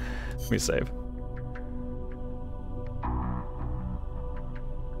 Let me save.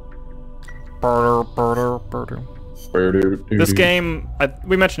 This game,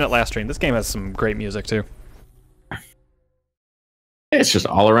 we mentioned it last stream. This game has some great music too. It's just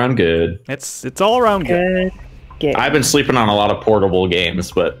all around good. It's all around good. I've been sleeping on a lot of portable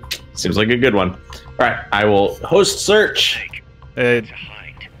games, but seems like a good one. All right, I will host search. It's a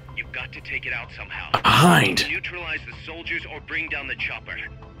Hind. You've got to take it out somehow. A Hind. Neutralize the soldiers or bring down the chopper.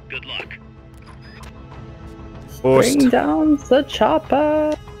 Good luck. Boost. Bring down the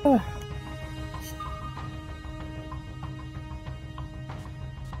chopper.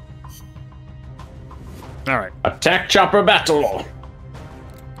 All right. Attack chopper battle.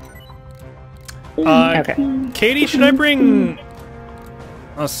 Okay. Katie, should I bring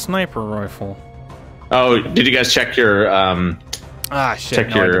a sniper rifle? Oh, did you guys check your Shit. check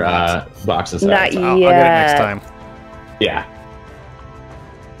no, I your did not. boxes? Not out? yet. I'll get it next time. Yeah.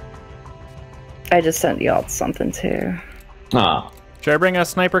 I just sent y'all something too. Oh. Should I bring a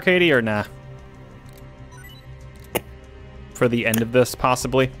sniper, Katie, or nah? For the end of this,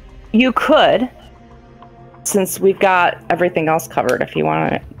 possibly. You could, since we've got everything else covered. If you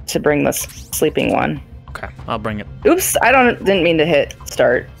want to bring this sleeping one. Okay, I'll bring it. Oops, didn't mean to hit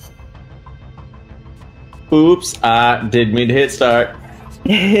start. Oops, I did mean to hit start.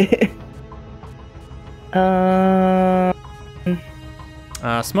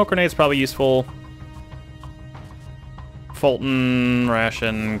 Smoke grenades probably useful. Fulton,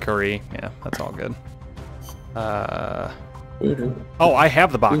 ration, curry. Yeah, that's all good. Oh, I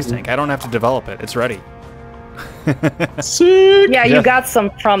have the box tank. I don't have to develop it. It's ready. Sick. Yeah, you got some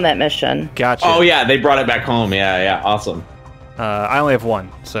from that mission. Gotcha. Oh yeah, they brought it back home. Yeah, awesome. I only have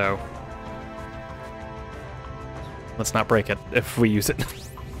one, so let's not break it if we use it.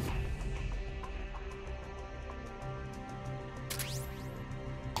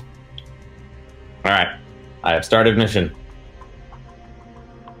 All right, I have started mission.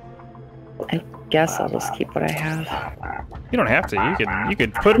 I guess I'll just keep what I have. You don't have to. You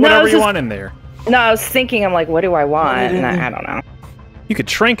could put whatever you want in there. No, I was thinking, I'm like, what do I want? And I don't know. You could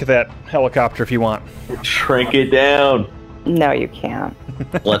shrink that helicopter if you want. Shrink it down. No, you can't.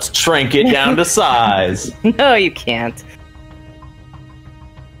 Let's shrink it down to size. No, you can't.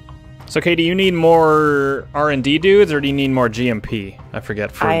 So, Kay, do you need more R&D dudes, or do you need more GMP? I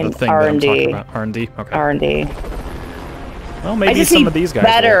forget for the thing that I'm talking about. R&D? Okay. R&D. Well, maybe some of these guys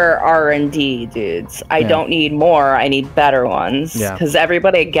better R&D dudes. I don't need more. I need better ones. Yeah. Because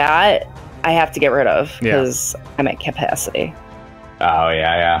everybody I got, I have to get rid of. Because I'm at capacity. Oh,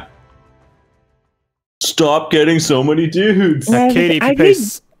 yeah. Stop getting so many dudes. Now, Katie, if you pay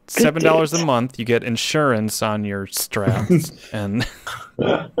 $7 a month, you get insurance on your straps. And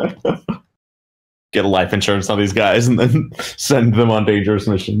get a life insurance on these guys and then send them on dangerous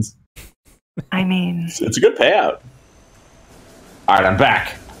missions. I mean, it's a good payout. All right, I'm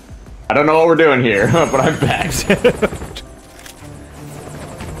back. I don't know what we're doing here, but I'm back.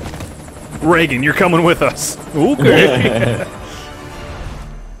 Reagan, you're coming with us. Okay.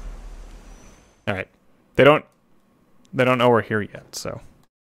 All right. They don't know we're here yet, so.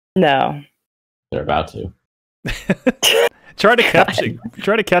 No. They're about to. Try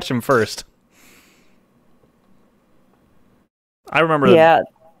to catch him first. I remember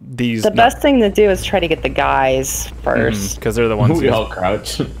these. The best thing to do is try to get the guys first. Because they're the ones we all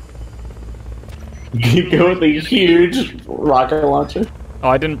crouch. You go with a huge rocket launcher. Oh,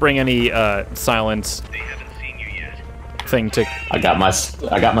 I didn't bring any silence thing to. I got my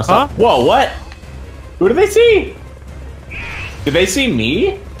stuff. Whoa, what? Who did they see? Did they see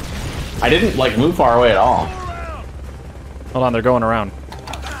me? I didn't like move far away at all. Hold on, they're going around.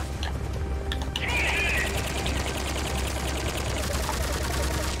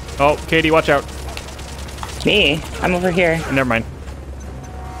 Oh, Katie, watch out. Me? I'm over here. Never mind.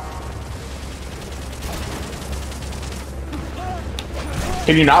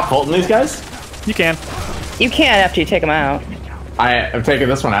 Can you not Fulton these guys? You can. You can after you take them out. I'm taking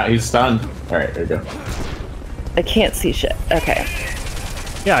this one out. He's stunned. All right, there you go. I can't see shit. Okay.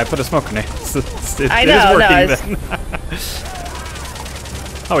 Yeah, I put a smoke grenade. I know. It is working then.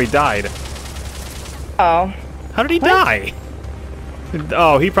 Oh, he died. Oh. How did he die?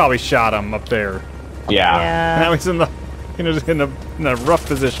 Oh, he probably shot him up there. Yeah. Now he's in a rough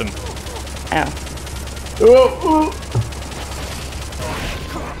position. Ow.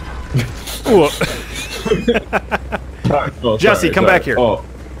 Jesse, come back here. Oh.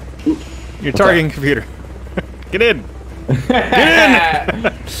 You're targeting computer. Get in. Get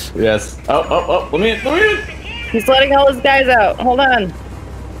in. Yes. Oh. Let me in. He's letting all his guys out. Hold on.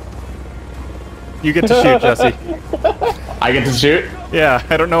 You get to shoot, Jesse. I get to shoot? Yeah,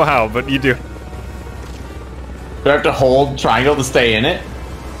 I don't know how, but you do. Do I have to hold triangle to stay in it?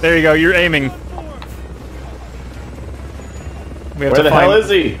 There you go. You're aiming. We have Where the hell is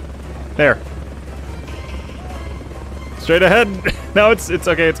he? There. Straight ahead. No, it's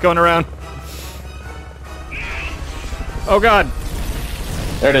okay. It's going around. Oh God.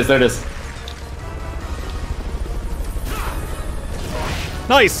 There it is.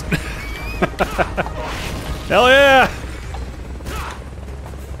 Nice. Hell yeah.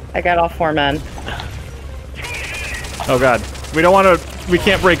 I got all 4 men. Oh god. We don't want to... We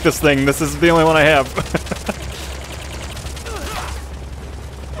can't break this thing. This is the only one I have.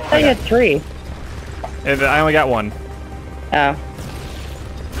 I thought you had 3. And I only got 1. Oh.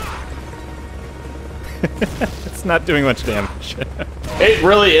 It's not doing much damage. It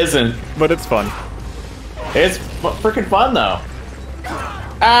really isn't. But it's fun. It's freaking fun, though.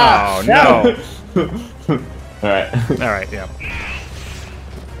 Ah! Oh, no. Alright. Alright, yeah.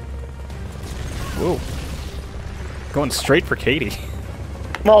 Whoa. Going straight for Katie.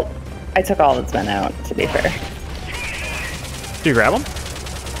 Well, I took all that's been out, to be fair. Do you grab them?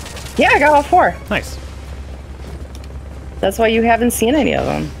 Yeah, I got all 4. Nice. That's why you haven't seen any of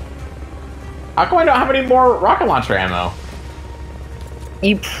them. How come I don't have any more rocket launcher ammo?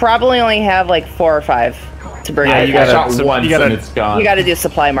 You probably only have like 4 or 5 to bring. Yeah, out. you gotta, shot once and it's gone. You gotta do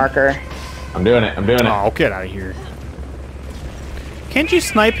supply marker. I'm doing it. I'm doing it. Oh, get out of here. Can't you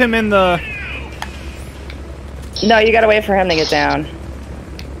snipe him in the... No, you gotta wait for him to get down.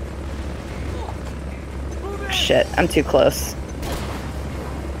 Shit, I'm too close.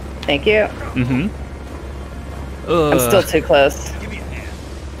 Thank you. Mm-hmm. I'm still too close.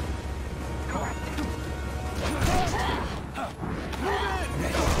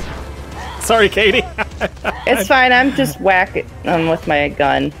 Sorry, Katie. It's fine, I'm just whacking with my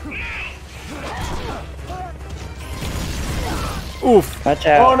gun. Oof. Watch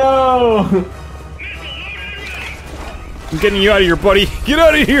out. Oh no! I'm getting you out of here, buddy. Get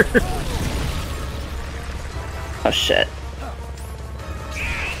out of here! Oh shit.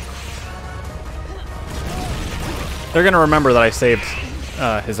 They're gonna remember that I saved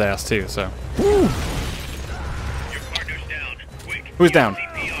his ass too, so. Woo. Who's down?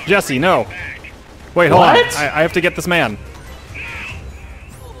 Jesse, no. Wait, hold on. I have to get this man.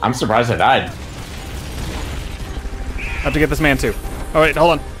 I'm surprised I died. I have to get this man too. Oh wait,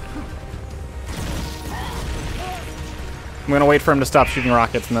 hold on. I'm gonna wait for him to stop shooting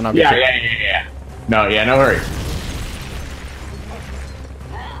rockets and then I'll get you. Yeah. No hurry.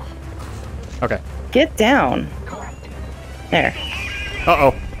 Okay. Get down. There.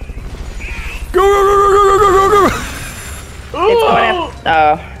 Uh-oh. Go, go, go, go, go, go, go, go! It's going after...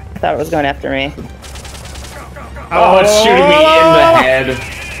 Oh, I thought it was going after me. Oh, it's shooting me in the head.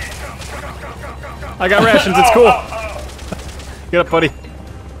 I got rations, it's cool. Get up, buddy.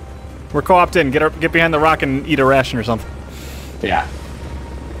 We're co-opted in. Get behind the rock and eat a ration or something. Yeah.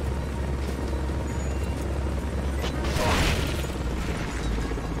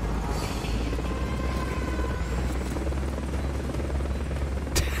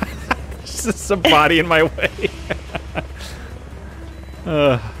 There's just a body in my way. What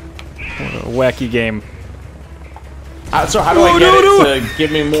a wacky game. So how do I get it to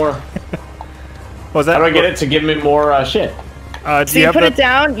give me more? What was that? How do I get it to give me more shit? So you put it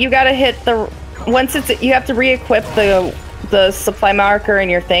down. You gotta hit the once it's. You have to re-equip the supply marker in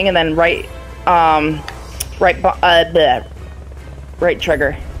your thing, and then right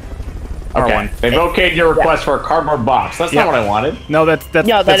trigger. Okay. They've okayed your request for a cardboard box. That's not what I wanted. No, that's that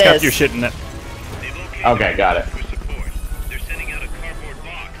got is. your shit in it. Okay, got it. They're sending out a cardboard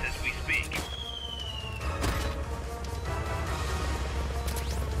box as we speak.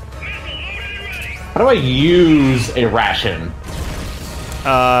 How do I use a ration?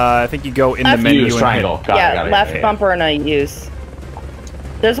 I think you go in the menu use and triangle. hit. Got it. Left bumper and a use.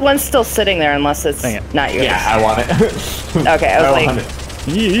 There's one still sitting there unless it's not yours. Yeah, I want it. Okay, I was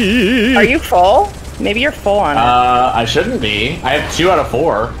like, are you full? Maybe you're full on it. I shouldn't be. I have 2 out of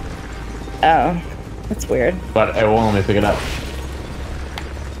 4. Oh, that's weird. But it won't let me pick it up.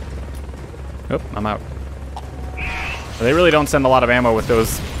 Oh, I'm out. They really don't send a lot of ammo with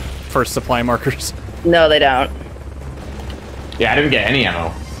those first supply markers. No, they don't. Yeah, I didn't get any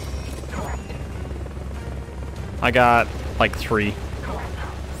ammo. I got like 3.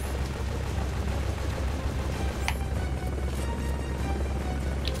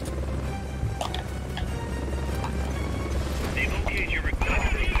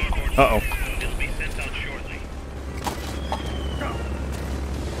 Uh-oh.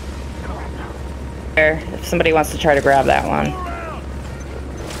 If somebody wants to try to grab that one.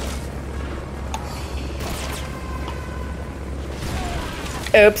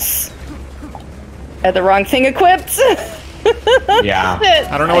 Oops. I had the wrong thing equipped. Yeah.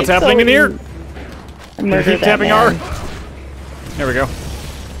 I don't know what's happening in here. I murdered Keep tapping that man. R. There we go.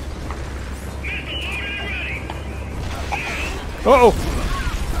 Uh-oh.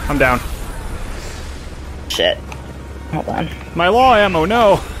 I'm down. Shit. Hold on. My law ammo,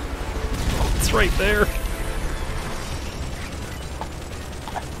 no. It's right there.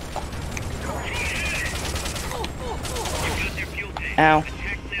 Ow.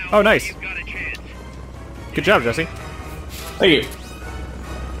 Oh, nice. Good job, Jesse. Thank you.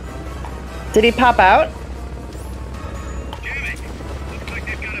 Did he pop out?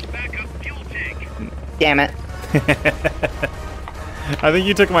 Damn it. I think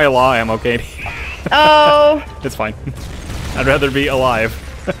you took my law ammo, Katie. Oh! It's fine. I'd rather be alive.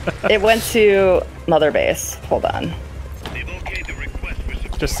 It went to Mother Base. Hold on.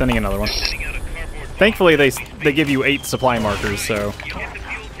 Just sending another one. Thankfully, they give you 8 supply markers, so...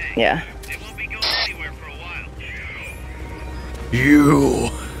 Yeah. You!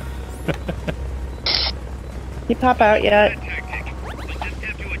 He pop out yet?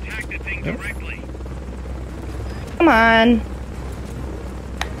 Yep. Come on.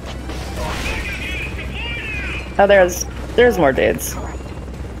 Oh, there's more dudes.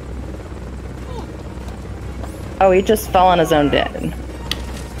 Oh, he just fell on his own den.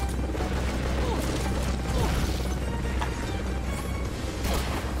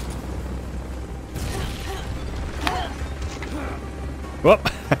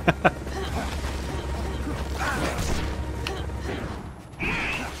 Whoop!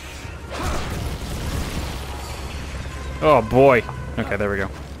 Oh boy. Okay, there we go.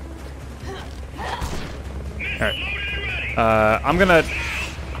 Alright. I'm gonna...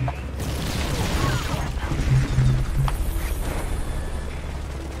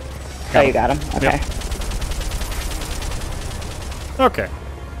 Oh, you got him. Okay. Yep. Okay.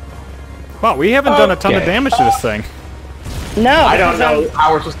 Wow, we haven't done a ton of damage to this thing. No, I don't know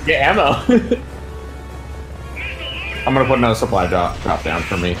how we're supposed to get ammo. I'm gonna put another supply drop down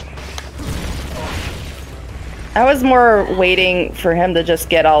for me. I was more waiting for him to just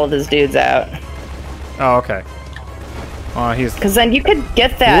get all of his dudes out. Oh, okay. He's... Because then you could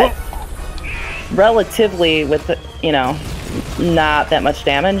get that relatively with, you know, not that much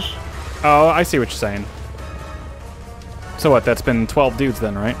damage. Oh, I see what you're saying. So what, that's been 12 dudes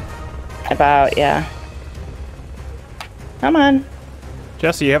then, right? About, yeah. Come on.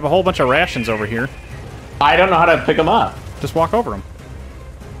 Jesse, you have a whole bunch of rations over here. I don't know how to pick them up. Just walk over them.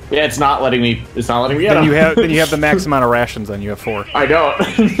 Yeah, it's not letting me get them. Then you have the max amount of rations, then you have 4. I don't.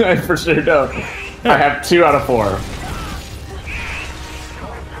 I for sure don't. I have 2 out of 4.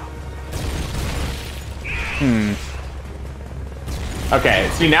 Okay,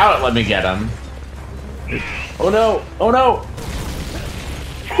 see now it let me get him. Oh no! Oh no!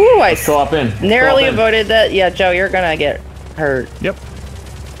 Whew, I go up in. Narrowly avoided that. Yeah, Joe, you're gonna get hurt. Yep.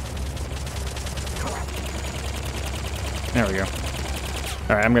 There we go.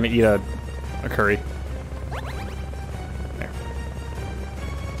 Alright, I'm gonna eat a curry. There.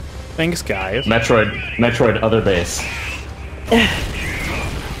 Thanks, guys. Metroid other base.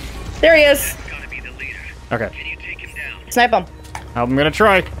 There he is. Okay. Snipe him. I'm gonna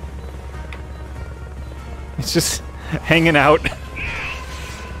try. It's just hanging out.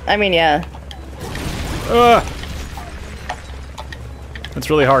 I mean, yeah. That's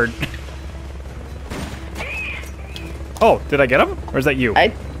really hard. Oh, did I get him? Or is that you? I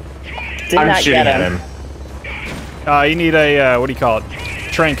did not get him. You need a, what do you call it?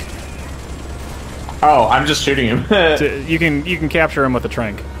 Trank. Oh, I'm just shooting him. You can capture him with a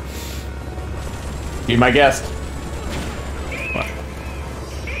trank. Be my guest.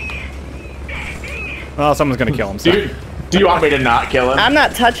 Well, someone's gonna kill him. So. Do you want me to not kill him? I'm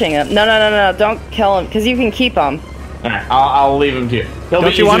not touching him. No, don't kill him, because you can keep him. Alright, I'll leave him to you.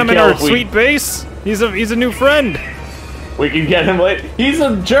 Don't you want him in our sweet base? He's a new friend. We can get him late. He's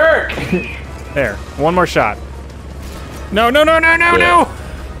a jerk. There, one more shot. No! No!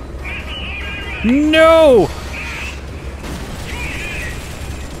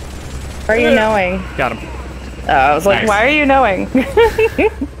 Are you knowing? Got him. Oh, I was like, Nice. why are you knowing?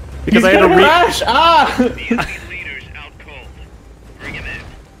 Because I had to crash.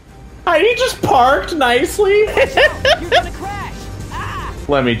 He just parked nicely. You're gonna crash.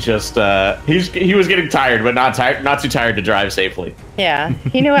 Let me just. He was getting tired, but not too tired to drive safely. Yeah,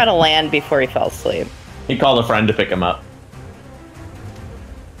 he knew how to land before he fell asleep. He called a friend to pick him up.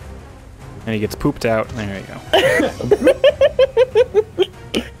 And he gets pooped out. There you go.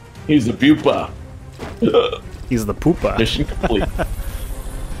 He's the pupa. He's the poopa. Mission complete.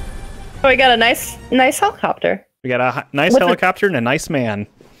 Oh, we got a nice helicopter. We got a nice helicopter and a nice man.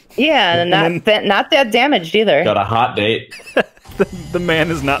 Yeah, and not that damaged either. Got a hot date. The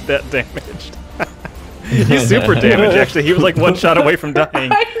man is not that damaged. He's super damaged, actually. He was like 1 shot away from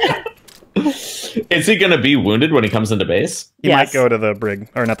dying. Is he gonna be wounded when he comes into base? He might go to the brig.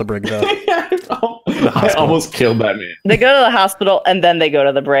 Or not the brig, the I almost killed that man. They go to the hospital, and then they go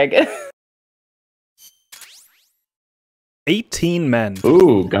to the brig. 18 men.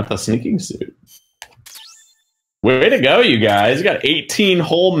 Ooh, got the sneaking suit. Way to go, you guys. You got 18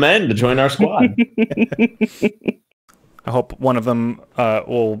 whole men to join our squad. I hope one of them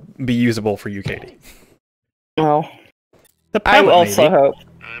will be usable for you, Katie. Well, The I pilot, also maybe. hope.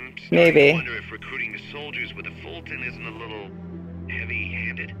 I'm starting Maybe. to wonder if recruiting the soldiers with a Fulton isn't a little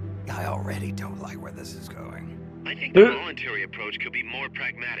heavy-handed. I already don't like where this is going. I think the voluntary approach could be more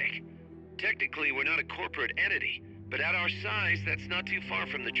pragmatic. Technically, we're not a corporate entity, but at our size, that's not too far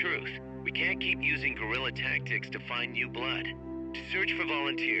from the truth. We can't keep using guerrilla tactics to find new blood. To search for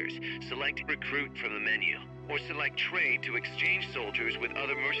volunteers, select recruit from the menu, or select trade to exchange soldiers with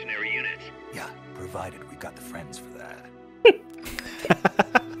other mercenary units. Yeah, provided we've got the friends for that.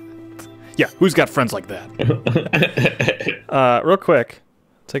 Yeah, who's got friends like that? Real quick,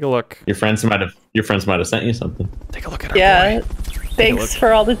 take a look. Your friends might have sent you something. Take a look at our Yeah. boy. Thanks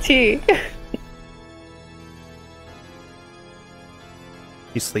for all the tea.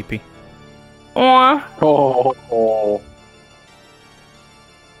 He's sleepy. Aw. Oh.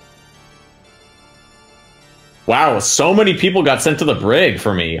 Wow, so many people got sent to the brig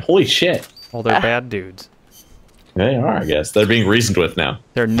for me. Holy shit. Well, they're bad dudes. They are, I guess. They're being reasoned with now.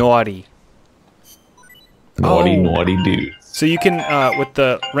 They're naughty. Naughty, Oh. naughty dudes. So you can, with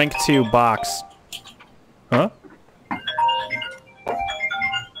the rank 2 box... Huh?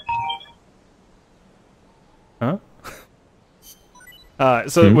 Huh?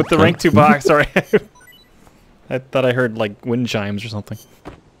 So with the rank 2 box, sorry. I thought I heard, like, wind chimes or something.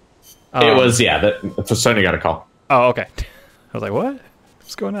 It was, yeah, that's Sonya got a call. Oh, okay. I was like, what?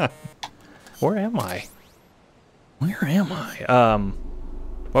 What's going on? Where am I? Where am I?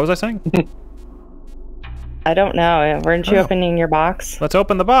 What was I saying? I don't know. Weren't you Oh. opening your box? Let's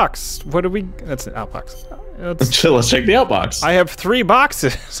open the box. What do we... That's an outbox. Let's check the outbox. I have 3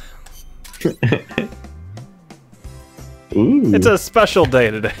 boxes. Ooh. It's a special day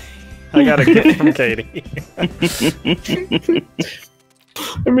today. I got a gift from Katie.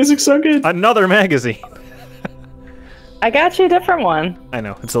 The music's so good. Another magazine. I got you a different one. I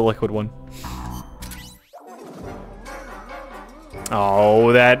know, it's a liquid one.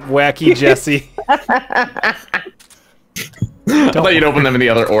 Oh, that wacky Jesse. I thought you'd open them in the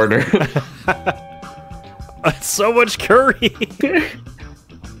other order. So much curry.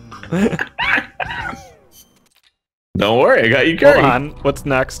 Don't worry, I got you curry. Hold on, what's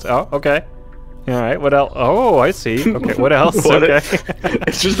next? Oh, okay. All right, what else? Oh, I see. Okay, what else? What Okay.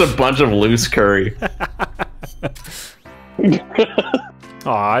 It's just a bunch of loose curry.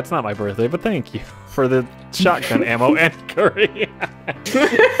 Aw, it's not my birthday, but thank you for the shotgun ammo and curry.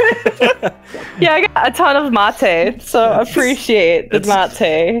 Yeah, I got a ton of mate, so appreciate the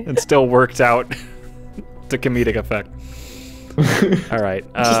mate. It still worked out to comedic effect. All right.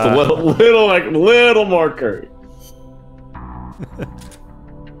 Just a little more curry.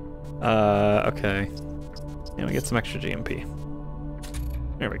 Okay. Yeah, we get some extra GMP.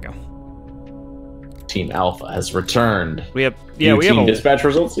 There we go. Team Alpha has returned. We have we have team dispatch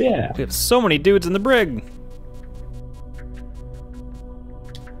results. Yeah, we have so many dudes in the brig.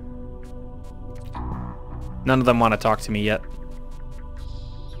 None of them want to talk to me yet.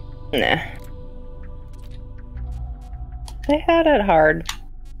 Nah. They had it hard.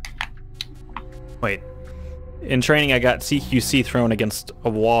 Wait. In training, I got CQC thrown against a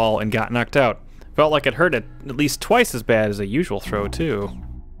wall and got knocked out. Felt like it hurt it at least twice as bad as a usual throw, too.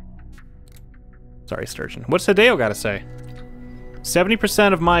 Sorry, Sturgeon. What's Hideo got to say?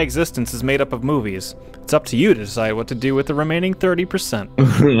 70% of my existence is made up of movies. It's up to you to decide what to do with the remaining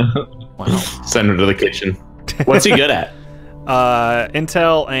 30%. Wow. Send him to the kitchen. What's he good at?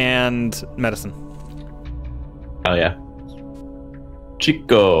 Intel and medicine. Oh, yeah.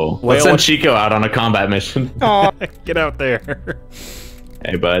 Chico. Whale Let's send one- Chico out on a combat mission. Get out there.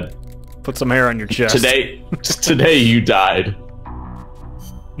 Hey, bud. Put some hair on your chest. Today you died.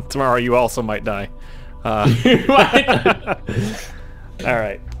 Tomorrow you also might die. All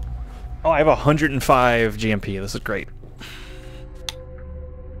right. Oh, I have 105 GMP. This is great.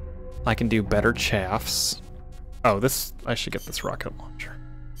 I can do better chaffs. Oh, this... I should get this rocket launcher.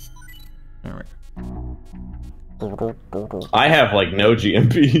 All right. I have like no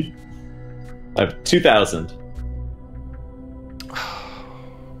GMP. I have 2,000.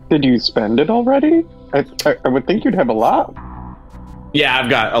 Did you spend it already? I would think you'd have a lot. Yeah, I've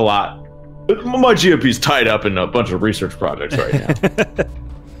got a lot. My GMP's tied up in a bunch of research projects right now.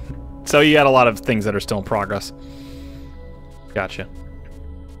 So you got a lot of things that are still in progress. Gotcha.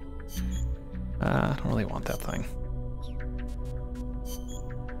 I don't really want that thing.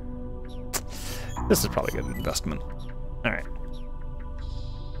 This is probably a good investment. All right.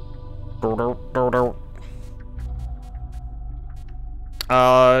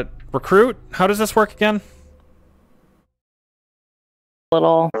 Recruit? How does this work again?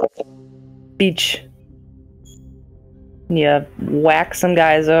 Little beach. You whack some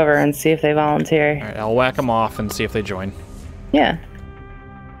guys over and see if they volunteer. All right, I'll whack them off and see if they join. Yeah.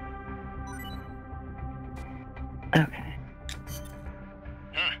 Okay.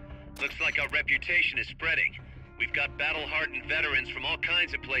 Huh. Looks like our reputation is spreading. We've got battle-hardened veterans from all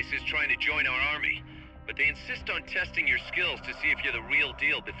kinds of places trying to join our army. But they insist on testing your skills to see if you're the real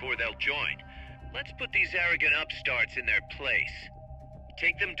deal before they'll join. Let's put these arrogant upstarts in their place.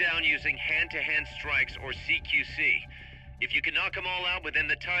 Take them down using hand-to-hand strikes or CQC. If you can knock them all out within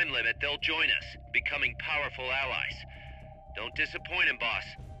the time limit, they'll join us, becoming powerful allies. Don't disappoint them, boss.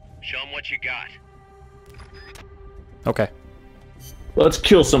 Show them what you got. Okay. Let's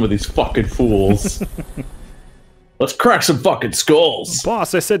kill some of these fucking fools. Let's crack some fucking skulls.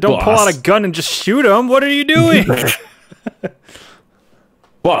 Boss, I said don't pull out a gun and just shoot them. What are you doing?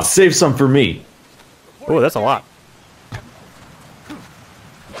 Boss, save some for me. Oh, that's a lot.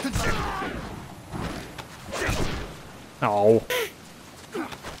 Oh.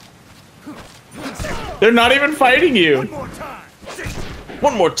 They're not even fighting you.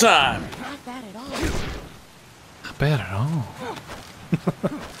 One more time. Not bad at all. Not bad at all.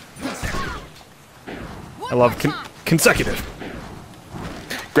 I love consecutive.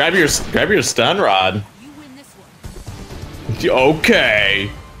 Grab your stun rod. You win this one.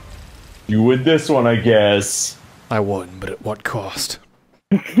 Okay. You win this one, I guess. I won, but at what cost?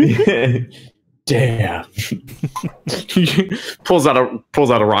 Damn. pulls out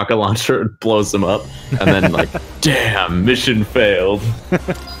a rocket launcher and blows them up, and then like, damn, mission failed.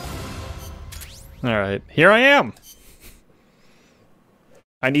 All right, here I am.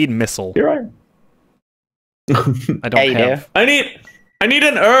 I need missile. Here I am. I don't have. I need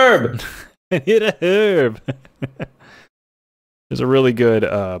an herb. I need a herb. There's a really good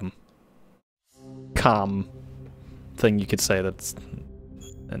comm thing you could say that's,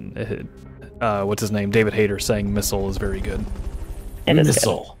 and what's his name? David Hayter saying missile is very good. It is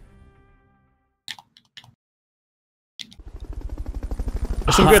Missile.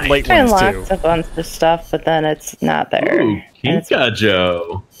 There's some good late I ones too. unlocked a bunch of stuff, but then it's not there. Ooh, Kinka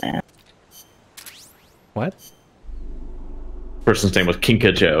Joe. Yeah. What? Person's name was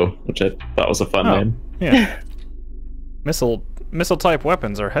Kinka Joe, which I thought was a fun name. Yeah. Missile type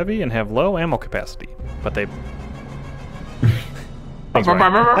weapons are heavy and have low ammo capacity, but they. Thanks,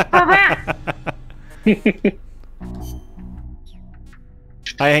 Ryan.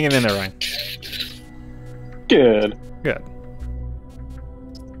 Hi, hanging in there, Ryan. Good. Good.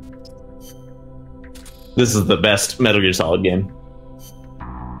 This is the best Metal Gear Solid game.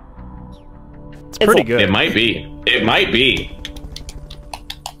 It's pretty good. It might be. It might be.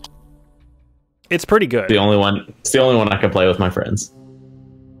 It's pretty good. The only one. It's the only one I can play with my friends.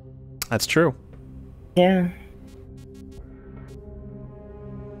 That's true. Yeah.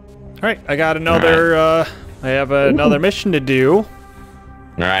 All right, I got another. I have another mission to do. All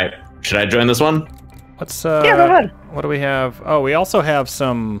right. Should I join this one? What's Yeah, go ahead. What do we have? Oh, we also have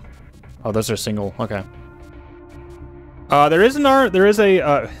some. Oh, those are single. Okay. There is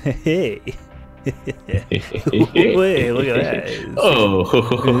a hey. Wait, look at that. Oh,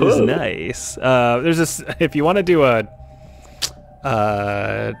 this is nice. There's this. If you want to do a,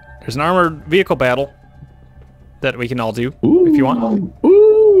 there's an armored vehicle battle that we can all do if you want.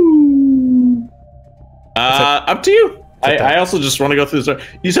 Up to you. I also just want to go through the story.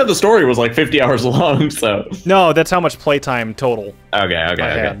 You said the story was like 50 hours long, so. No, that's how much playtime total.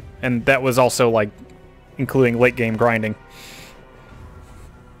 Okay. And that was also like including late game grinding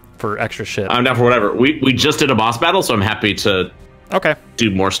for extra shit. I'm down for whatever. We just did a boss battle, so I'm happy to do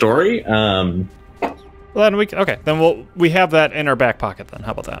more story. Well, then we have that in our back pocket then.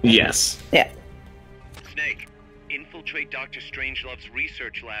 How about that? Yes. Yeah. Snake, infiltrate Dr. Strangelove's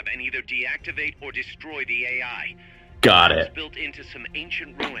research lab and either deactivate or destroy the AI. Got It's it. built into some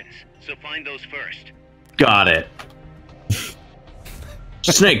ancient ruins, so find those first. Got it.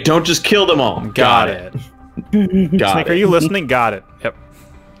 Snake, don't just kill them all. Got it. Got Snake, it. are you listening? Got it. Yep.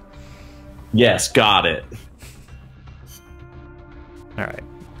 Yes, got it. All right.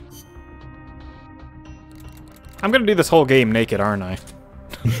 I'm gonna do this whole game naked, aren't I?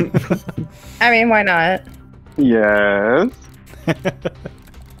 I mean, why not? Yes.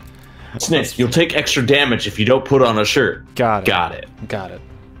 Snake, you'll take extra damage if you don't put on a shirt. Got it. Got it. Got it.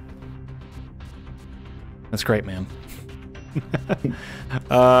 That's great, man.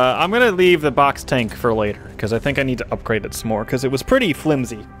 I'm gonna leave the box tank for later because I think I need to upgrade it some more because it was pretty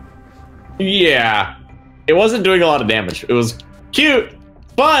flimsy. Yeah, it wasn't doing a lot of damage. It was cute,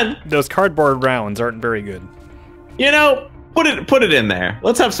 fun. Those cardboard rounds aren't very good. You know, put it in there.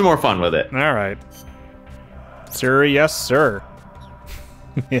 Let's have some more fun with it. All right, sir. Yes, sir.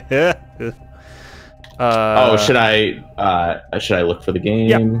 Yeah. Oh, should I look for the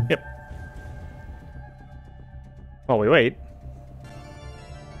game? Yep. While we wait.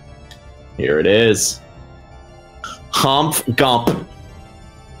 Here it is. Humph Gump.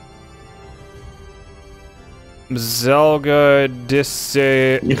 Zelga Disse.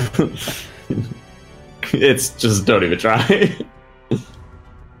 It's just don't even try.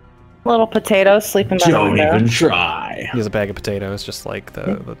 Little potato sleeping by the Don't window. even try. He has a bag of potatoes, just like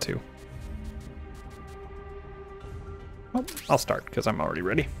the two. Well, I'll start because I'm already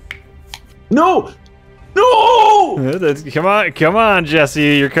ready. No! No! Come on,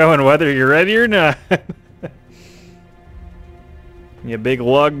 Jesse. You're coming whether you're ready or not. You big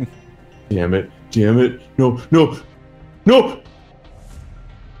lug. Damn it. No.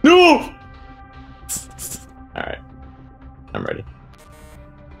 Alright. I'm ready.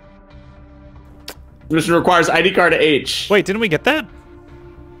 Mission requires ID card H. Wait, didn't we get that?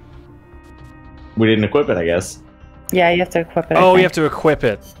 We didn't equip it, I guess. Yeah, you have to equip it. Oh, you have to equip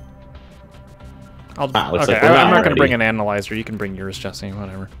it. looks Okay, like we're I'm not going to ready. bring an analyzer. You can bring yours, Jesse.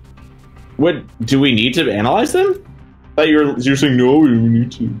 Whatever. What? Do we need to analyze them? I thought you're saying no, we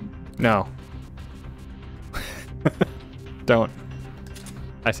need to. No. Don't.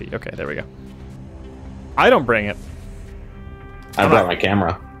 I see. Okay, there we go. I don't bring it. I brought my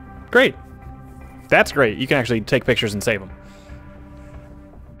camera. Great. That's great. You can actually take pictures and save them.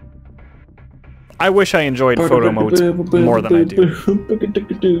 I wish I enjoyed photo modes more than I do.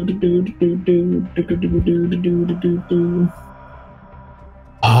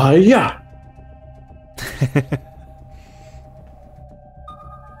 Yeah.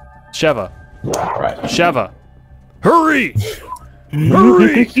 Sheva. Right. Sheva. Hurry!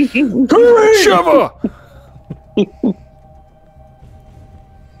 Hurry! Hurry! Sheva!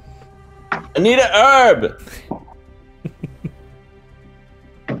 I need an herb.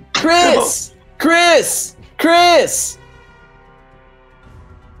 Chris!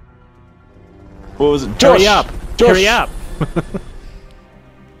 What was it? Josh! Hurry up! Josh. Hurry up!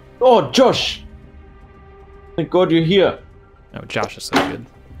 Oh, Josh! Thank God you're here. Oh, Josh is so good.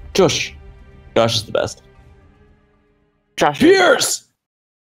 Josh is the best. Josh. Pierce!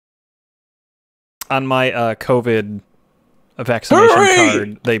 On my COVID vaccination Hurry!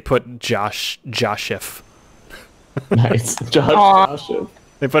 card, they put Joshif. Nice. Josh.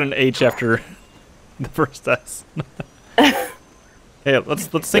 They put an H after the first S. Hey, let's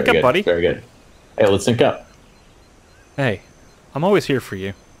sync Very up, good, buddy. Very good. Hey, let's sync up. Hey, I'm always here for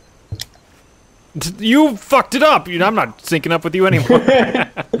you. You fucked it up. I'm not syncing up with you anymore.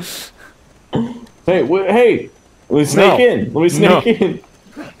 Hey, let me snake in. Let me snake in.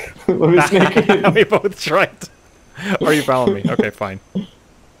 Let me snake in. We both tried. Are you following me? Okay, fine.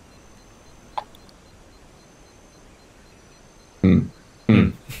 No,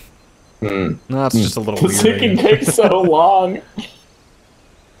 it's just a little The weird. syncing takes so long.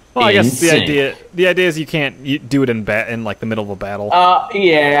 Well, I guess the Insane. idea is you can't do it in like the middle of a battle.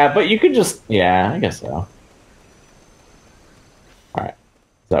 Yeah, but you could just, I guess so. Alright.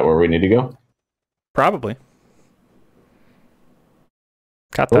 Is that where we need to go? Probably.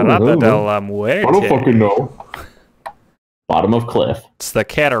 Catarata de la Muerte. I don't fucking know. Bottom of cliff. It's the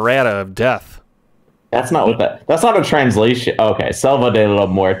Catarata of Death. That's not what that's not a translation. Okay, Selva de la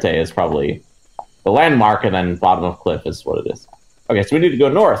Muerte is probably the landmark, and then bottom of cliff is what it is. Okay, so we need to go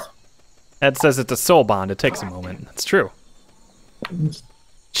north. Ed says it's a soul bond. It takes a moment. That's true.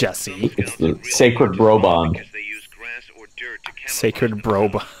 Jesse. It's the sacred bro bond. Sacred bro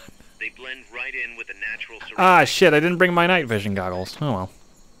bond. They blend right in with the natural Ah, shit, I didn't bring my night vision goggles. Oh well.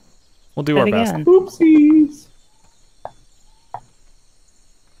 We'll do our best. Oopsies.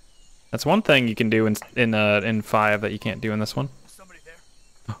 That's one thing you can do in 5 that you can't do in this one.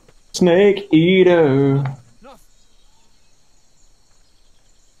 Snake eater.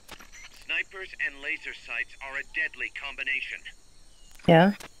 Snipers and laser sights are a deadly combination.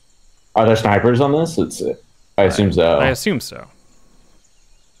 Yeah. Are there snipers on this? I assume so. I assume so.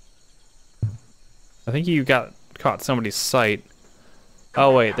 I think you caught somebody's sight.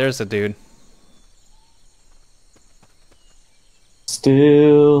 Oh wait, there's a dude.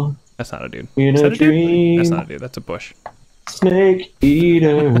 Still. That's not a dude. In Is a that a dude? dream. That's not a dude. That's a bush. Snake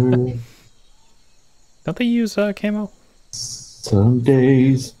eater. Don't they use camo? Some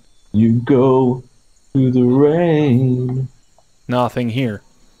days you go through the rain. Nothing here.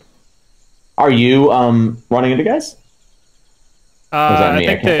 Are you running into guys? I me? I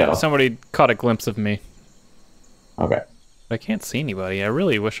think can't tell. somebody caught a glimpse of me. Okay. I can't see anybody. I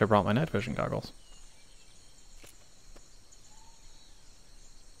really wish I brought my night vision goggles.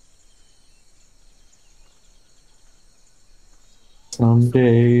 Some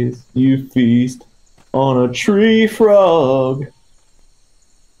days you feast on a tree frog.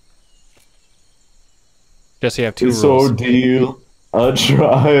 Jesse, I have two This rules. ordeal, a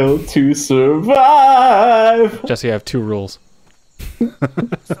trial to survive. Jesse, I have two rules.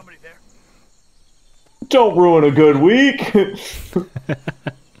 Don't ruin a good week.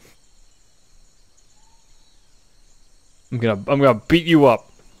 I'm gonna beat you up,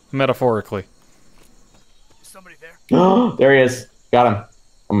 metaphorically. There he is. Got him.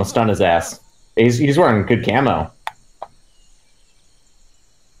 I'm gonna stun his ass. He's wearing good camo.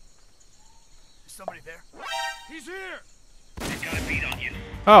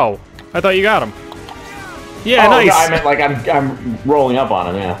 Oh, I thought you got him. Yeah, Oh, nice. no, I meant like I'm rolling up on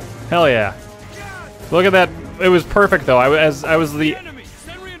him. Yeah. Hell yeah. Look at that. It was perfect though. I was the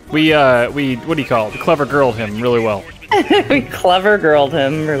we what do you call it? Clever girled him really well. We clever girled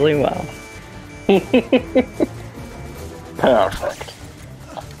him really well. Perfect.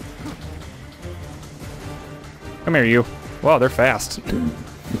 Come here, you. Wow, they're fast.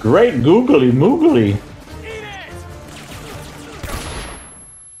 Great googly moogly.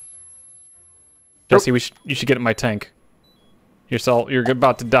 Jesse, you should get in my tank. You're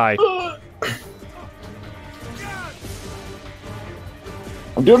about to die.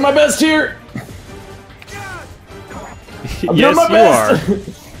 I'm doing my best here. I'm Yes, doing my you best.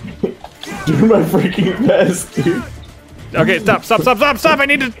 Doing my freaking best, dude. Okay, stop! I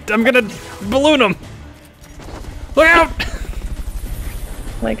need to. I'm gonna balloon him. Look out!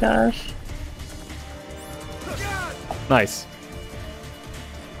 Oh my gosh. Nice.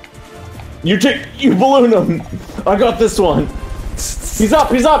 You balloon him. I got this one. He's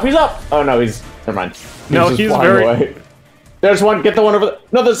up. Oh no, never mind. No, just he's flying very. away. There's one. Get the one over there.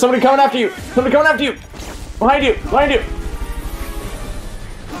 No, there's somebody coming after you. Behind you.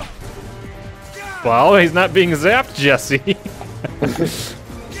 Well, he's not being zapped, Jesse.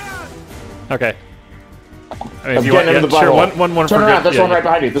 Okay. I mean, I'm getting into the sure, butthole. one Turn for around. good. There's one right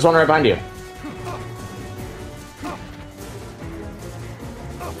behind you. There's one right behind you.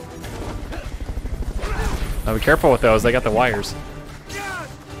 Now be careful with those. They got the wires.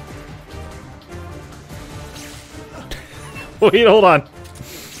 Wait, hold on.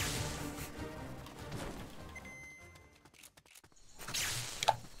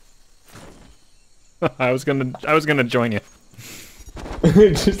 I was gonna join you. I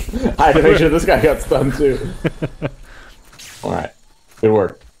had to make sure this guy got stunned too. All right, good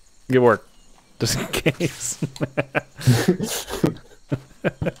work. Good work. Just in case.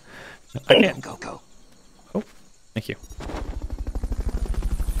 I can't go. Oh, thank you.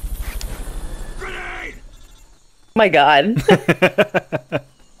 Oh my god.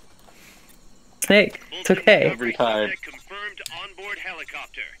 Hey, it's okay. Every time. Confirmed onboard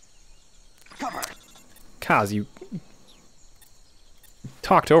helicopter. Kaz, you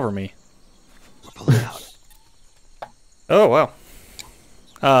talked over me. Oh wow.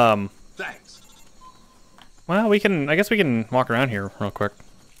 Thanks. Well, I guess we can walk around here real quick.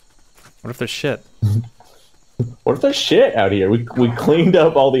 What if there's shit? What if there's shit out here? We cleaned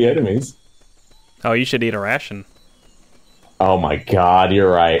up all the enemies. Oh, you should eat a ration. Oh my god,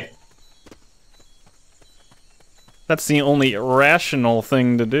 you're right. That's the only rational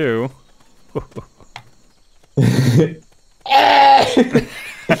thing to do. I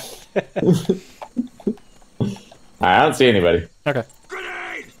don't see anybody. Okay.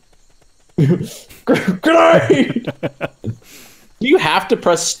 Grenade! Do you have to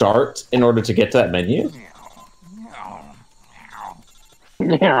press start in order to get to that menu?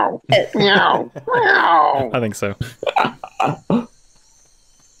 Meow. Meow. Meow. I think so.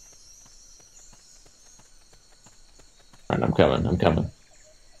 Alright, I'm coming.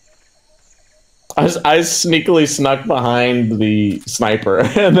 I sneakily snuck behind the sniper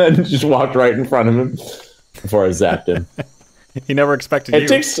and then just walked right in front of him before I zapped him. He never expected you.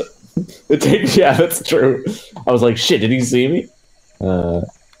 It takes, yeah, that's true. I was like, shit, did he see me?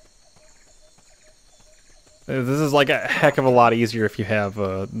 This is like a heck of a lot easier if you have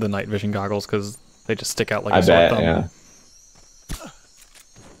the night vision goggles, because they just stick out like a sore bet, thumb. yeah.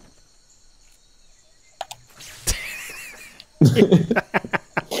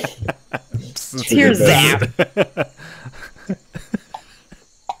 Tear zap.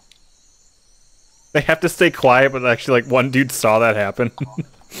 They have to stay quiet, but actually, like, one dude saw that happen.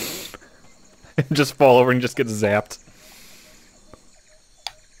 Just fall over and just get zapped.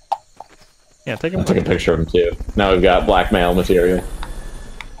 Yeah, take I'll take a picture of him too. Now we've got blackmail material.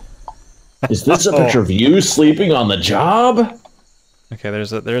 Is this a picture of you sleeping on the job? Okay,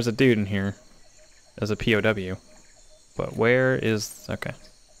 there's a dude in here. There's a POW. But where is... Okay.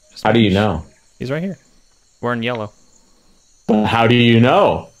 How do you know? He's right here. Wearing yellow. But how do you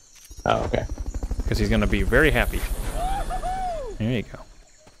know? Oh, okay. because he's going to be very happy. There you go.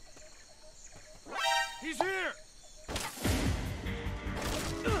 He's here.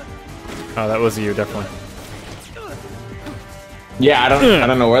 Oh, that was you, definitely. Yeah, I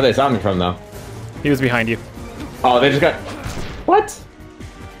don't know where they saw me from though. He was behind you. Oh, they just got what?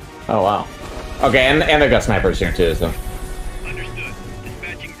 Oh wow. Okay, and they've got snipers here too. So. Understood.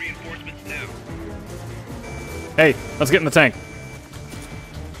 Dispatching reinforcements now. Hey, let's get in the tank.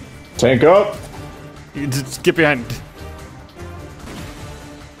 Tank up. You just get behind.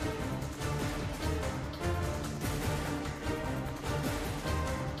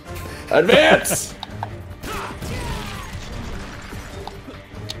 Advance.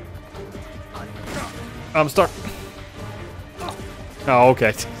 I'm stuck. Oh,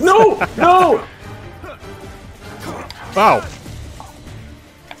 okay. No, no. Wow.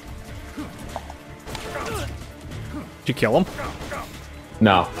 Did you kill him?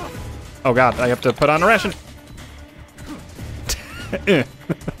 No. Oh god, I have to put on a ration.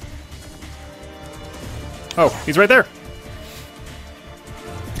 Oh, he's right there.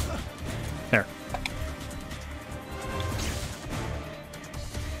 There.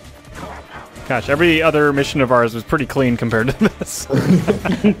 Gosh, every other mission of ours was pretty clean compared to this.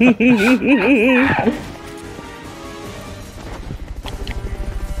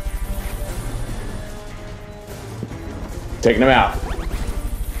 Taking him out.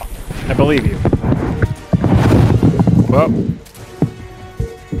 I believe you. Well.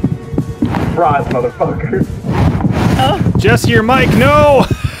 Surprise, motherfucker. Jesse, your mic, no!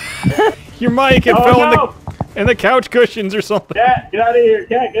 Your mic, it fell in the couch cushions or something. Cat, get out of here.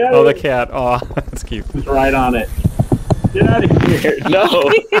 Cat, get out Oh, of the here. cat. Oh, that's cute. It's right on it. Get out of here.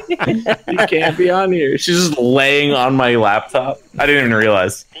 No. You can't be on here. She's just laying on my laptop. I didn't even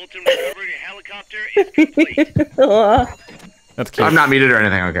realize. Fulton recovery helicopter is complete. That's cute. I'm not muted or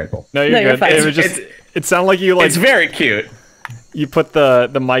anything. Okay, cool. No, you're good. fine. It was just. It sounded like you like. It's very cute. You put the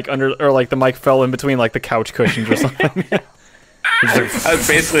mic under, or like the mic fell in between like the couch cushions or something. That's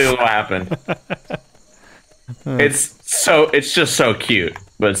basically what happened. It's just so cute,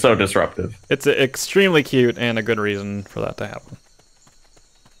 but it's so disruptive. It's extremely cute and a good reason for that to happen.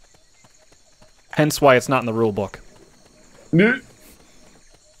 Hence why it's not in the rule book. I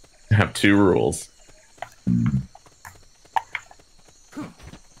have 2 rules.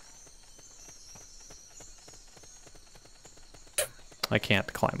 I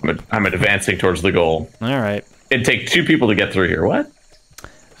can't climb. I'm advancing towards the goal. All right. It'd take 2 people to get through here. What?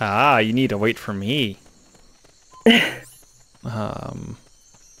 Ah, you need to wait for me. I'm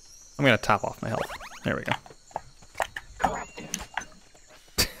gonna top off my health. There we go.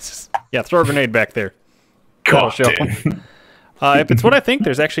 Yeah, throw a grenade back there. That'll show. If it's what I think,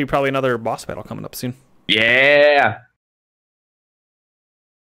 there's actually probably another boss battle coming up soon. Yeah.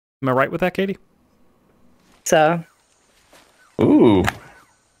 Am I right with that, Katie? So. Ooh.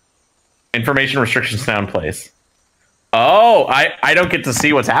 Information restrictions now in place. Oh, I don't get to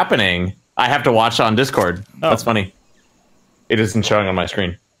see what's happening. I have to watch on Discord. Oh. That's funny. It isn't showing on my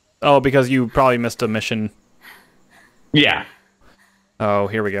screen. Oh, because you probably missed a mission. Yeah. Oh,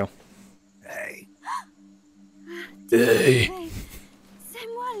 here we go. Hey. Hey. C'est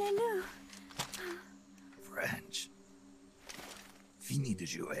moi, Lelou. French. Fini de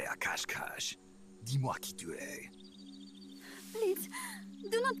jouer à cache-cache. Dis-moi qui tu es. Please,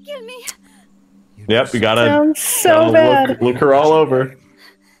 do not kill me. Yep, you gotta, Sounds so bad. Look her all over.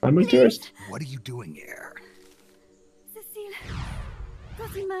 I'm a tourist. What are you doing here? Cécile,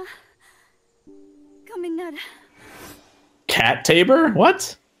 Cosima, Promenade. Cat Tabor?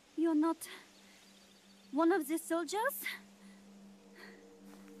 What? You're not one of the soldiers?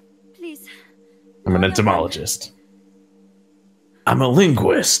 Please. I'm an entomologist. I'm a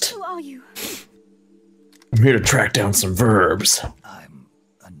linguist. Who are you? I'm here to track down some verbs. I'm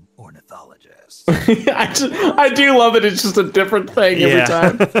an ornithologist. I do love that it's just a different thing every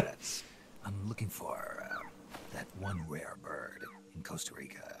time. I'm looking for that one rare bird in Costa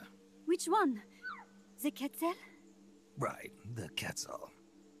Rica. Which one? The Quetzal? Right, the Quetzal.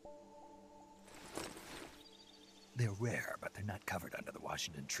 They're rare, but they're not covered under the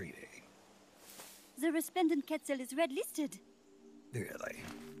Washington Treaty. The resplendent Quetzal is red listed. Really?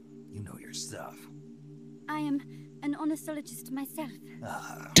 You know your stuff. I am an ornithologist myself.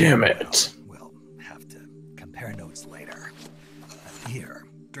 Damn it. We'll have to compare notes later. Here,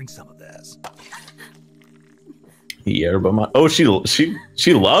 drink some of this. Yerba mate. Oh, she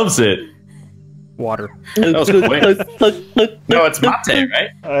loves it. Water. That was quick. No, it's mate, right?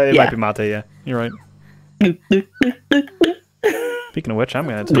 It might be mate, yeah. You're right. Speaking of which, I'm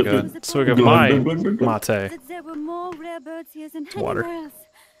going to take a swig of my mate. That there were more rare birds here than Water. anywhere else.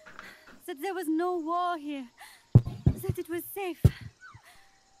 that there was no war here, that it was safe.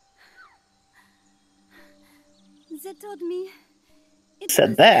 They told me it Said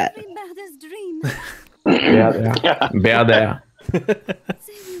was that. every murder's dream. Bad there. They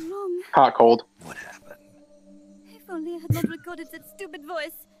were wrong. Hot cold. If only I had not recorded that stupid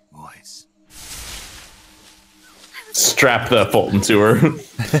voice. Voice. Strap the Fulton to her.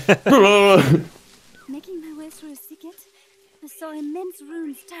 Making my way through a thicket, I saw immense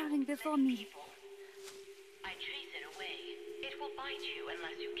runes towering before me. I trace it away. It will bite you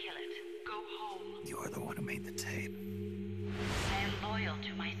unless you kill it. Go home. You are the one who made the tape. I am loyal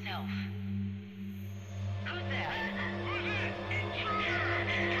to myself. Who's there?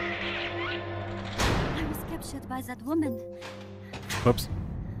 I was captured by that woman, Whoops.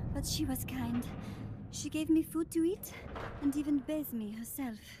 but she was kind. She gave me food to eat and even bathed me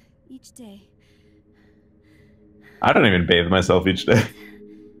herself each day. I don't even bathe myself each day.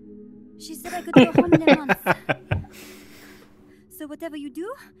 She said I could go home in a month. So whatever you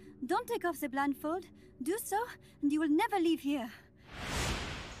do, don't take off the blindfold. Do so, and you will never leave here.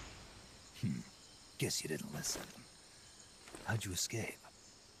 Guess you didn't listen. How'd you escape?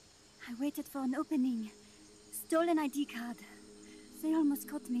 I waited for an opening. Stole an ID card. They almost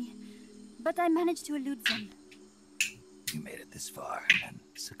caught me, but I managed to elude them. You made it this far and then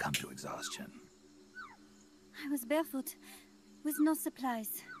succumbed to exhaustion. I was barefoot, with no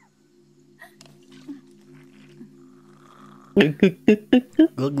supplies.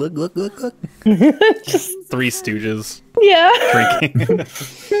 Glug, glug, glug, glug, glug. Three Stooges. Yeah. Drinking.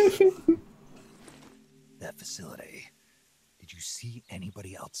 That facility. Did you see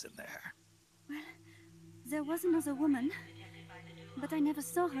anybody else in there? Well, there was another woman, but I never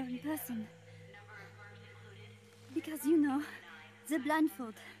saw her in person. Because, you know, the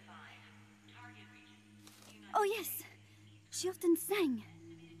blindfold. Oh, yes. She often sang.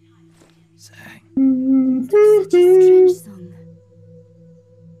 Sang? It was such a strange song.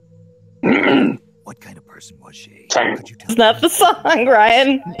 What kind of person was she? It's not the song,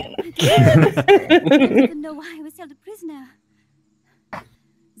 Ryan. I don't even know why I was held a prisoner.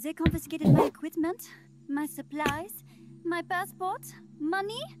 They confiscated my equipment, my supplies, my passport,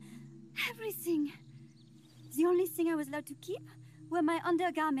 money, everything. The only thing I was allowed to keep were my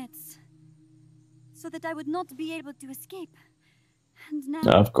undergarments, so that I would not be able to escape. And now,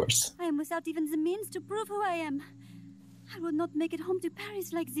 Of course. I am without even the means to prove who I am. I will not make it home to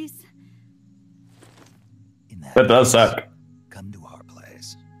Paris like this. That does suck. Come to our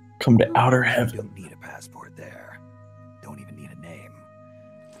place. Come to outer You heaven. don't need a passport there. Don't even need a name.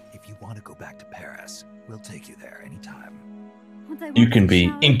 If you want to go back to Paris, we'll take you there anytime. What I You want can is a be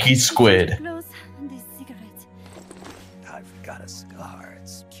shower, Inky a Squid. change of clothes, and a cigarette. I've got a cigar.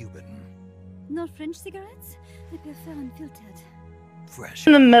 It's Cuban. No French cigarettes? I prefer unfiltered. Fresh.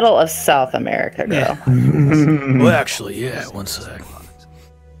 In the middle of South America, girl. Well, actually, yeah, one sec.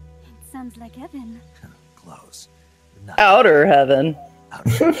 Sounds like heaven. Close. Outer heaven.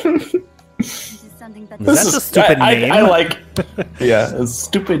 This is something that That's a stupid name. I like. Yeah, it's a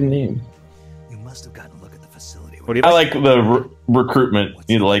stupid name. You must have gotten a look at the facility. What do you I like the recruitment.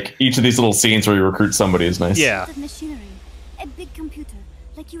 You know, like each of these little scenes where you recruit somebody is nice. Yeah. of machinery. A big computer,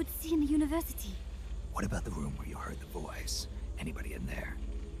 like you would see in a university. What about the room where you heard the voice? Anybody in there?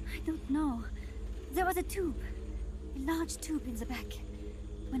 I don't know. There was a tube. A large tube in the back.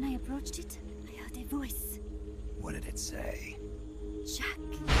 When I approached it, I heard a voice. What did it say? Jack.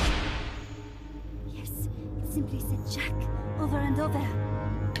 Yes, it simply said Jack over and over.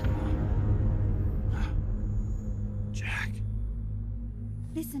 Jack.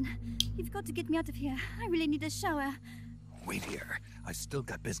 Listen, you've got to get me out of here. I really need a shower. Wait here. I still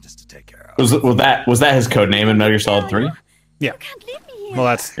got business to take care of. Was that his code name in Metal Gear Solid 3? Yeah. Can't leave me here. Well,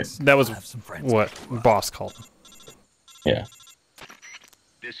 that was what Boss called him. Yeah.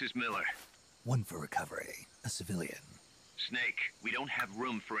 This is Miller. One for recovery. A civilian. Snake, we don't have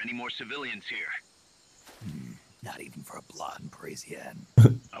room for any more civilians here. Not even for a blonde Parisienne.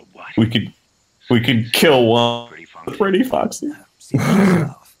 A what? We could kill one. Pretty Foxy. See for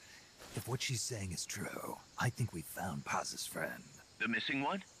yourself. If what she's saying is true, I think we found Paz's friend. The missing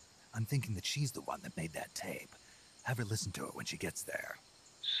one? I'm thinking that she's the one that made that tape. Have her listen to it when she gets there.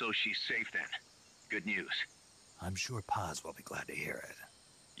 So she's safe then. Good news. I'm sure Paz will be glad to hear it.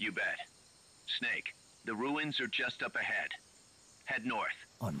 You bet. Snake, the ruins are just up ahead. Head north.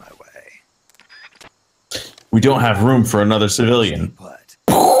 On my way. We don't have room for another civilian.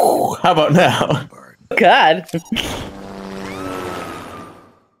 How about now? God.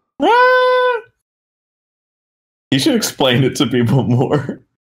 You should explain it to people more.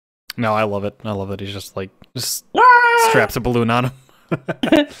 No, I love it. I love it. He's just like straps a balloon on him.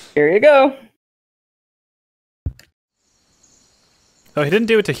 Here you go. Oh, he didn't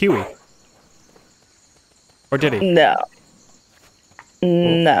do it to Huey. Or did he? No.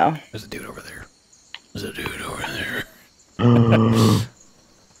 No. There's a dude over there. There's a dude over there.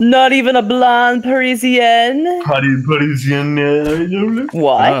 Not even a blonde Parisienne. Parisienne.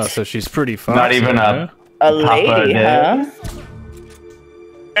 What? Oh, so she's pretty foxy. Not even a lady, huh?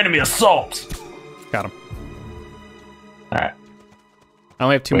 Enemy assault. Got him. All right. I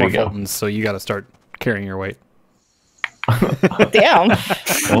only have 2 Way more to go. Fultons, so you got to start carrying your weight. Damn.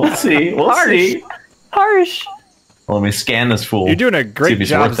 We'll see. We'll see. Harsh. Well, let me scan this fool. You're doing a See if great he's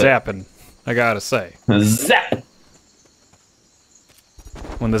job worth it. zapping, I gotta say. Zap.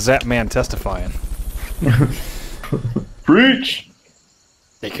 When the Zap Man testifying. Preach.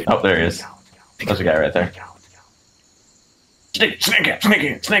 Oh, there he is. There's a guy right there.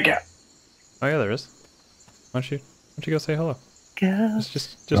 Snake out. Oh yeah, there is. Why don't you go say hello? Go.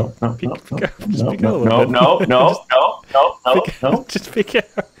 Just No, peek out a no, little bit. no. Just peek out.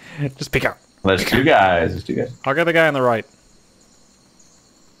 Just peek out. There's 2 guys. There's 2 guys. I'll get the guy on the right.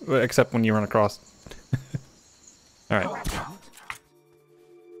 Except when you run across. Alright.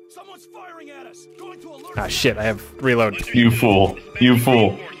 Someone's firing at us. Going to alert. Ah shit, I have reload. You fool. You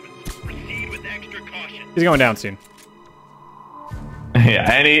fool. He's going down soon. Yeah,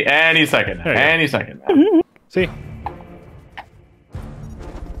 any second. There you go. Any second. See?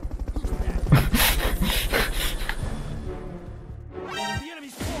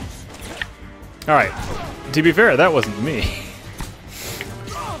 Alright. To be fair, that wasn't me.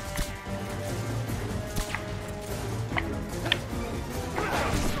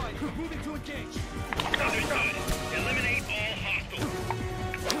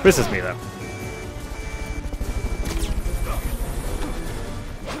 This is me, though.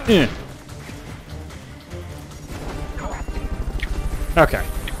 Yeah. Okay.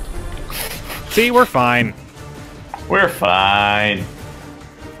 See, we're fine. We're fine.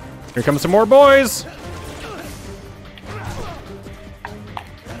 Here come some more boys.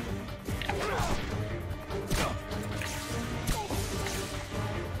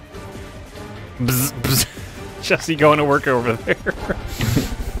 Bzz, bzz. Jesse going to work over there.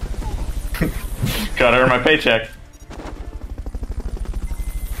 Gotta earn my paycheck.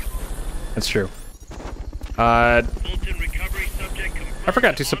 That's true. I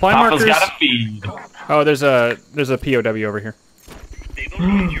forgot to supply Papa's markers. gotta feed. Oh, there's a POW over here.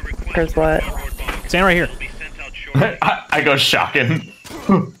 There's what? Stand right here. I go shocking.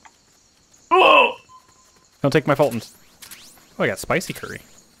 Whoa! Don't take my Fultons. Oh, I got spicy curry.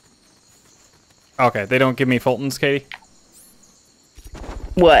 Okay, they don't give me Fultons, Katie.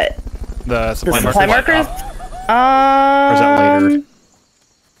 What? The supply The supply markers. markers? Or is that later?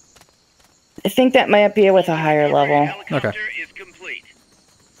 I think that might be with a higher level. Okay.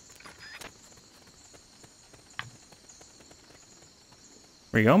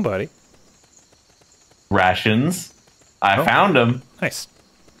 Where you going, buddy? Rations. I found them. Nice.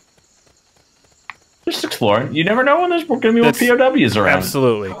 Just exploring. You never know when there's gonna be more POWs around.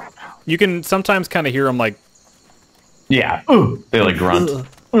 Absolutely. You can sometimes kind of hear them like. Yeah. Ooh. They like grunt.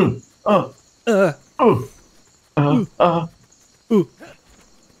 Ooh. Oh. Ooh. Ooh.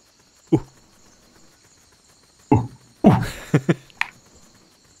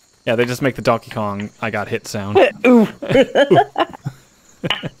 Yeah, they just make the Donkey Kong "I got hit" sound. Ooh.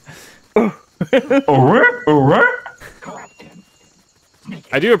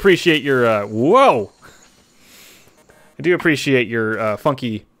 I do appreciate your whoa. I do appreciate your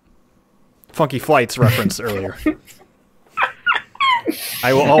funky flights reference earlier.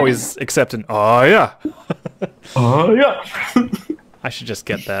 I will always accept an "oh yeah." Oh yeah. I should just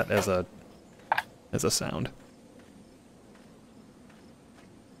get that as a sound.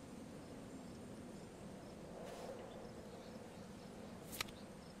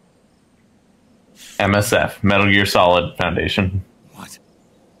 MSF, Metal Gear Solid Foundation.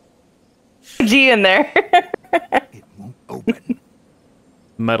 G in there.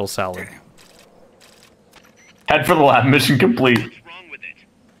 Metal salad. Head for the lab. Mission complete.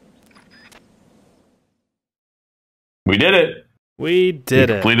 We did it. We did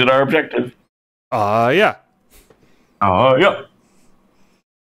it. Completed our objective. Yeah. Yeah.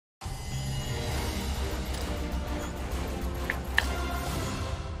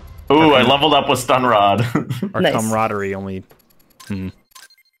 Ooh, I leveled up with Stun Rod. Our Nice. camaraderie only.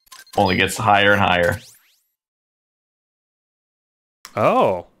 Only gets higher and higher.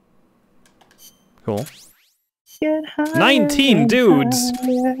 Oh. Cool. Get higher 19 and dudes.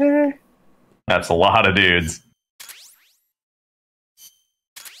 higher. That's a lot of dudes.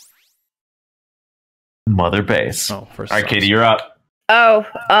 Mother base. Oh, first. All right, Katie, you're up. Oh,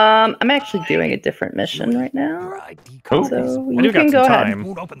 I'm actually doing a different mission right now. Cool. So I do you got can some go time. ahead.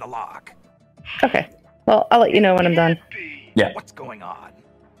 Won't open the lock. Okay. Well, I'll let you know when I'm done. Yeah. What's going on?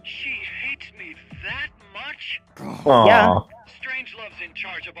 She hates me that much? Yeah. Strangelove's in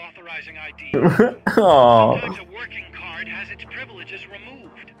charge of authorizing ID. Aw. Sometimes a working card has its privileges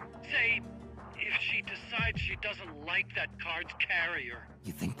removed. Say, if she decides she doesn't like that card's carrier.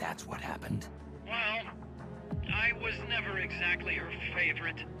 You think that's what happened? Well, I was never exactly her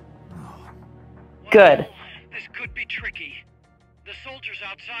favorite. Good. Well, this could be tricky. The soldiers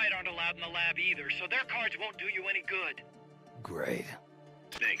outside aren't allowed in the lab either, so their cards won't do you any good. Great.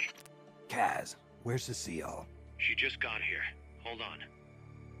 Snake, Kaz, where's Cecile? she just got here. Hold on.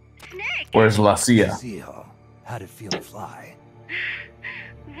 Snake! Where's Lacia? Cecile, how'd it feel to fly?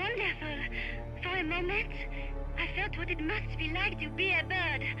 Wonderful. For a moment, I felt what it must be like to be a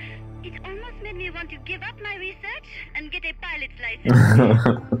bird. It almost made me want to give up my research and get a pilot's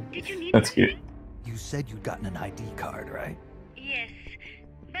license. Did you need That's something? cute. You said you'd gotten an ID card, right? Yes,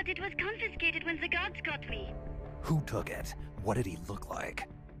 but it was confiscated when the guards got me. Who took it? What did he look like?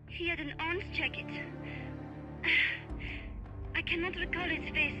 He had an orange jacket. I cannot recall his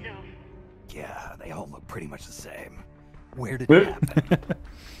face, though. Yeah, they all look pretty much the same. Where did it happen?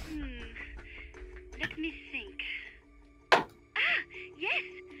 Let me think. Ah, yes!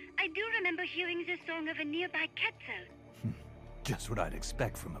 I do remember hearing the song of a nearby Quetzal. Just what I'd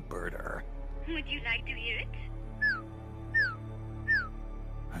expect from a birder. Would you like to hear it?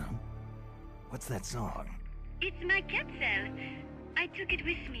 Huh? What's that song? It's my Quetzal. I took it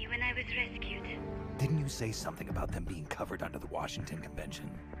with me when I was rescued. Didn't you say something about them being covered under the Washington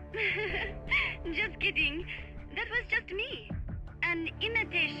Convention? Just kidding. That was just me. An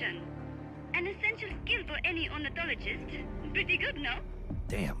imitation. An essential skill for any ornithologist. Pretty good, no?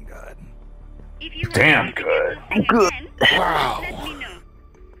 Damn good. If you Damn want to good. sing again, Wow. let me know.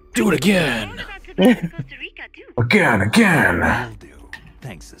 Do it again. All about the beach in Costa Rica, too. Again. Will do.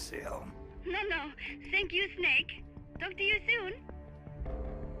 Thanks, Cecile. No. Thank you, Snake. Talk to you soon.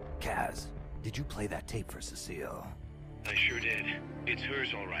 Kaz, did you play that tape for Cecile? I sure did. It's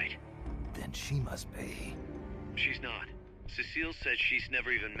hers, all right. Then she must be... She's not. Cecile said she's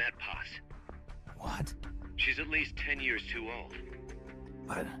never even met Paz. What? She's at least 10 years too old.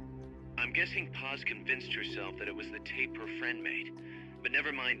 But... I'm guessing Paz convinced herself that it was the tape her friend made. But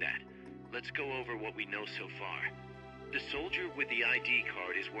never mind that. Let's go over what we know so far. The soldier with the ID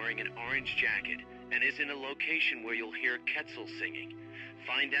card is wearing an orange jacket and is in a location where you'll hear Quetzal singing.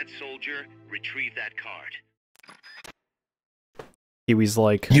 Find that soldier, retrieve that card. Huey's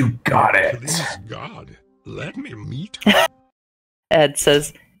like, You got it. Please, God, let me meet her. Ed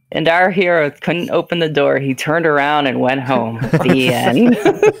says, and our hero couldn't open the door. He turned around and went home. The end.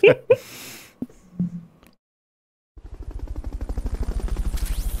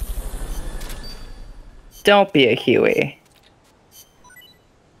 Don't be a Huey.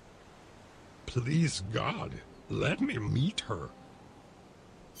 Please, God, let me meet her.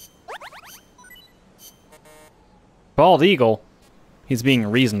 Bald eagle. He's being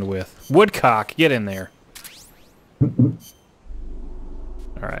reasoned with. Woodcock, get in there.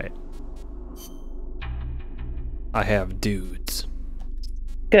 Alright. I have dudes.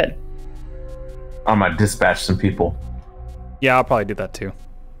 Good. I'm gonna dispatch some people. Yeah, I'll probably do that too.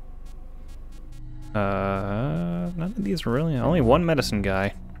 None of these really. Only one medicine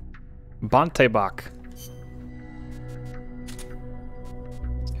guy. Bontebak.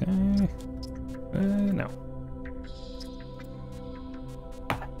 Okay. No.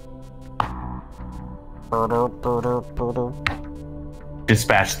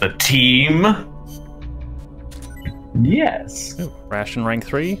 Dispatch the team. Yes. Ooh, ration rank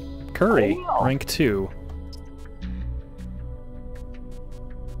 3. Curry rank 2.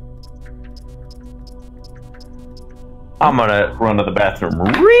 I'm gonna run to the bathroom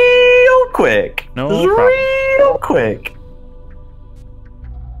real quick. No Just problem. real quick.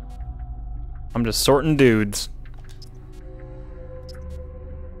 I'm just sorting dudes.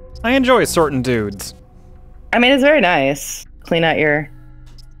 I enjoy sorting dudes. I mean, it's very nice. Clean out your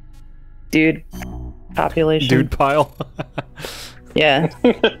dude population. Dude pile. Yeah.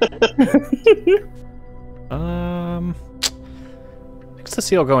 Next to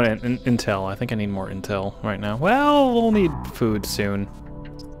Cecile going in intel. I think I need more intel right now. Well, we'll need food soon.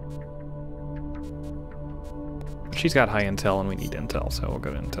 She's got high intel and we need intel, so we'll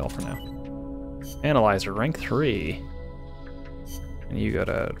go to intel for now. Analyzer, rank 3. And you go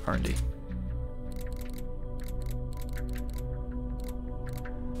to R&D.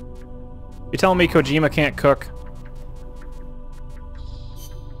 You telling me Kojima can't cook?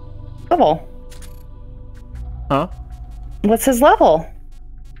 Cool. Huh? What's his level?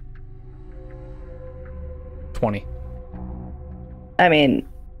 20. I mean,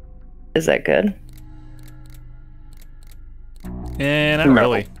 is that good? Not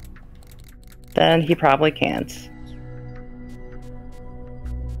really. Then he probably can't.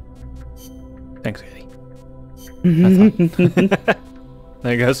 Thanks, Katie.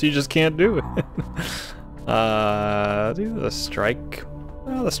 I guess you just can't do it. Do the strike.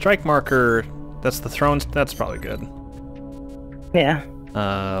 Well, the strike marker. That's the thrones. That's probably good. Yeah.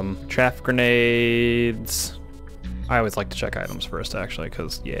 Chaff grenades. I always like to check items first, actually,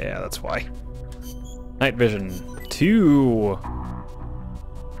 because yeah, that's why. Night vision 2.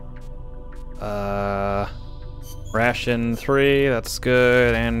 Ration 3. That's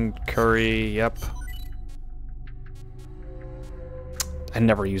good, and curry. Yep. I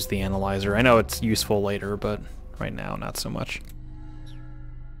never use the analyzer. I know it's useful later, but right now, not so much.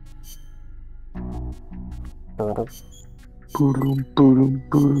 Do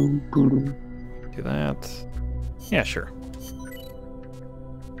that. Yeah, sure.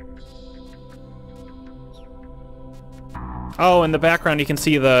 Oh, in the background you can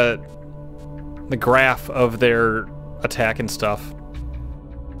see the graph of their attack and stuff.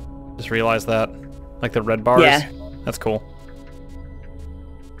 Just realized that. Like the red bars. Yeah. That's cool.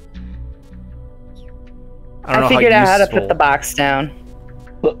 I figured out how to put the box down.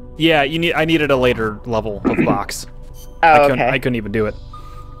 Yeah, I needed a later level of box. Oh, okay. I couldn't even do it.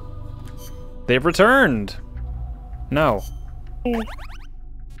 They've returned. No. We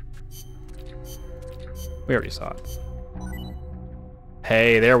already saw it.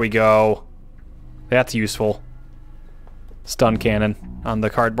 Hey, there we go. That's useful. Stun cannon on the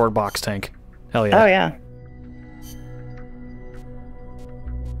cardboard box tank. Hell yeah. Oh yeah.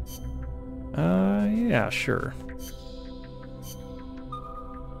 Yeah, sure.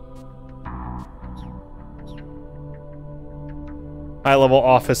 High level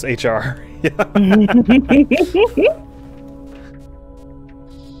office HR.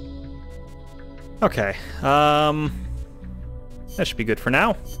 Okay. That should be good for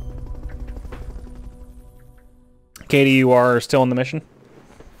now. Katie, you are still in the mission?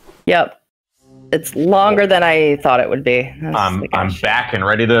 Yep. It's longer than I thought it would be. I'm back and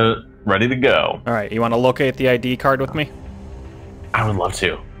ready to go. All right, you want to locate the ID card with me? I would love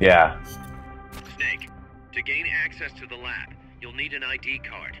to. Yeah. Snake, to gain access to the lab, you'll need an ID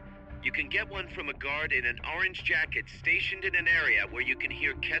card. You can get one from a guard in an orange jacket stationed in an area where you can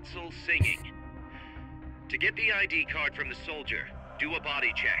hear Quetzal singing. To get the ID card from the soldier, do a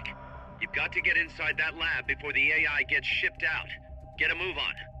body check. You've got to get inside that lab before the AI gets shipped out. Get a move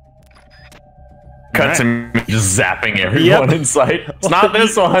on. Cuts him just zapping everyone in sight. It's not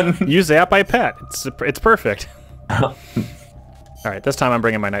this one. You zap by pet. It's perfect. All right, this time I'm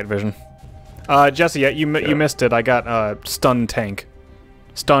bringing my night vision. Jesse, you missed it. I got stun tank,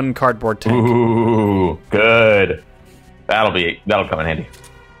 stun cardboard tank. Ooh, good. That'll come in handy.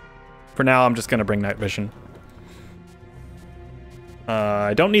 For now, I'm just gonna bring night vision.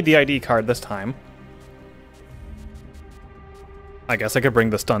 I don't need the ID card this time. I guess I could bring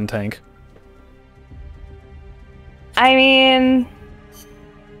the stun tank. I mean,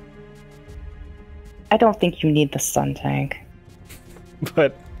 I don't think you need the stun tank.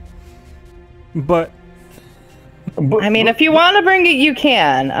 But I mean, if you want to bring it, you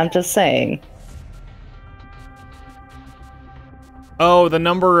can. I'm just saying. Oh, the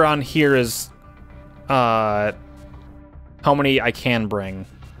number on here is how many I can bring.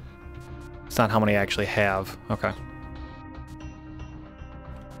 It's not how many I actually have. Okay.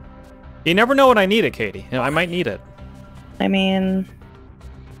 You never know when I need it, Katie. You know, I might need it. I mean,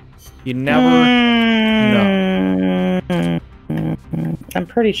 you never know. I'm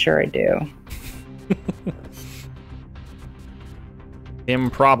pretty sure I do.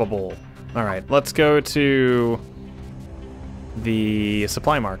 Improbable. All right, let's go to the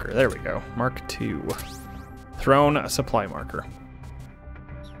supply marker. There we go. Mark 2. Throne supply marker.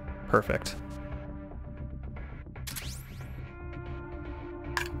 Perfect.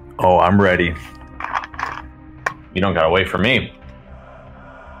 Oh, I'm ready. You don't gotta wait for me.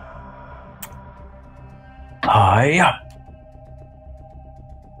 Yeah.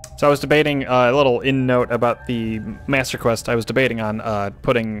 So I was debating a little in note about the Master Quest. I was debating on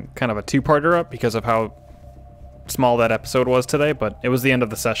putting kind of a two-parter up because of how small that episode was today, but it was the end of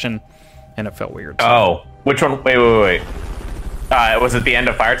the session and it felt weird. So. Oh, which one? Wait. Was it the end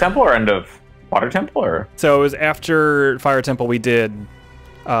of Fire Temple or end of Water Temple? Or? So it was after Fire Temple we did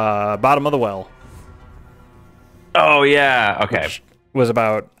Bottom of the Well. Oh, yeah. Okay. Which was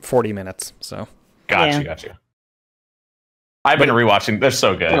about 40 minutes, so. Gotcha. I've been rewatching. They're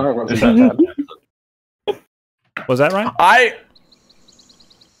so good. Was that right?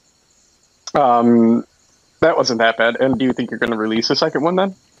 That wasn't that bad. And do you think you're going to release a second one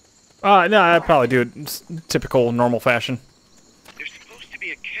then? No, I'd probably do it in typical normal fashion. There's supposed to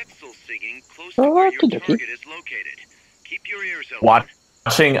be a Quetzal singing close to where your target is located. Keep your ears open.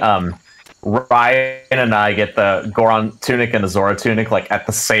 Watching Ryan and I get the Goron tunic and the Zora tunic like at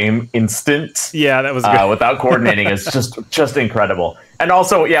the same instant. Yeah, that was good. Without coordinating is just incredible. And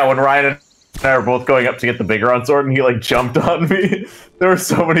also, yeah, when Ryan and I were both going up to get the Bigoron sword and he like jumped on me. There were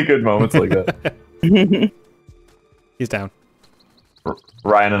so many good moments like that. He's down.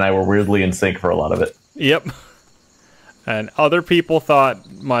 Ryan and I were weirdly in sync for a lot of it. Yep. And other people thought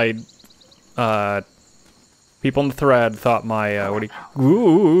my people in the thread thought my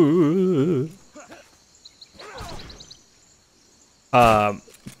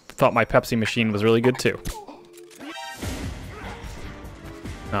thought my Pepsi machine was really good too.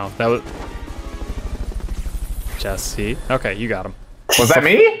 No, that was Jesse. Okay, you got him. Was that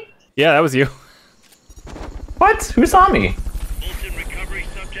me? Yeah, that was you. What? Who saw me?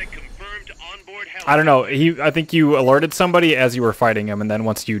 I don't know. I think you alerted somebody as you were fighting him, and then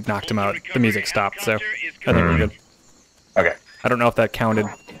once you knocked him out, the music stopped. So I think we're good. Okay. I don't know if that counted.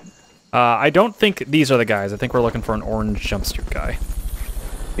 I don't think these are the guys. I think we're looking for an orange jumpsuit guy.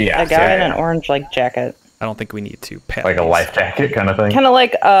 Yeah. A guy in an orange like jacket. I don't think we need to pat like a life jacket kind of thing. Kind of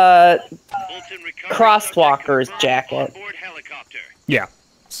like a crosswalker's jacket. Yeah.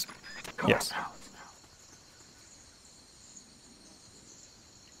 Yes.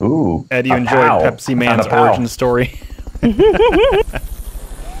 Ooh. Ed, you enjoyed Pepsi Man's origin story.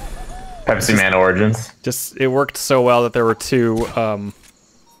 Pepsi Man Origins. Just it worked so well that there were two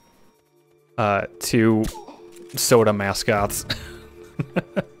soda mascots.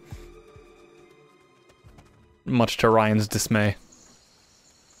 Much to Ryan's dismay.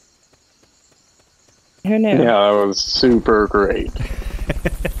 Who knew? Yeah, that was super great.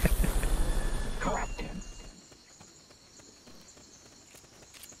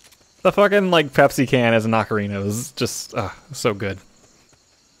 The fucking like Pepsi can as an ocarina was just so good.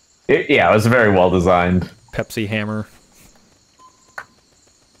 Yeah, it was very well designed. Pepsi hammer.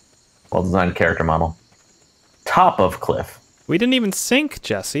 Well designed character model. Top of cliff. We didn't even sink,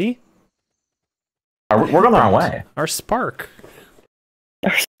 Jesse. We're going the wrong way. Our spark.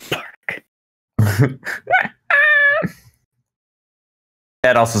 Our spark.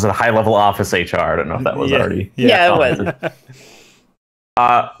 Ed also said high level office HR. I don't know if that was already. Yeah, it was.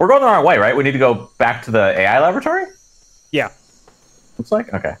 We're going the wrong way, right? We need to go back to the AI laboratory? Yeah. Looks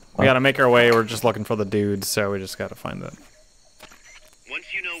like? Okay. We gotta make our way. We're just looking for the dudes, so we just gotta find that.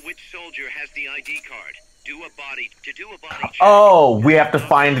 Once you know which soldier has the ID card, do a body check. Oh, we have to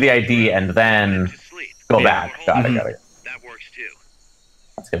find the ID and then go back. Got it. That works too.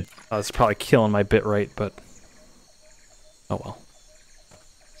 That's good. Oh, it's probably killing my bit rate, but oh well.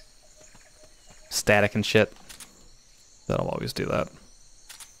 Static and shit. That'll always do that.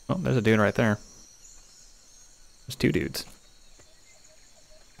 Oh, there's a dude right there. There's two dudes.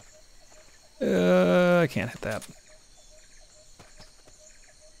 I can't hit that.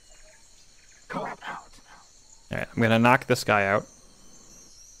 Alright, I'm gonna knock this guy out.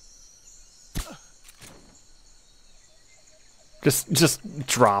 Just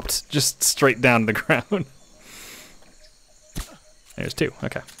dropped. Just straight down to the ground. There's two.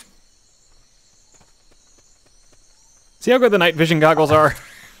 Okay. See how good the night vision goggles are?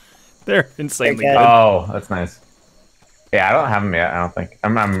 They're insanely good. Oh, that's nice. Yeah, I don't have them yet, I don't think.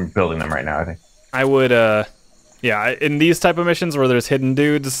 I'm building them right now, I think. I would, yeah, in these type of missions where there's hidden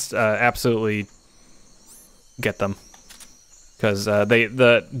dudes, absolutely get them. Because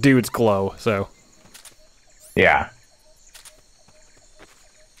the dudes glow, so. Yeah.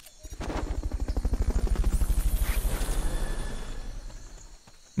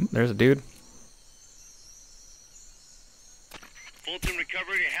 There's a dude. Fulton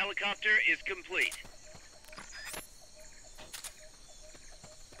recovery helicopter is complete.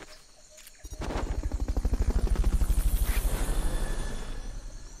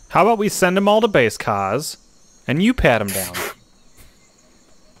 How about we send them all to base, Kaz, and you pat them down?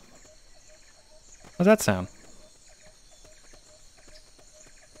 How's that sound?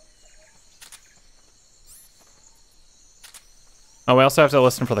 Oh, we also have to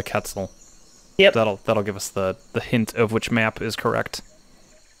listen for the Quetzal. Yep. That'll give us the hint of which map is correct.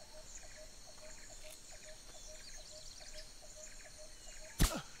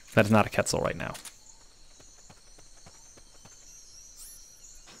 That is not a Quetzal right now.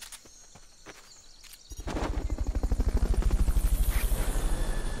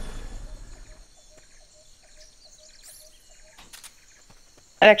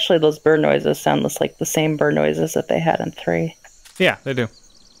 Actually, those bird noises sound just like the same bird noises that they had in 3. Yeah, they do.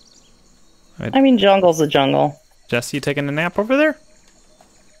 I mean, jungle's a jungle. Jesse, you taking a nap over there?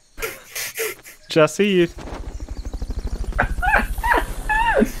 Jesse, you...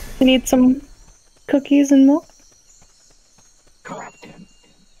 You need some cookies and milk?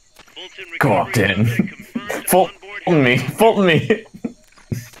 Go up, Dan. Fulton me. Fulton me.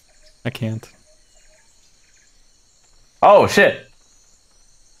 I can't. Oh, shit.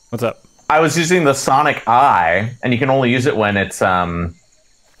 What's up? I was using the Sonic Eye, and you can only use it when it's, you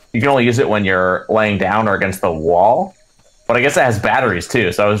can only use it when you're laying down or against the wall. But I guess it has batteries,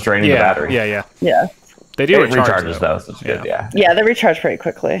 too, so I was draining the battery. Yeah. Yeah. They do it recharges, though, so it's good, yeah. Yeah, they recharge pretty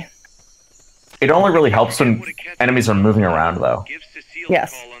quickly. It only really helps when enemies are moving around, though.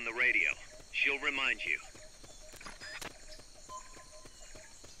 Yes. On the radio. She'll remind you.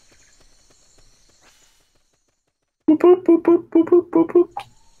 Boop, boop, boop, boop, boop, boop, boop.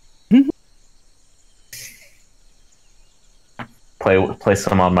 Play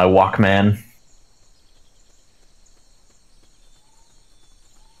some on my Walkman.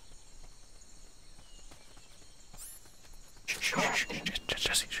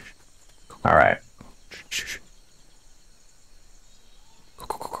 All right.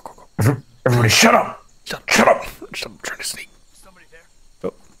 Everybody, shut up! Shut up! I'm trying to sneak. Somebody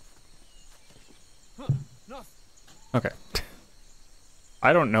there? Oh. No. Okay.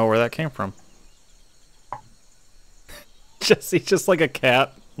 I don't know where that came from. Jesse, just like a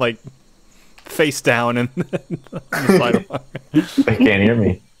cat, like face down and on the sidewalk. They can't hear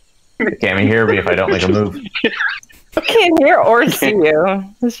me. They can't hear me if I don't make a move. I can't hear or see you.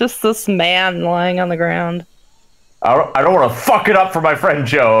 It's just this man lying on the ground. I don't want to fuck it up for my friend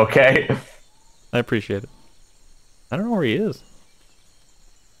Joe, okay? I appreciate it. I don't know where he is.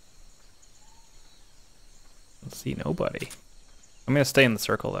 Let's see, nobody. I'm gonna stay in the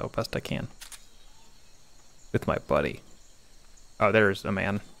circle though, best I can. With my buddy. Oh, there's a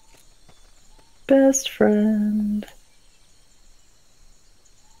man. Best friend.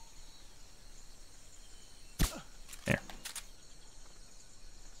 There.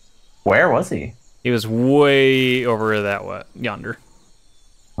 Where was he? He was way over that yonder.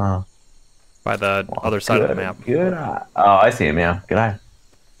 Oh. By the other side of the map. Good eye. Oh, I see him, yeah. Good eye.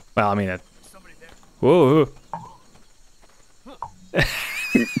 Well, I mean, whoa.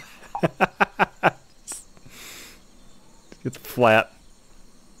 It's flat.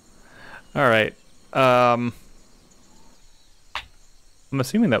 All right. I'm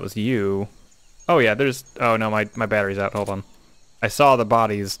assuming that was you. Oh yeah, there's. Oh no, my battery's out. Hold on. I saw the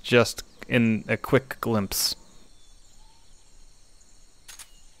bodies just in a quick glimpse.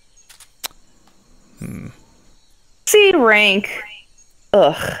 C rank.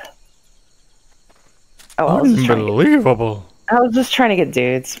 Ugh. Oh, Unbelievable. I was just trying to get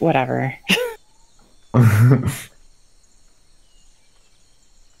dudes. Whatever.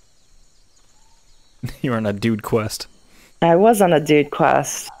 You were on a dude quest. I was on a dude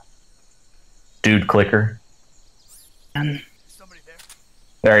quest. Dude clicker.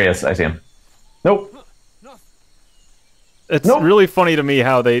 There he is. I see him. Nope. It's really funny to me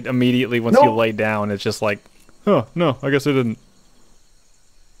how they immediately, once you lay down, it's just like, oh, no, I guess I didn't.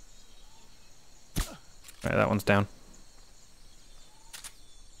 Alright, that one's down.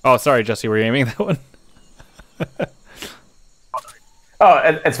 Oh, sorry, Jesse, were you aiming that one? Oh,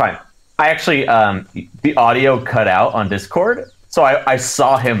 it's fine. I actually, the audio cut out on Discord, so I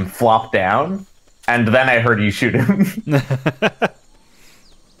saw him flop down, and then I heard you shoot him.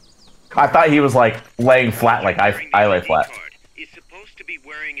 I thought he was, like, laying flat like I lay flat.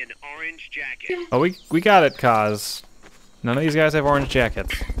 Oh, we got it, Kaz. None of these guys have orange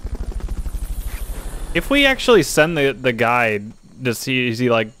jackets. If we actually send the guide, is he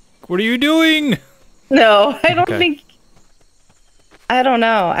like, what are you doing? No, I don't think... I don't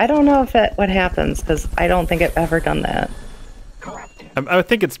know. I don't know if what happens, because I don't think I've ever done that. I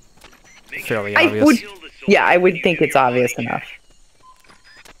think it's fairly obvious. I would think it's obvious enough.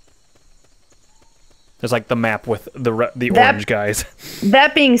 There's like the map with the orange guys.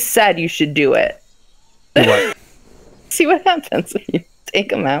 That being said, you should do it. What? See what happens if you take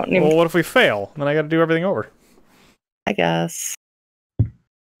them out. And Well, what if we fail? Then I got to do everything over. I guess.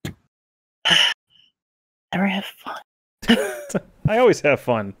 Never have fun. I always have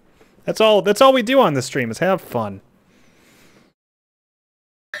fun. That's all we do on this stream is have fun.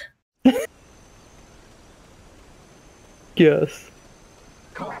 Yes.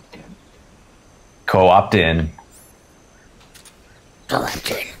 Co-opt in.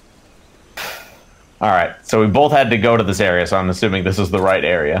 Alright, so we both had to go to this area, so I'm assuming this is the right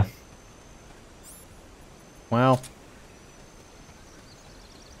area. Well.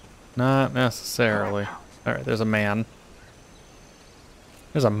 Not necessarily. Alright, there's a man.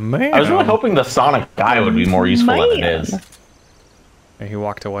 There's a man. I was really hoping the Sonic guy would be more useful than it is. And he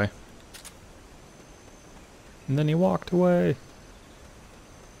walked away. And then he walked away.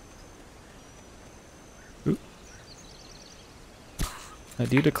 Oop. I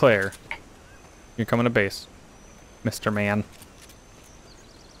do declare, you're coming to base, Mr. Man.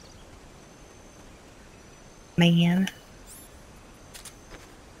 Man.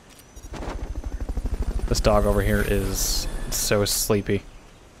 This dog over here is so sleepy.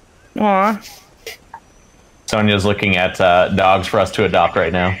 Aw. Sonia's looking at dogs for us to adopt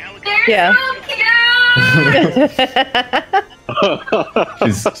right now. Yeah.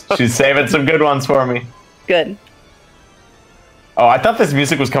 she's saving some good ones for me. Good. Oh, I thought this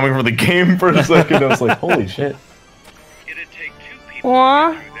music was coming from the game for a second. I was like, holy shit.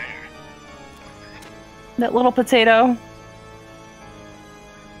 Aw. That little potato.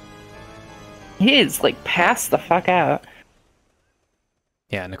 He's like passed the fuck out.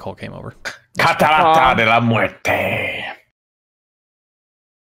 Yeah, Nicole came over. Catarata de la muerte.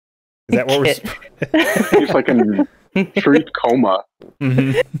 Is that what we're... He's like in treat coma.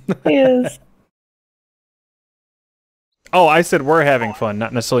 Mm-hmm. He is. Oh, I said we're having fun,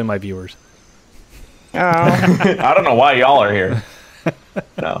 not necessarily my viewers. Oh. I don't know why y'all are here.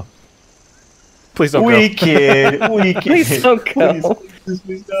 No. Please don't we go. kid. Please don't go.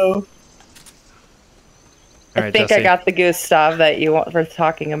 Please go. I think I got the Gustav that you were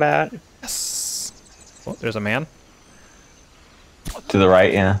talking about. Yes. Oh, there's a man. To the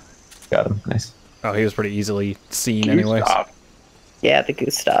right, yeah. Got him. Nice. Oh, he was pretty easily seen anyways. Yeah, the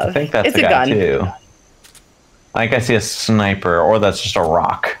Gustav. I think that's it's the a guy gun. too. I think I see a sniper, or that's just a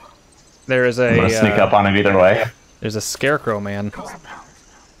rock. There is a. I'm gonna sneak up on it either way. There's a scarecrow man.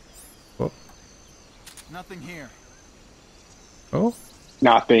 Whoop. Nothing here. Oh.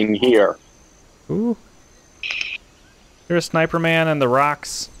 Nothing here. Ooh. There's a sniper man and the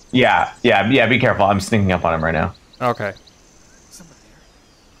rocks. Yeah. Be careful. I'm sneaking up on him right now. Okay.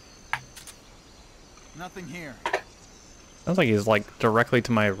 Nothing here. Sounds like he's like directly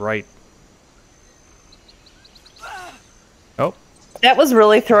to my right. Oh. That was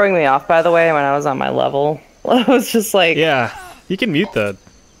really throwing me off, by the way, when I was on my level. I was just like... Yeah, you can mute the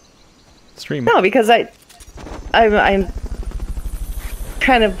stream. No, because I'm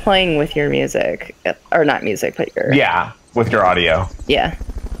kind of playing with your music. Or not music, but your... Yeah, with your audio. Yeah.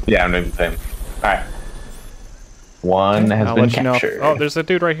 Yeah, I'm doing the same. Alright. One has I'll been let you know. captured. Oh, there's a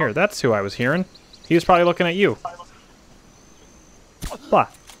dude right here. That's who I was hearing. He was probably looking at you. Blah.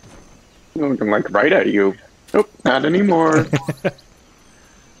 Looking like right at you. Nope, not anymore.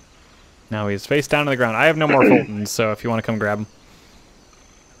 Now he's face down to the ground. I have no more Fultons, so if you want to come grab him,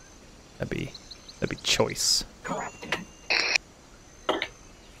 that'd be choice.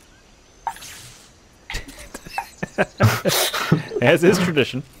 As is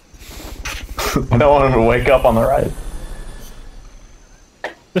tradition. I don't want him to wake up on the right.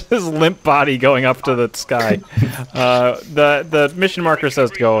 His limp body going up to the sky. The mission marker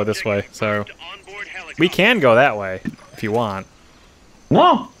says to go this way, so we can go that way if you want.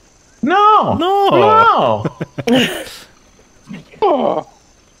 No. No. No. No. Oh.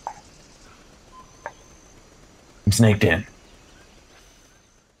 I'm snaked in.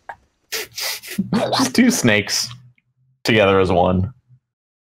 Just two snakes together as one.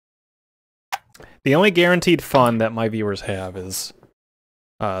 The only guaranteed fun that my viewers have is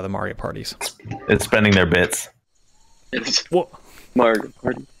the Mario parties. It's spending their bits. It's What? Mario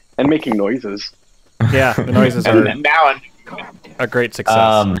Party. And making noises. Yeah, the noises are And now a great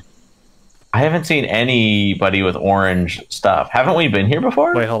success. I haven't seen anybody with orange stuff. Haven't we been here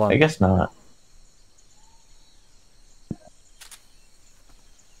before? Wait, hold on. I guess not.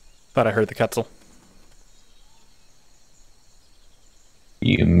 Thought I heard the Quetzal.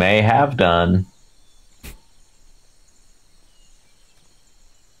 You may have done.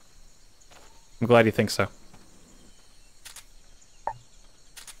 I'm glad you think so.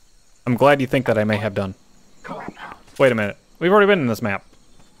 I'm glad you think that I may have done. Wait a minute. We've already been in this map.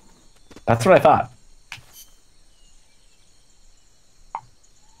 That's what I thought.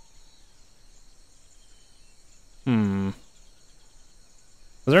 Was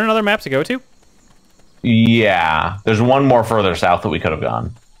there another map to go to? Yeah. There's one more further south that we could have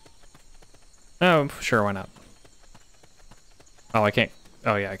gone. Oh, sure, why not? Oh, I can't.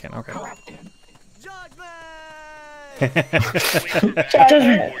 Oh, yeah, I can. Okay.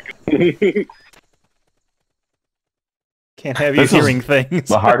 Can't have you This hearing was things.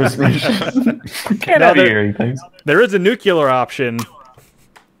 The hardest mission. Can't No, have you there- hearing things. There is a nuclear option.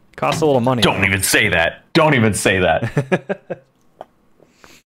 Costs a little money. Don't even say that. Don't even say that.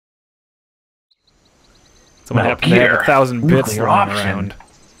 So when I Metal happen to have Gear. 1,000 bits Nuclear lying option. around,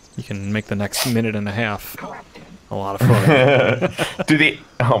 you can make the next minute and a half a lot of fun.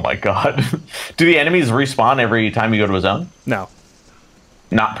 Oh my god. Do the enemies respawn every time you go to a zone? No.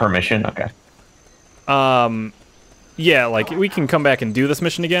 Not per mission? Okay. Yeah, like, we can come back and do this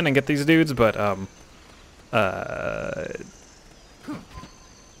mission again and get these dudes, but,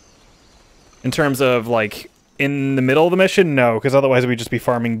 in terms of, like, in the middle of the mission, no, because otherwise we'd just be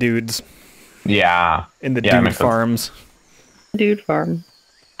farming dudes. Yeah. In the Yeah, dude makes sense. farms. Dude farm.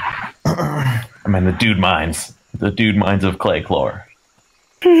 I mean, the dude mines. The dude mines of clay chlor.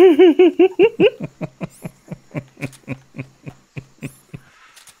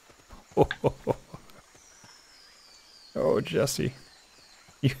 Oh, Jesse.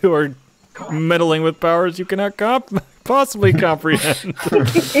 You are meddling with powers you cannot possibly comprehend.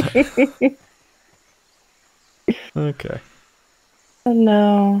 Okay. Oh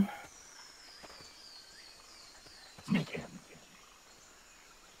no.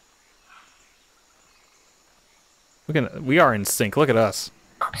 We are in sync. Look at us.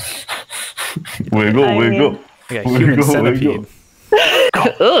 Wiggle, wiggle. We got human Wiggle, centipede.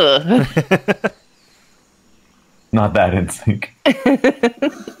 Ugh. Not that in sync.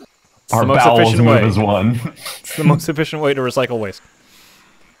 Our the most bowels efficient move way. as one. It's the most efficient way to recycle waste.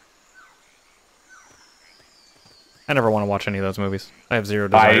 I never want to watch any of those movies. I have zero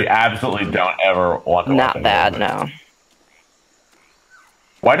desire. I absolutely don't ever want to watch Not any bad, of them. no.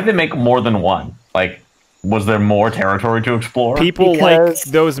 Why did they make more than one? Like, was there more territory to explore? People Because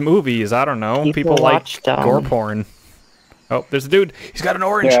like those movies. I don't know. People like watch them. gore porn. Oh, there's a dude. He's got an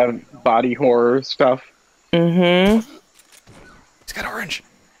orange. Yeah, body horror stuff. Mm-hmm. He's got orange.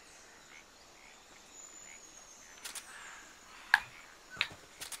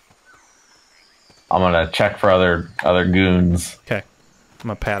 I'm gonna check for other goons. Okay. I'm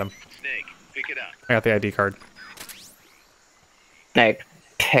gonna pat him. Snake, pick it up. I got the ID card. Like,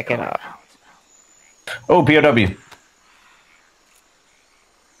 pick it up. Oh, POW.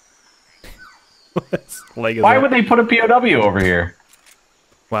 Leg is Why up. would they put a POW over here?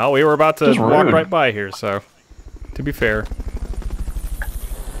 Well, we were about to Just walk rude. right by here, so to be fair.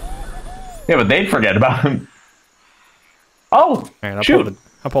 Yeah, but they'd forget about him. Oh, Alright, I'll shoot.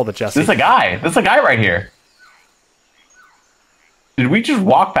 pull the Jesse. This is a guy. This is a guy right here. Did we just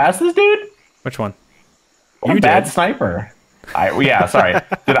walk past this dude? Which one? What a bad sniper. Yeah, sorry.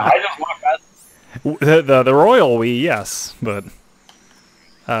 Did I just walk past? The royal we, yes, but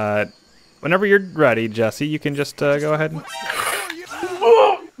whenever you're ready, Jesse, you can just go ahead and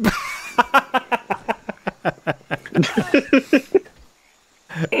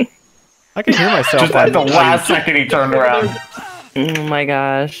I can hear myself Just at the last second he turned around. Oh my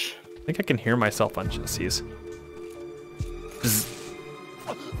gosh. I think I can hear myself on Jesse's. Bzz.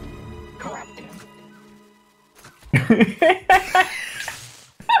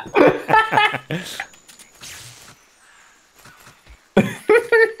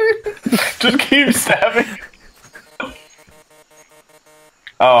 Just keep stabbing.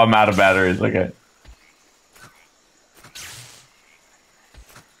 Oh, I'm out of batteries. Okay.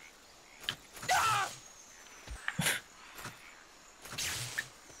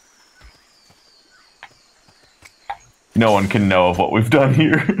 No one can know of what we've done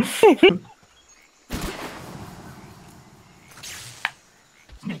here.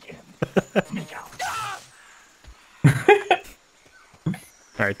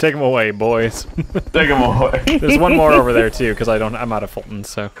 All right, take him away, boys. Take him away. There's one more over there too, because I'm out of Fulton.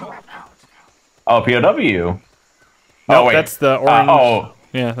 So. Oh, POW. No, wait. that's the orange. Oh,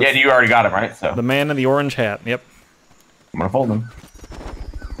 yeah. Yeah, you already got him, right? So The man in the orange hat. Yep. I'm gonna fold him.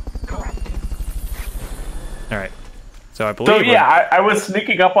 All right. So I believe. So yeah, I was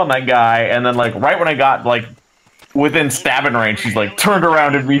sneaking up on that guy, and then like right when I got like within stabbing range, he's like turned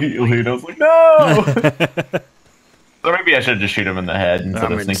around immediately, and I was like, no. So maybe I should just shoot him in the head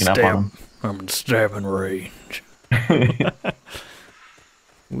instead of sneaking up on him. I'm in stabbing range.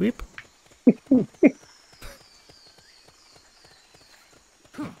 Weep.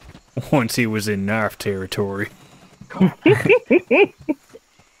 Once he was in knife territory.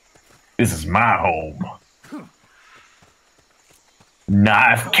 This is my home.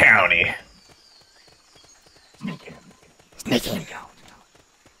 Knife County. Sneak in.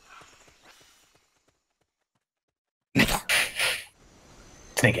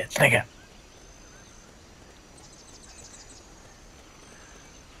 Sneak it, sneak it.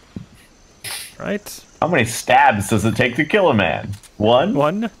 Right. How many stabs does it take to kill a man? One?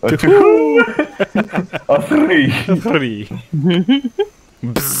 One. A two? A three. Three.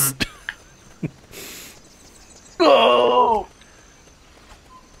 Bzz. Go!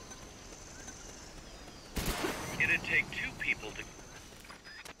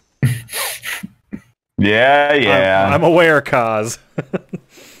 Yeah. I'm aware, Kaz.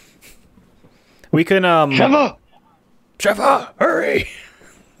 We can Trevor, hurry!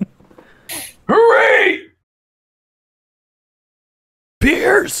 Hooray!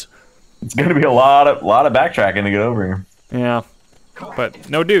 Piers! It's gonna be a lot of backtracking to get over here. Yeah, but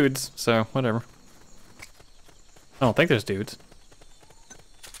no dudes, so whatever. I don't think there's dudes.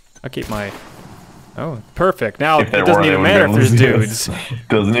 I'll keep my... Oh, perfect. Now it doesn't even matter if there's dudes.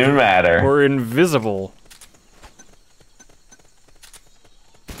 Doesn't even matter. We're invisible.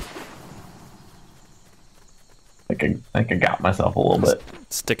 I think I got myself a little bit.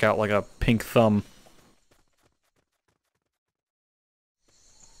 Stick out like a pink thumb.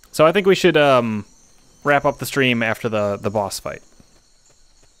 So I think we should wrap up the stream after the boss fight.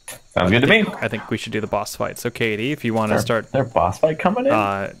 Sounds good to me. I think we should do the boss fight. So Katie, if you want to start... Their boss fight coming in?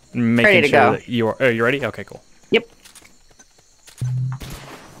 Making ready to sure go. that you are... Oh, you ready? Okay, cool. Yep.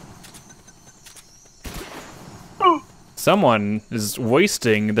 Someone is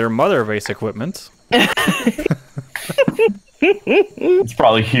wasting their mother vase equipment. It's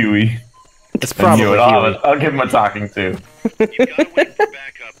probably Huey. It's probably Huey. I'll give him a talking to. You've got to wait for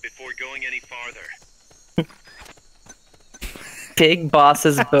backup before going any farther. Big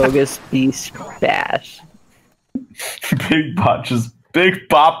Boss's bogus beach bash. Big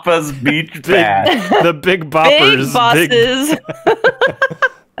Papa's beach bash. The Big Boppers. Big Bosses.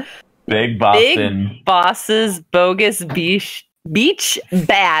 Big Boston. Big Boss's bogus beach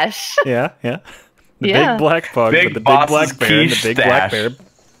bash. Yeah. The Yeah. big black bug Big with the big Boss's black bear and the quiche big black stash. bear.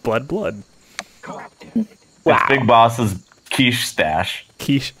 Blood. It's Big Boss's quiche stash.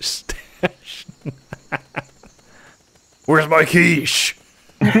 Quiche stash. Where's my quiche?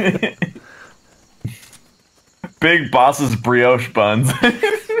 Big Boss's brioche buns.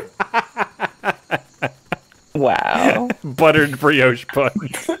 Wow. Buttered brioche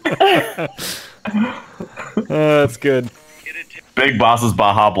buns. That's good. Big Boss's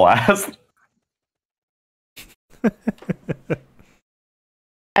Baja Blast.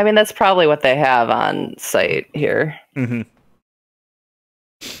 I mean, that's probably what they have on site here. Mm-hmm.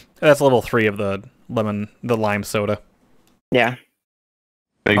 That's level 3 of the lime soda. Yeah.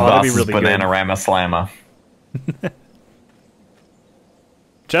 Big that'd be Boss's really good. Bananarama Slamma.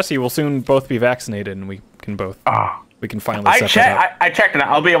 Jesse, we'll soon both be vaccinated, and we can both. We can finally. I set that up. I checked it out.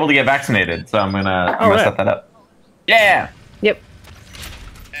 I'll be able to get vaccinated, so I'm gonna yeah. set that up. Yeah. Yep.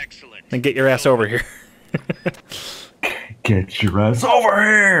 Then get your ass over here. Get your ass over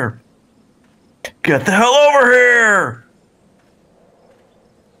here! Get the hell over here!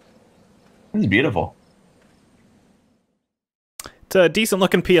 This is beautiful. It's a decent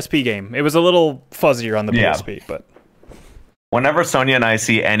looking PSP game. It was a little fuzzier on the Yeah. PSP, but Whenever Sonia and I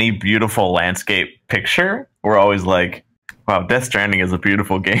see any beautiful landscape picture, we're always like, wow, Death Stranding is a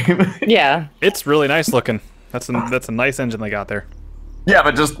beautiful game. Yeah. it's really nice looking. That's a nice engine they got there. Yeah,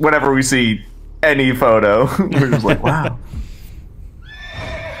 but just whenever we see any photo, we're just like, wow.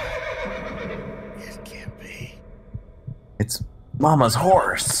 It can't be. It's Mama's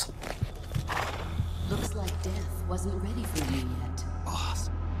horse. Looks like death wasn't ready for you yet. Boss,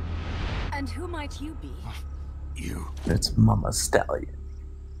 And who might you be? you, It's Mama's stallion.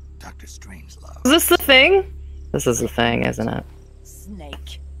 Dr. Strangelove. Is this the thing? This is the thing, isn't it?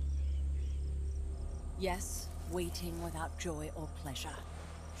 Snake. Yes, waiting without joy or pleasure.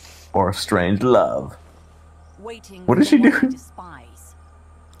 Or strange love. Waiting What for is she the one you doing? despise.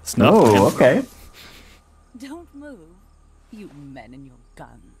 Snuff. Oh, okay. Don't move, you men and your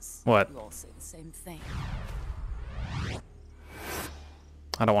guns. What? You all say the same thing.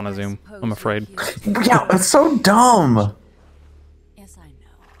 I don't want to zoom. I'm afraid. Yeah, it's so dumb. Yes, I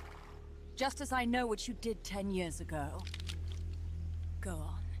know. Just as I know what you did 10 years ago. Go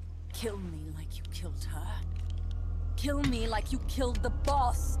on. Kill me like you killed her. Kill me like you killed the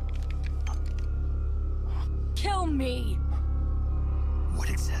boss. Kill me!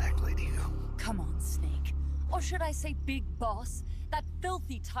 What exactly do you... Come on, Snake. Or should I say Big Boss? That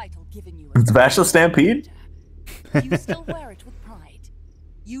filthy title given you. It's Vash Stampede? You still wear it with pride.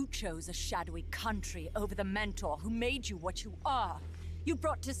 You chose a shadowy country over the mentor who made you what you are. You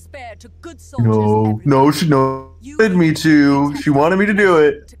brought despair to good soldiers. No, she wanted me to. She wanted me to do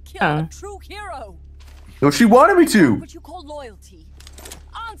it. To kill a true hero. No, she wanted me to. What you call loyalty.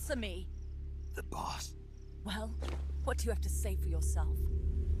 Answer me. The boss. Well, what do you have to say for yourself?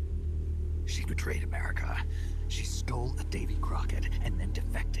 She betrayed America. She stole a Davy Crockett and then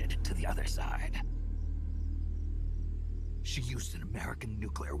defected to the other side. She used an American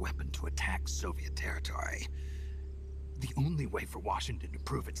nuclear weapon to attack Soviet territory. The only way for Washington to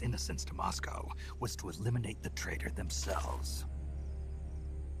prove its innocence to Moscow was to eliminate the traitor themselves.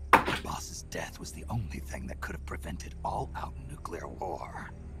 boss's death was the only thing that could have prevented all-out nuclear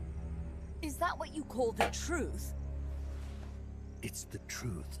war. Is that what you call the truth? It's the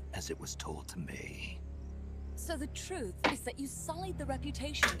truth as it was told to me. So the truth is that you sullied the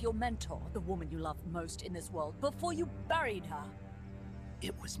reputation of your mentor, the woman you loved most in this world, before you buried her.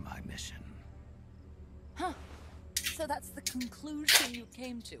 It was my mission. Huh. So that's the conclusion you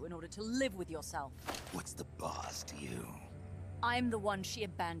came to in order to live with yourself. What's the boss to you? I'm the one she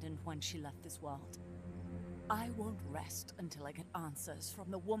abandoned when she left this world. I won't rest until I get answers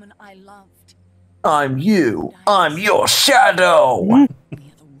from the woman I loved. I'm you. I'm your shadow. We are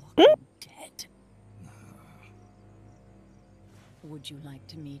the walking dead. Would you like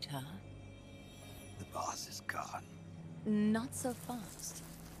to meet her? The boss is gone. Not so fast.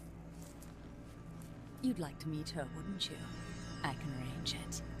 You'd like to meet her, wouldn't you? I can arrange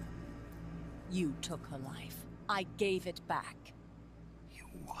it. You took her life. I gave it back. You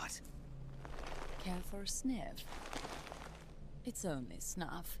what? Care for a sniff? It's only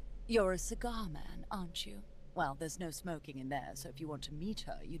snuff. You're a cigar man, aren't you? Well, there's no smoking in there, so if you want to meet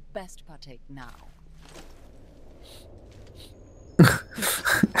her, you'd best partake now.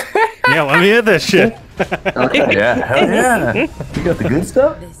 Yeah, let me hit this shit. Yeah, hell yeah. You got the good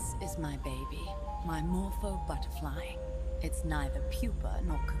stuff? This is my baby, my morpho butterfly. It's neither pupa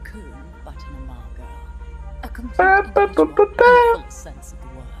nor cocoon, but an imago. A complete individual in the full sense of the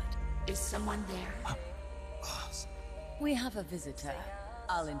word. Is someone there? We have a visitor.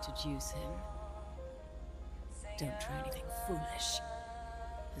 I'll introduce him. Don't try anything foolish.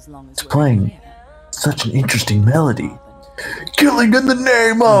 As long as It's we're playing here. such an interesting melody. Killing in the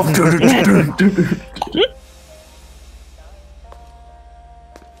name of.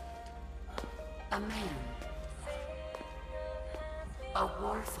 A man. A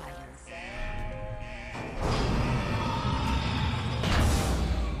warfighter.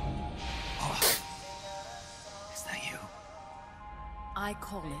 Is that you? I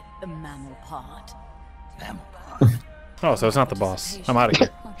call it the mammal part. Mammal part? Oh, so it's not the boss. I'm out of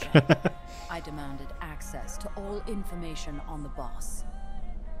here. I demanded access to all information on the boss.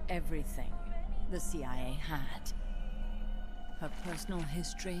 Everything the CIA had. Her personal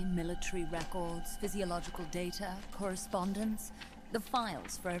history, military records, physiological data, correspondence, the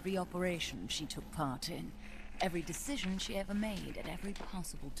files for every operation she took part in, every decision she ever made at every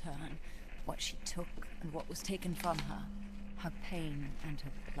possible turn, what she took and what was taken from her, her pain and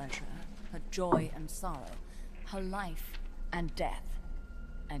her pleasure, her joy and sorrow, her life and death,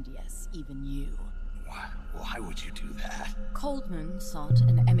 and yes, even you. Why would you do that? Coldman sought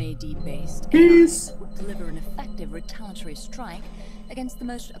an MAD-based AI that would deliver an effective retaliatory strike against the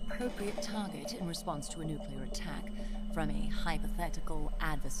most appropriate target in response to a nuclear attack from a hypothetical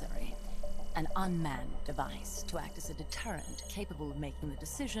adversary. An unmanned device to act as a deterrent capable of making the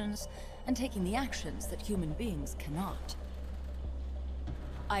decisions and taking the actions that human beings cannot.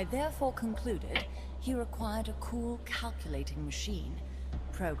 I therefore concluded he required a cool, calculating machine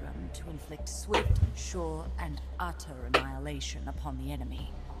programmed to inflict swift, sure, and utter annihilation upon the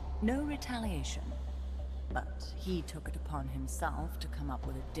enemy. No retaliation. But he took it upon himself to come up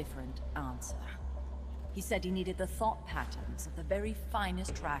with a different answer. He said he needed the thought patterns of the very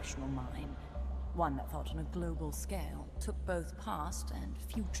finest rational mind, one that thought on a global scale, took both past and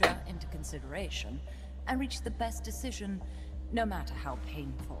future into consideration, and reached the best decision, no matter how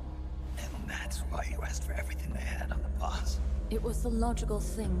painful. And that's why you asked for everything they had on the boss. It was the logical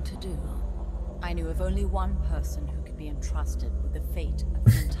thing to do. I knew of only one person who could be entrusted with the fate of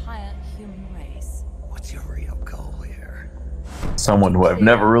the entire human race. What's your real goal here? Someone who I've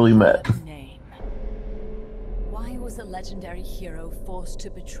never really met. Name. Why was a legendary hero forced to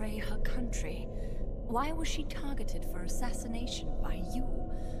betray her country? Why was she targeted for assassination by you,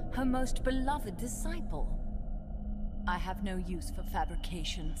 her most beloved disciple? I have no use for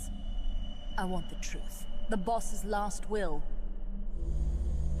fabrications. I want the truth. The boss's last will.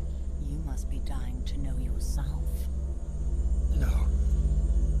 You must be dying to know yourself. No.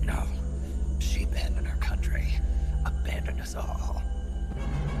 No. She abandoned her country. Abandoned us all.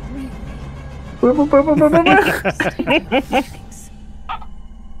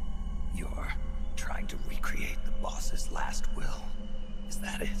 You're trying to recreate the boss's last will. Is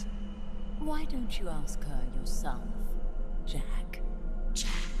that it? Why don't you ask her yourself, Jack?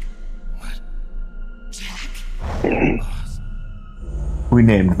 We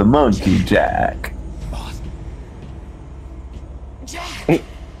named the monkey Jack. Jack!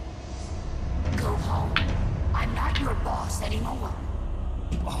 Go home. I'm not your boss anymore.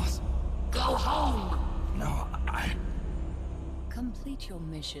 Boss? Go home! No, Complete your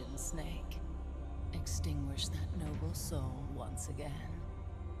mission, Snake. Extinguish that noble soul once again.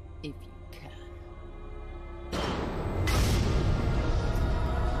 If you can.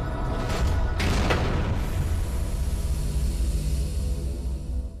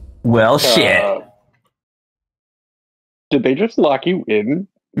 Well, shit. Did they just lock you in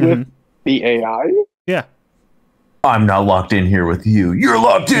with the AI? Yeah. I'm not locked in here with you. You're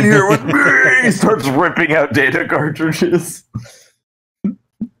locked in here with me! He starts ripping out data cartridges.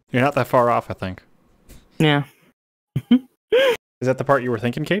 You're not that far off, I think. Yeah. Is that the part you were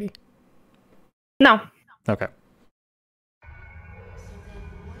thinking, Katie? No. Okay.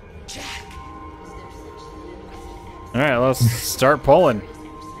 Alright, let's start pulling.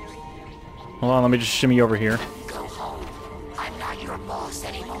 Hold on, let me just shimmy over here. Go home. I'm not your boss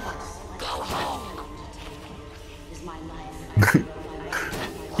anymore. Go home.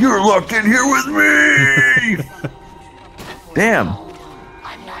 You're locked in here with me! Damn.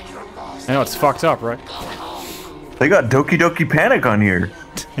 I know, it's fucked up, right? They got Doki Doki Panic on here.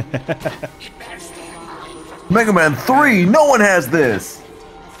 Mega Man 3, no one has this!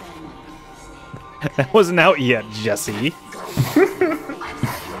 That wasn't out yet, Jesse.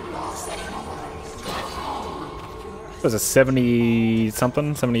 Was it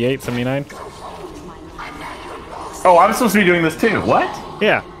 70-something? 78, 79? Oh, I'm supposed to be doing this too. What?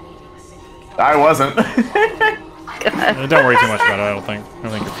 Yeah. I wasn't. Don't worry too much about it, I don't think. I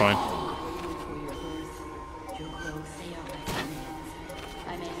think you're fine.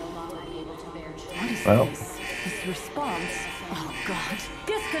 Well. This response. Oh God.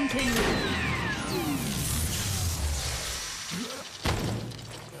 Discontinue.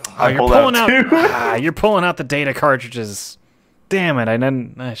 Oh, you're pulling out. You're pulling out the data cartridges. Damn it!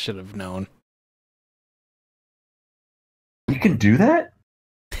 I should have known. You can do that?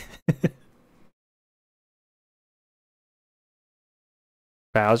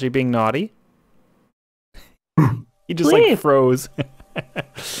 Bowser being naughty. He just like froze.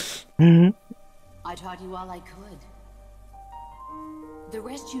 I taught you all I could. The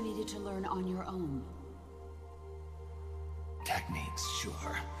rest you needed to learn on your own. Techniques,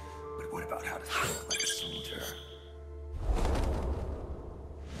 sure. But what about how to think like a soldier?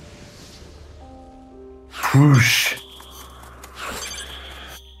 Whoosh.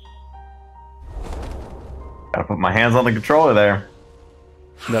 Gotta put my hands on the controller there.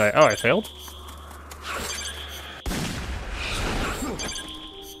 Did I? Oh, I failed?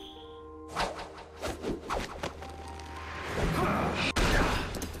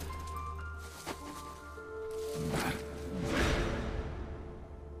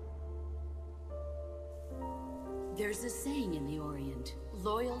 There's a saying in the Orient,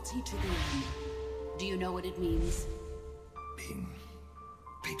 loyalty to the end. Do you know what it means? Being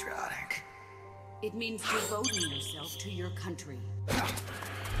patriotic. It means devoting yourself to your country.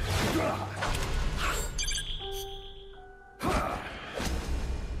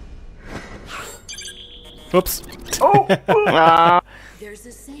 Whoops. Oh! There's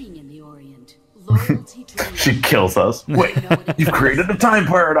a saying in the Orient, loyalty to the She kills us. Wait, you've created a time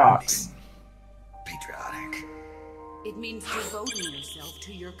paradox. Patriotic. It means devoting yourself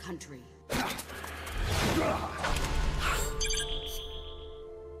to your country.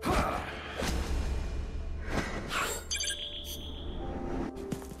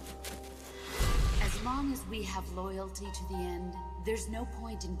 As long as we have loyalty to the end, there's no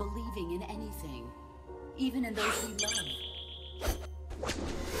point in believing in anything, even in those we love.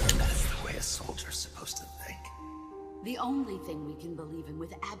 That's the way a soldier's supposed to think. The only thing we can believe in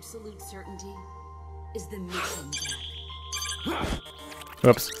with absolute certainty is the mission, Jack.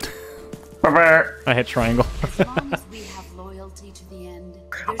 Whoops. I hit triangle. As long as we have loyalty to the end,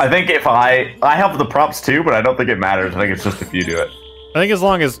 I think if I have the prompts too, but I don't think it matters. I think it's just if you do it. I think as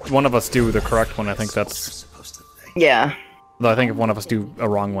long as one of us do the correct one, I think that's... Yeah. Though I think if one of us do a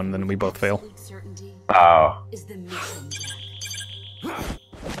wrong one, then we both fail. Oh. is the mission, Jack.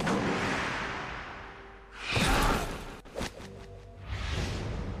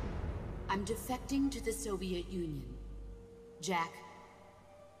 I'm defecting to the Soviet Union. Jack,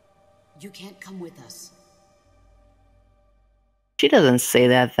 you can't come with us. She doesn't say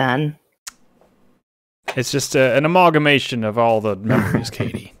that then. It's just an amalgamation of all the memories,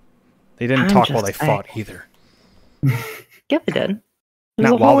 Katie. They didn't talk while they fought either. Yeah, they did.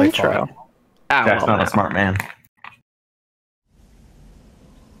 Not while they fought. Jack's not a smart man.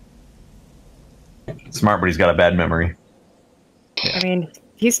 Smart, but he's got a bad memory. I mean,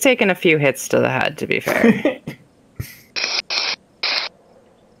 he's taken a few hits to the head, to be fair.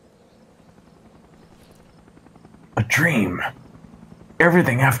 A dream.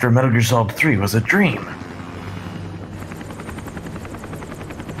 Everything after Metal Gear Solid 3 was a dream.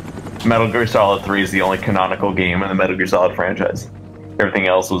 Metal Gear Solid 3 is the only canonical game in the Metal Gear Solid franchise. everything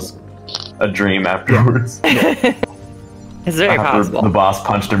else was a dream afterwards. It's very possible. The boss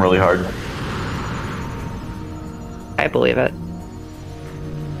punched him really hard. I believe it.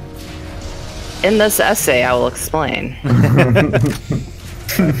 In this essay, I will explain.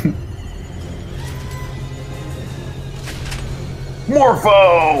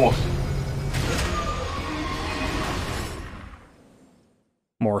 Morpho!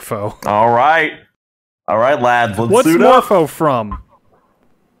 Morpho. All right, lads. Let's What's suit Morpho from?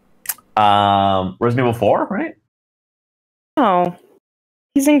 Resident Evil 4, right? Oh,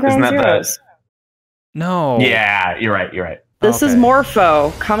 he's in Ground Isn't that Zeroes. No. Yeah, you're right. This is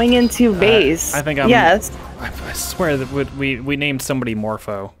Morpho coming into base. I think I'm. Yes. I swear that we named somebody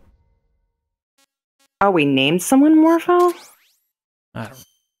Morpho. Oh, we named someone Morpho? I don't.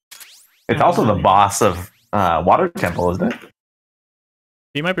 It's also the boss of Water Temple, isn't it?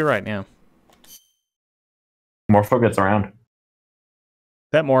 You might be right. Yeah. Morpho gets around.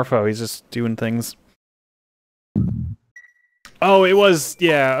 That Morpho, he's just doing things. Oh, it was,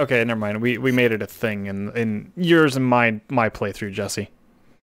 yeah, okay, never mind. We made it a thing in yours and my playthrough, Jesse.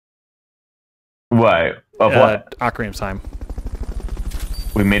 What? Of what? Ocarina of Time.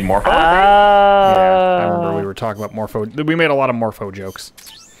 We made Morpho? Yeah, I remember we were talking about Morpho. We made a lot of Morpho jokes.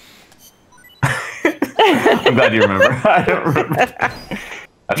 I'm glad you remember. I don't remember.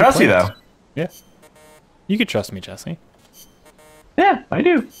 I trust you, though. Yeah. You can trust me, Jesse. Yeah, I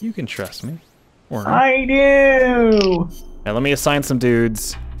do. You can trust me. Or not. I do. Now, let me assign some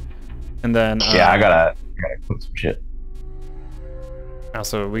dudes, and then... yeah, I gotta cook some shit.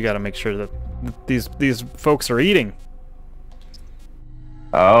 Also, we gotta make sure that these folks are eating.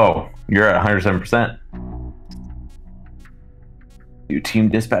 Oh, you're at 107%. New team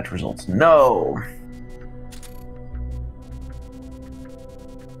dispatch results. No.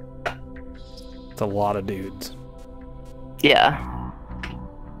 It's a lot of dudes. Yeah.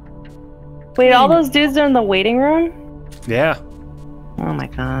 Wait, all those dudes are in the waiting room? Yeah. Oh my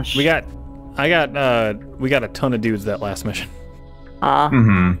gosh. We got a ton of dudes that last mission.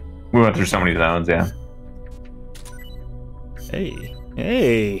 We went through so many zones, yeah.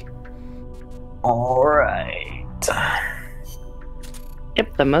 Hey. All right.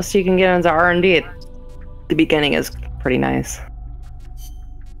 Yep, the most you can get into R&D at the beginning is pretty nice.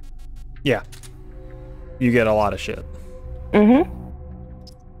 Yeah. You get a lot of shit. Mm-hmm.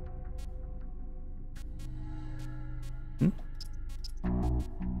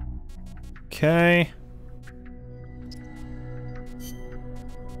 Okay.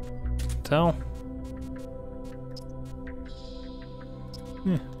 Tell.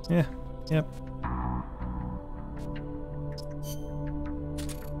 Yeah. Yep.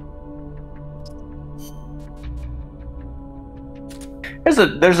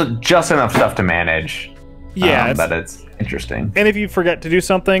 There's just enough stuff to manage. Yeah, that it's interesting. And if you forget to do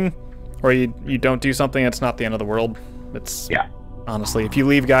something, or you don't do something, it's not the end of the world. It's honestly, if you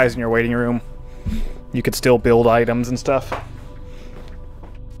leave guys in your waiting room, you could still build items and stuff.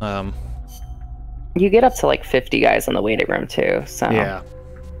 You get up to like 50 guys in the waiting room too, so yeah.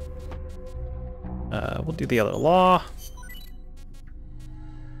 We'll do the other law.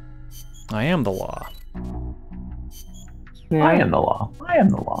 I am the law. Yeah. I am the law. I am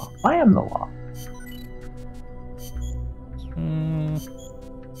the law. I am the law.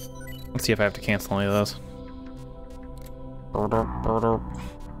 Let's see if I have to cancel any of those.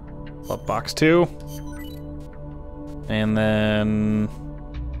 Love box 2. And then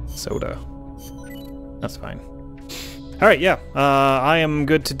soda. That's fine. All right, yeah. I am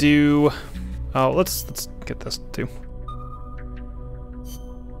good to do. Oh, let's get this too.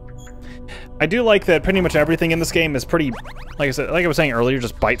 I do like that pretty much everything in this game is pretty, like I was saying earlier,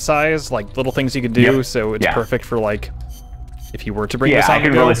 just bite-sized, like little things you can do. Yep. So it's perfect for like if you were to bring this on. I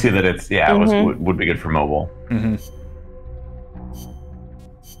can really see that it's would be good for mobile.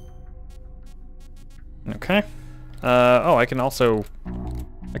 Okay. I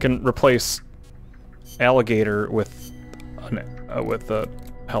can replace alligator with a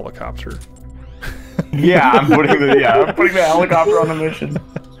helicopter. Yeah, I'm putting the helicopter on the mission.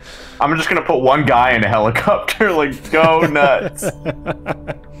 I'm just gonna put one guy in a helicopter, like, go nuts.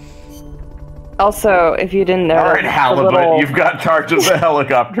 Also, if you didn't know, all right, Halibut, you've got charge of the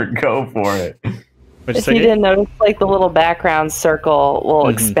helicopter. Go for it. If you didn't notice, like the little background circle will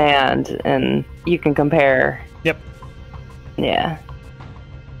expand, and you can compare. Yep. Yeah.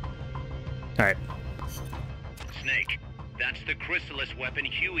 All right. Snake, that's the chrysalis weapon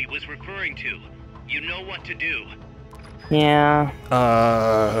Huey was referring to. You know what to do. Yeah.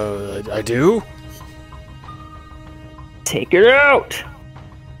 I do? Take it out!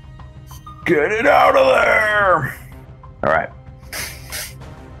 Get it out of there! Alright.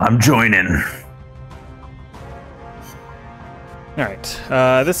 I'm joining. All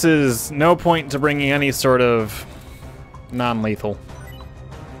right. This is no point to bringing any sort of non-lethal.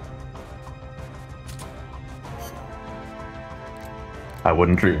 I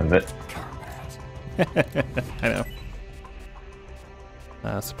wouldn't dream of it. I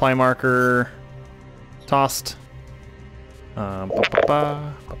know. Supply marker tossed.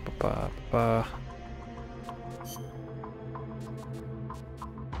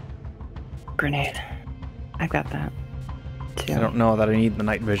 Grenade. I got that. Too. I don't know that I need the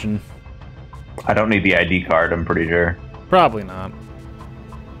night vision. I don't need the ID card, I'm pretty sure. Probably not.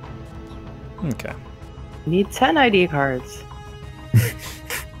 Okay. Need 10 ID cards.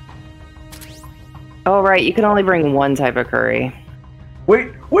 Oh, right. You can only bring one type of curry.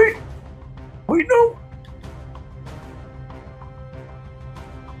 Wait, no.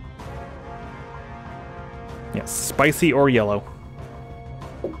 Yes, spicy or yellow.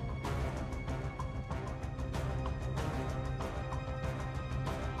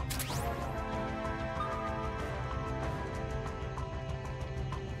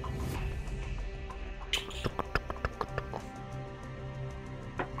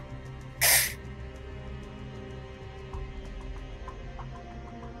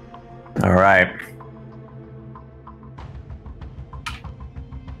 All right.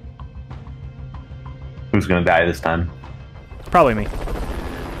 Who's gonna die this time? Probably me.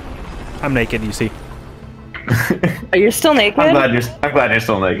 I'm naked, you see. Are you still naked? I'm glad you're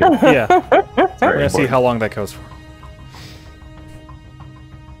still naked. Yeah. We're gonna see how long that goes for.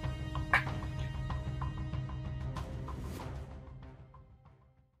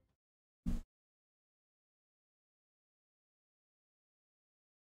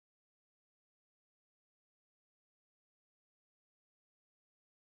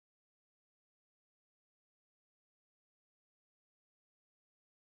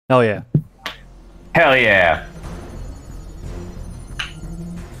 Hell yeah. Hell yeah.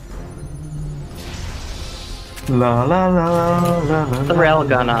 La la la la la. The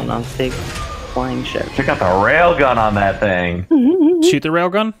railgun on a big flying ship. Check out the railgun on that thing. Shoot the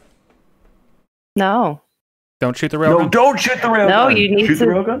railgun? No. Don't shoot the railgun? No, don't shoot the railgun. No, you need shoot to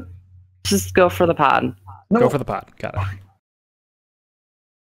the railgun? just go for the pod. No. Go for the pod. Got it.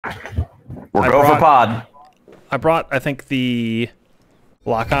 We're going for pod. I brought, I think, the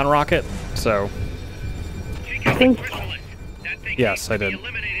lock-on rocket, so... I think... Yes, I did.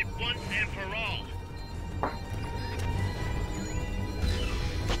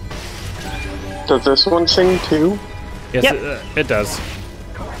 Does this one sing too? Yes, Yep. it does.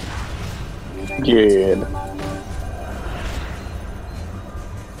 Good.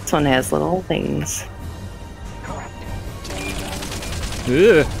 This one has little things.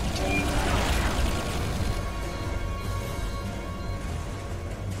 Ugh.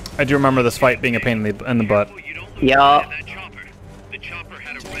 I do remember this fight being a pain in the butt. Yup.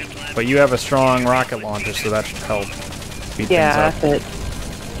 But you have a strong rocket launcher, so that should help speed Yeah, things up.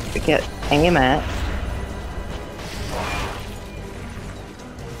 if it get aim at.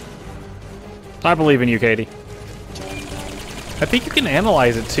 I believe in you, Katie. I think you can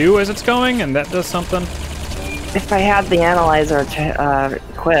analyze it too as it's going, and that does something. If I had the analyzer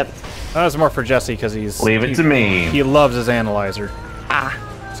equipped. That was more for Jesse because he's... Leave it to me. He loves his analyzer. Ah.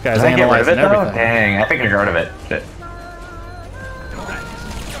 This guy's Did I get rid of analyzing it, though? everything. Dang, I think I got rid of it. Shit.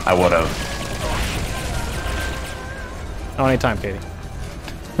 I would have. Oh, anytime, Katie.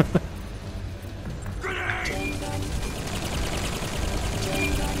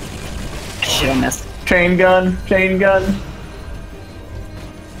 Shit, I missed. Chain gun.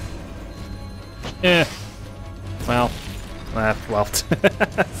 Yeah. Well,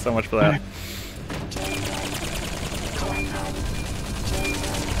 so much for that.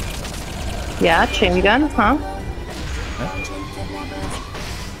 Yeah, chain gun, huh?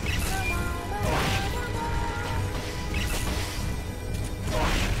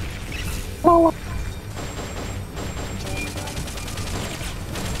 Oh.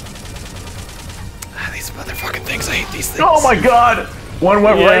 These motherfucking things, I hate these things. Oh my god! One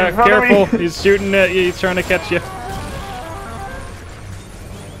went right in front of me. Careful, he's shooting at you, he's trying to catch you.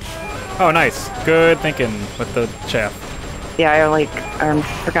 Oh, nice. Good thinking with the chaff. Yeah, I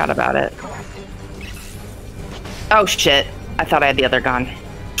forgot about it. Oh shit! I thought I had the other gun.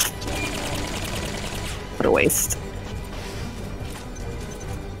 What a waste.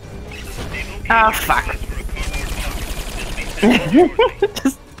 Oh fuck.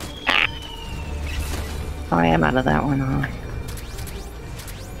 Just... Oh, I am out of that one, huh?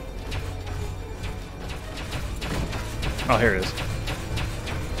 Oh, here it is.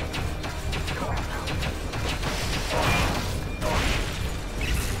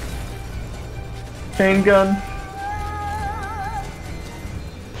 Chain gun.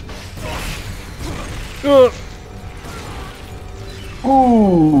 Ooh.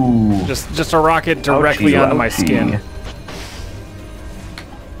 Just a rocket directly onto my skin.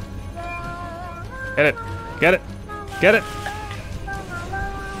 Get it. Get it. Get it.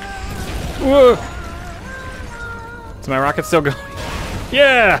 Whoa. Is my rocket still going?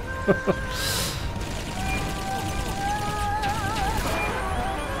 Yeah!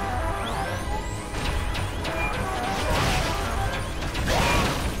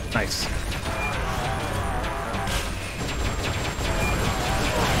 Nice.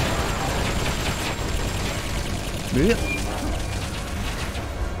 Yeah.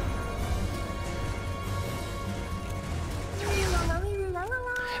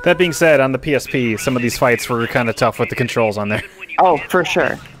 That being said, on the PSP, some of these fights were kind of tough with the controls on there. Oh, for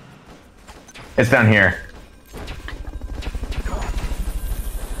sure. It's down here.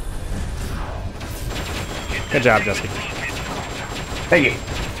 Good job, Jesse. Thank you.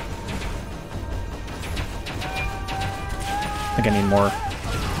 I think I need more.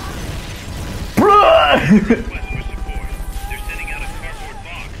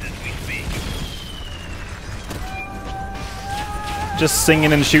 Just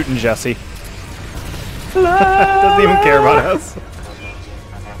singing and shooting, Jesse. Doesn't even care about us.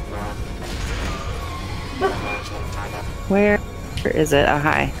 Where is it? Oh,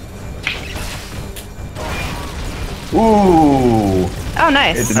 hi. Ooh. Oh,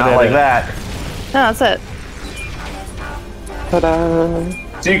 nice. It's not like that. No, that's it.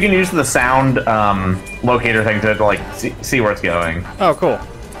 Ta-da. So you can use the sound locator thing to like see where it's going. Oh, cool.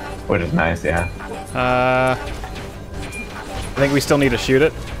 Which is nice, yeah. I think we still need to shoot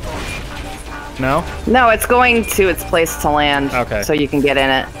it. No? No, it's going to its place to land. Okay. So you can get in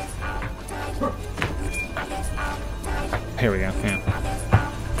it. Here we go. Yeah.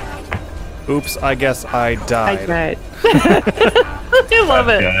 Oops, I guess I died. I tried. I love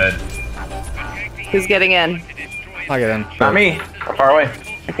it. Good. Who's getting in? I'll get in. Not me. I'm far away.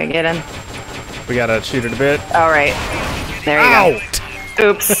 Okay, get in. We gotta shoot it a bit. All right. There you go.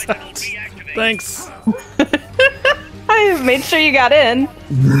 Oops. Thanks. I made sure you got in.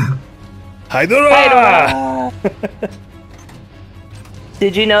 Hydra!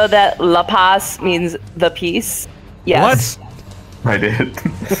 Did you know that La Paz means the peace? Yes. What? I did.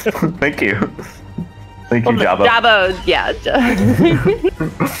 Thank you. Thank you, Jabba. Jabba, yeah.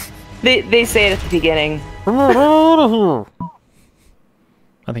 they say it at the beginning. I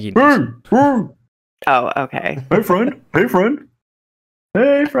think he knows. Oh, okay. Hey, friend. Hey, friend.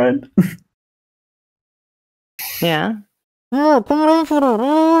 Hey, friend. Yeah. Yeah. I'm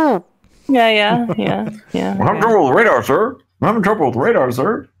having trouble with radar, sir. I'm having trouble with radar,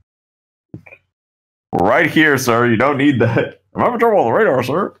 sir. Right here, sir. You don't need that. I'm having trouble with radar,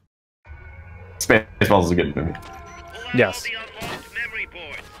 sir. Spaceballs is a good movie. Yes.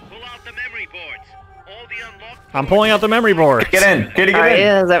 I'm pulling out the memory board. Get in. Kitty, get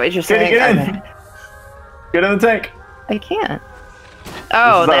in. Is that what you're saying? Kitty, get in. Okay. Get in the tank. I can't.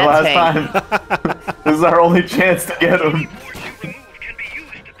 Oh, this is our that last tank. time. This is our only chance to get him.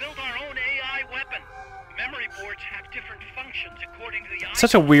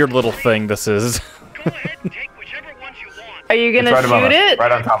 Such a weird little thing this is. Are you gonna It's right above shoot us, it?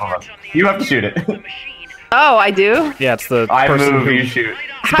 right on top of us. You have to shoot it. Oh, I do? Yeah, it's the I person move, who, you shoot. it's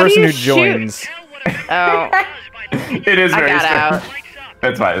the How do person you who shoot? joins. Oh. It is I very got strange. out.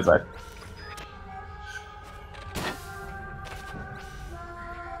 It's fine, it's fine.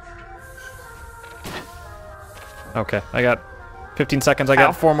 Okay, I got 15 seconds. I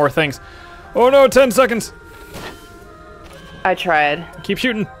got 4 more things. Oh no, 10 seconds. I tried. Keep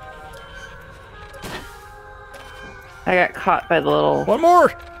shooting. I got caught by the little... One more.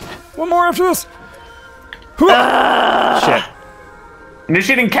 One more after this. Shit.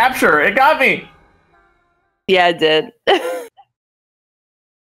 Initiating capture. It got me. Yeah, it did.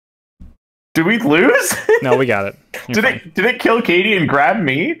 Did we lose? No, we got it. You're Did it kill Katie and grab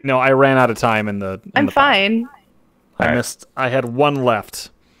me? No, I ran out of time in the. I'm fine. I missed. I had 1 left.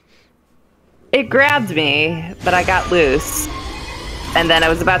 It grabbed me, but I got loose. And then I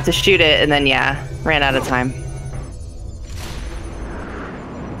was about to shoot it, and then, yeah, ran out of time.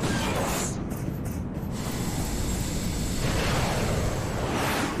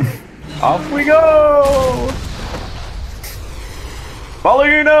 Off we go! Follow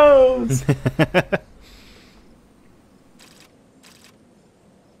your nose!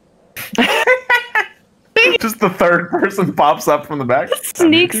 Just the third person pops up from the back.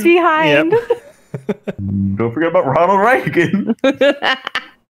 Sneaks behind. Don't forget about Ronald Reagan.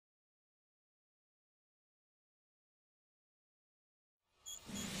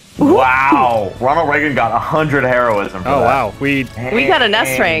 Wow. Ronald Reagan got 100 heroism for that. Wow. We got an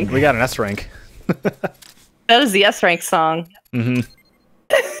S rank. We got an S rank. That is the S rank song. Mm-hmm.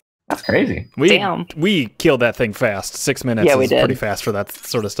 That's crazy. We killed that thing fast. 6 minutes Yeah, we is did. pretty fast for that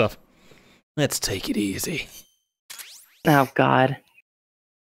sort of stuff. Let's take it easy. Oh God.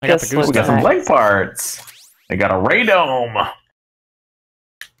 I got the goose. We got some leg parts. They got a radome.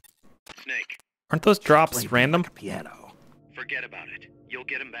 Snake, Aren't those drops random? Piano. forget about it. You'll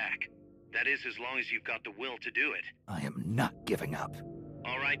get him back. That is, as long as you've got the will to do it. I am not giving up.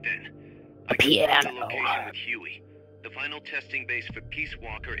 All right then. A piano. The location with Huey. The final testing base for Peace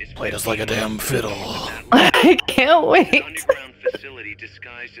Walker is Played us like a damn fiddle. I can't wait. An underground facility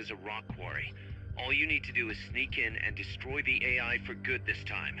disguised as a rock quarry. All you need to do is sneak in and destroy the AI for good this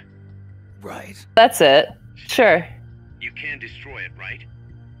time. Right. That's it. Sure. You can destroy it, right?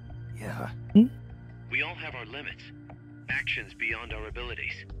 Yeah. We all have our limits. Actions beyond our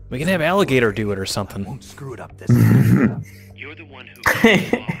abilities. We can have Alligator do it or something. Won't screw it up this You're the one who is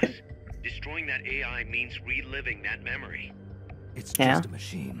the boss. Destroying that AI means reliving that memory. It's just a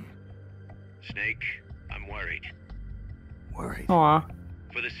machine. Snake, I'm worried. Worried. Aw.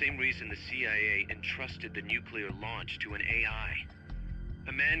 For the same reason the CIA entrusted the nuclear launch to an AI.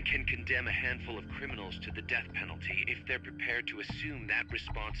 A man can condemn a handful of criminals to the death penalty if they're prepared to assume that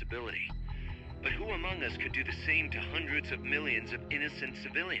responsibility. But who among us could do the same to hundreds of millions of innocent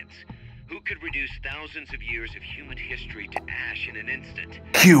civilians? Who could reduce thousands of years of human history to ash in an instant?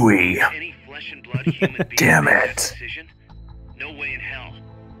 Huey. Any flesh and blood human being Damn make that it. decision? No way in hell.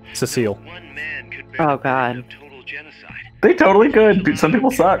 Cecile. One man could bear Oh God. total genocide. They totally could. Dude, some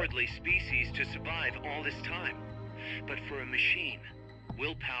people suck. Cowardly species to survive all this time. But for a machine,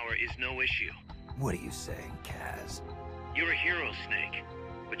 willpower is no issue. What are you saying, Kaz? You're a hero, Snake,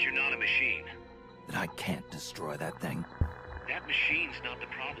 but you're not a machine. That I can't destroy that thing? That machine's not the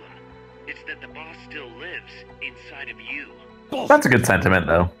problem. It's that the boss still lives inside of you. That's a good sentiment,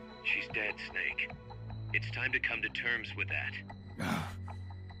 though. She's dead, Snake. It's time to come to terms with that.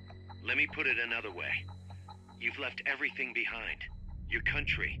 Let me put it another way. You've left everything behind. Your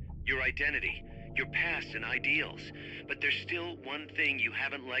country, your identity, your past and ideals. But there's still one thing you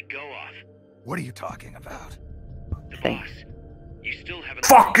haven't let go of. What are you talking about? The boss. You still haven't...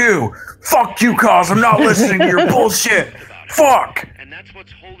 Fuck you! Fuck you, Cause I'm not listening to your bullshit! Fuck! And that's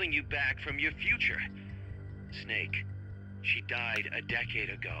what's holding you back from your future. Snake, she died a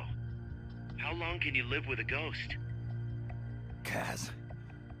decade ago. How long can you live with a ghost? Kaz,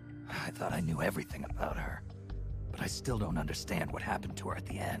 I thought I knew everything about her, but I still don't understand what happened to her at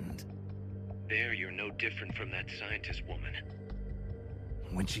the end. There, you're no different from that scientist woman.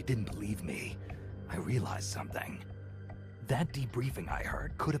 When she didn't believe me, I realized something. That debriefing I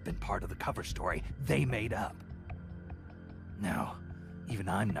heard could have been part of the cover story they made up. Now, even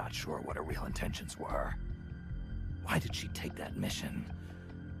I'm not sure what her real intentions were. Why did she take that mission?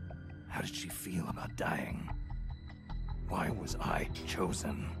 How did she feel about dying? Why was I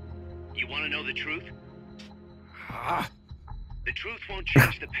chosen? You want to know the truth? Ah, The truth won't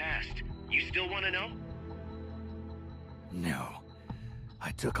change the past. You still want to know? no. I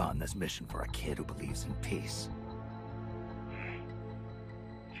took on this mission for a kid who believes in peace.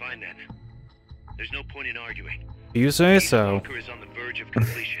 Fine then. There's no point in arguing. You say so. Walker is on the verge of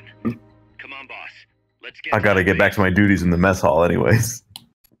completion. Come on, boss. Let's get I gotta get back to my duties in the mess hall anyways.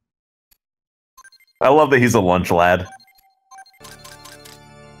 I love that he's a lunch lad.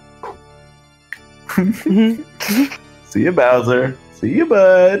 See you, Bowser. See you,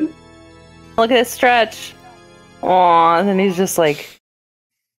 bud. Look at this stretch. Aw, and then he's just like,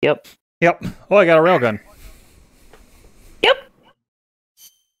 yep. Yep. Oh, I got a railgun. Yep.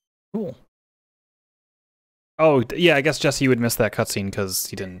 Cool. Oh, yeah, I guess Jesse would miss that cutscene because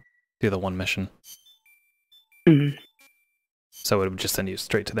he didn't do the one mission. Mhm. So it would just send you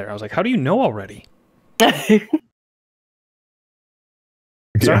straight to there. I was like, how do you know already?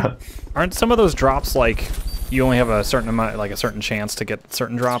 Yeah. Aren't some of those drops like you only have a certain amount, like a certain chance to get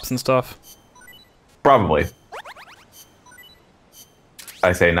certain drops and stuff? Probably.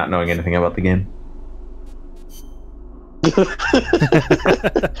 I say not knowing anything about the game.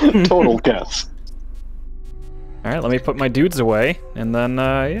 Total guess. All right, let me put my dudes away, and then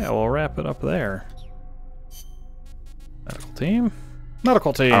yeah, we'll wrap it up there. Medical team.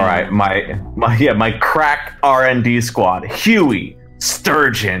 Medical team. All right, my crack R&D squad: Huey,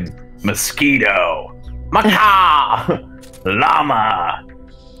 Sturgeon, Mosquito, Macaw, Llama,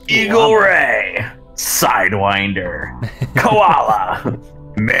 Eagle Ray, Sidewinder, Koala,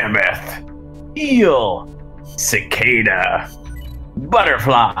 Mammoth, Eel, Cicada,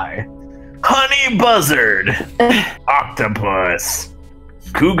 Butterfly, Honey Buzzard, Octopus,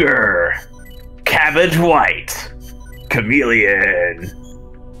 cougar, cabbage white, chameleon,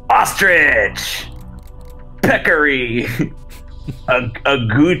 ostrich, peccary,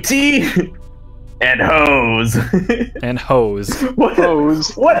 agouti, and hose. And hose.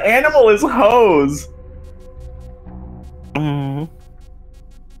 What animal is hose?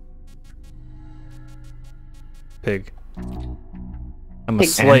 Pig. I'm a Pig.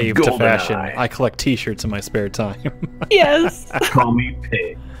 slave And to fashion. GoldenEye. I collect t-shirts in my spare time. Yes. Call me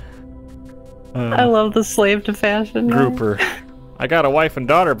pig. I love the slave to fashion. guy. Grouper. I got a wife and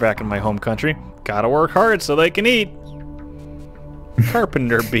daughter back in my home country. Gotta work hard so they can eat.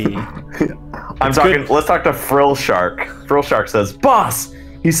 Carpenter bee. Let's talk to Frill Shark. Frill Shark says, "Boss,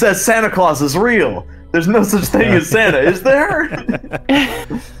 he says Santa Claus is real. There's no such thing as Santa, is there?"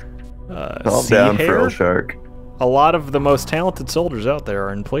 Calm down, Frill Shark. A lot of the most talented soldiers out there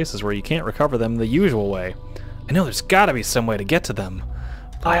are in places where you can't recover them the usual way. I know there's gotta be some way to get to them.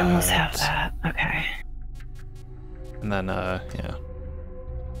 I almost have that. Okay. And then, yeah.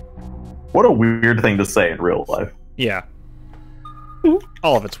 What a weird thing to say in real life. Yeah.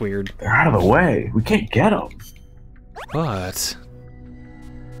 All of it's weird. They're out of the way. We can't get them. But...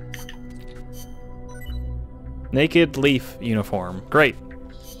 Naked leaf uniform. Great.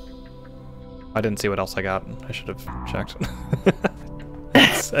 I didn't see what else I got. I should have checked.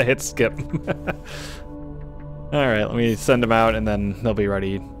 I hit skip. Alright, let me send them out and then they'll be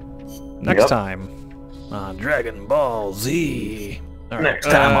ready next time on Dragon Ball Z. All right, Next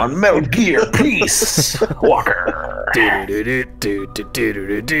time on Metal Gear Peace Walker.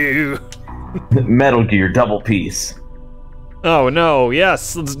 Metal Gear Double Peace. Oh no,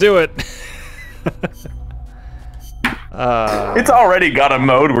 yes, let's do it. It's already got a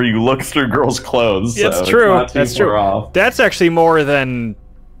mode where you look through girls' clothes. So It's true. It's not too That's far true. off. That's actually more than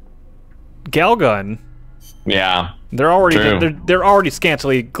Galgun. Yeah. They're already True. they're already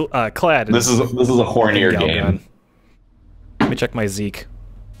scantily clad. This is a hornier game. Let me check my Zeke.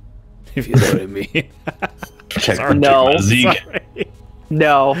 If you know what I mean. Check Sorry. No. Zeke. Sorry.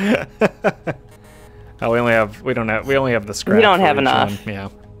 No. Oh, we only have the scrap. We don't for have each enough. one. Yeah.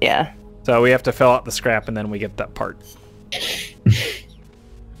 Yeah. So we have to fill out the scrap and then we get that part.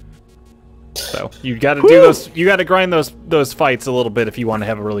 So you got to do those. You got to grind those fights a little bit if you want to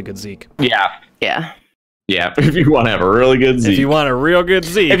have a really good Zeke. Yeah. Yeah. Yeah. If you want to have a really good Zeke. If you want a real good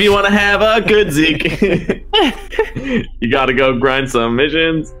Zeke. If you want to have a good Zeke, you got to go grind some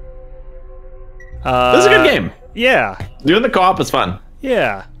missions. This is a good game. Yeah. Doing the co-op is fun.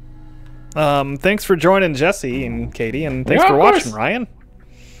 Yeah. Thanks for joining Jesse and Katie, and thanks Yeah, for of watching, course. Ryan.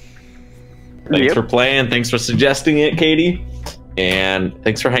 Thanks for playing. Thanks for suggesting it, Katie. And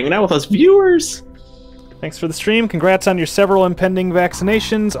thanks for hanging out with us, viewers. Thanks for the stream. Congrats on your several impending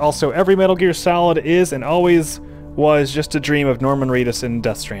vaccinations. Also, every Metal Gear Solid is and always was just a dream of Norman Reedus in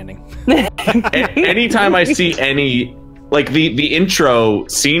Death Stranding. Anytime I see any, like the intro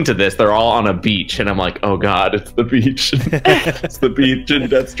scene to this, they're all on a beach, and I'm like, oh god, it's the beach. It's the beach in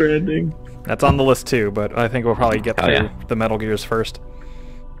Death Stranding. That's on the list too, but I think we'll probably get Oh, through yeah. the Metal Gears first.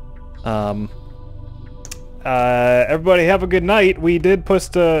 Everybody have a good night. We did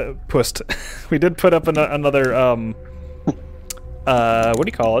we did put up another what do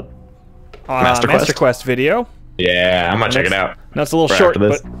you call it? Master Quest video. Yeah, I might check it out. That's a little for short, after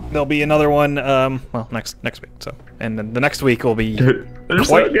this. but there'll be another one. Well, next week. So, and then the next week will be They're so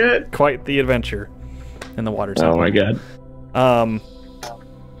quite good. quite the adventure in the water. Oh my god.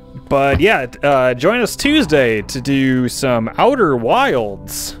 But yeah, join us Tuesday to do some Outer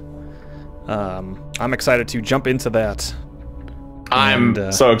Wilds. I'm excited to jump into that.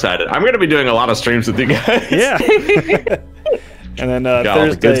 I'm so excited. I'm going to be doing a lot of streams with you guys. Yeah. And then Got all the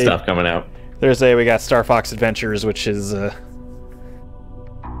Thursday, good stuff coming out. Thursday we got Star Fox Adventures, which is A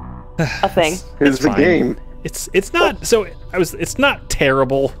thing. It's a fine. game. It's not so it's not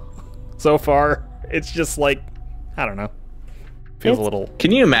terrible so far. It's just like I don't know. Feels a little.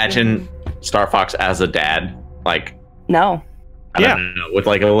 Can you imagine Star Fox as a dad? Like, No. I don't know, with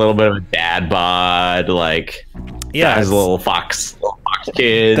like a little bit of a dad bod, like as a little fox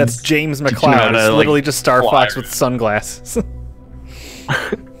kid. That's James Teaching him how McCloud. to, It's like, literally just Star fly. Fox with sunglasses.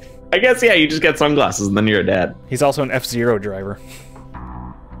 I guess you just get sunglasses and then you're a dad. He's also an F-Zero driver.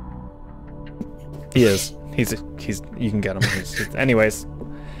 He is. He's you can get him. Anyways.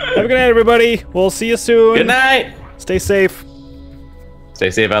 Have a good night, everybody. We'll see you soon. Good night. Stay safe. Stay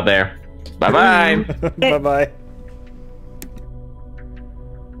safe out there. Bye bye. Bye bye.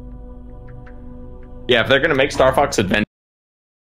 Yeah, if they're gonna make Star Fox Adventure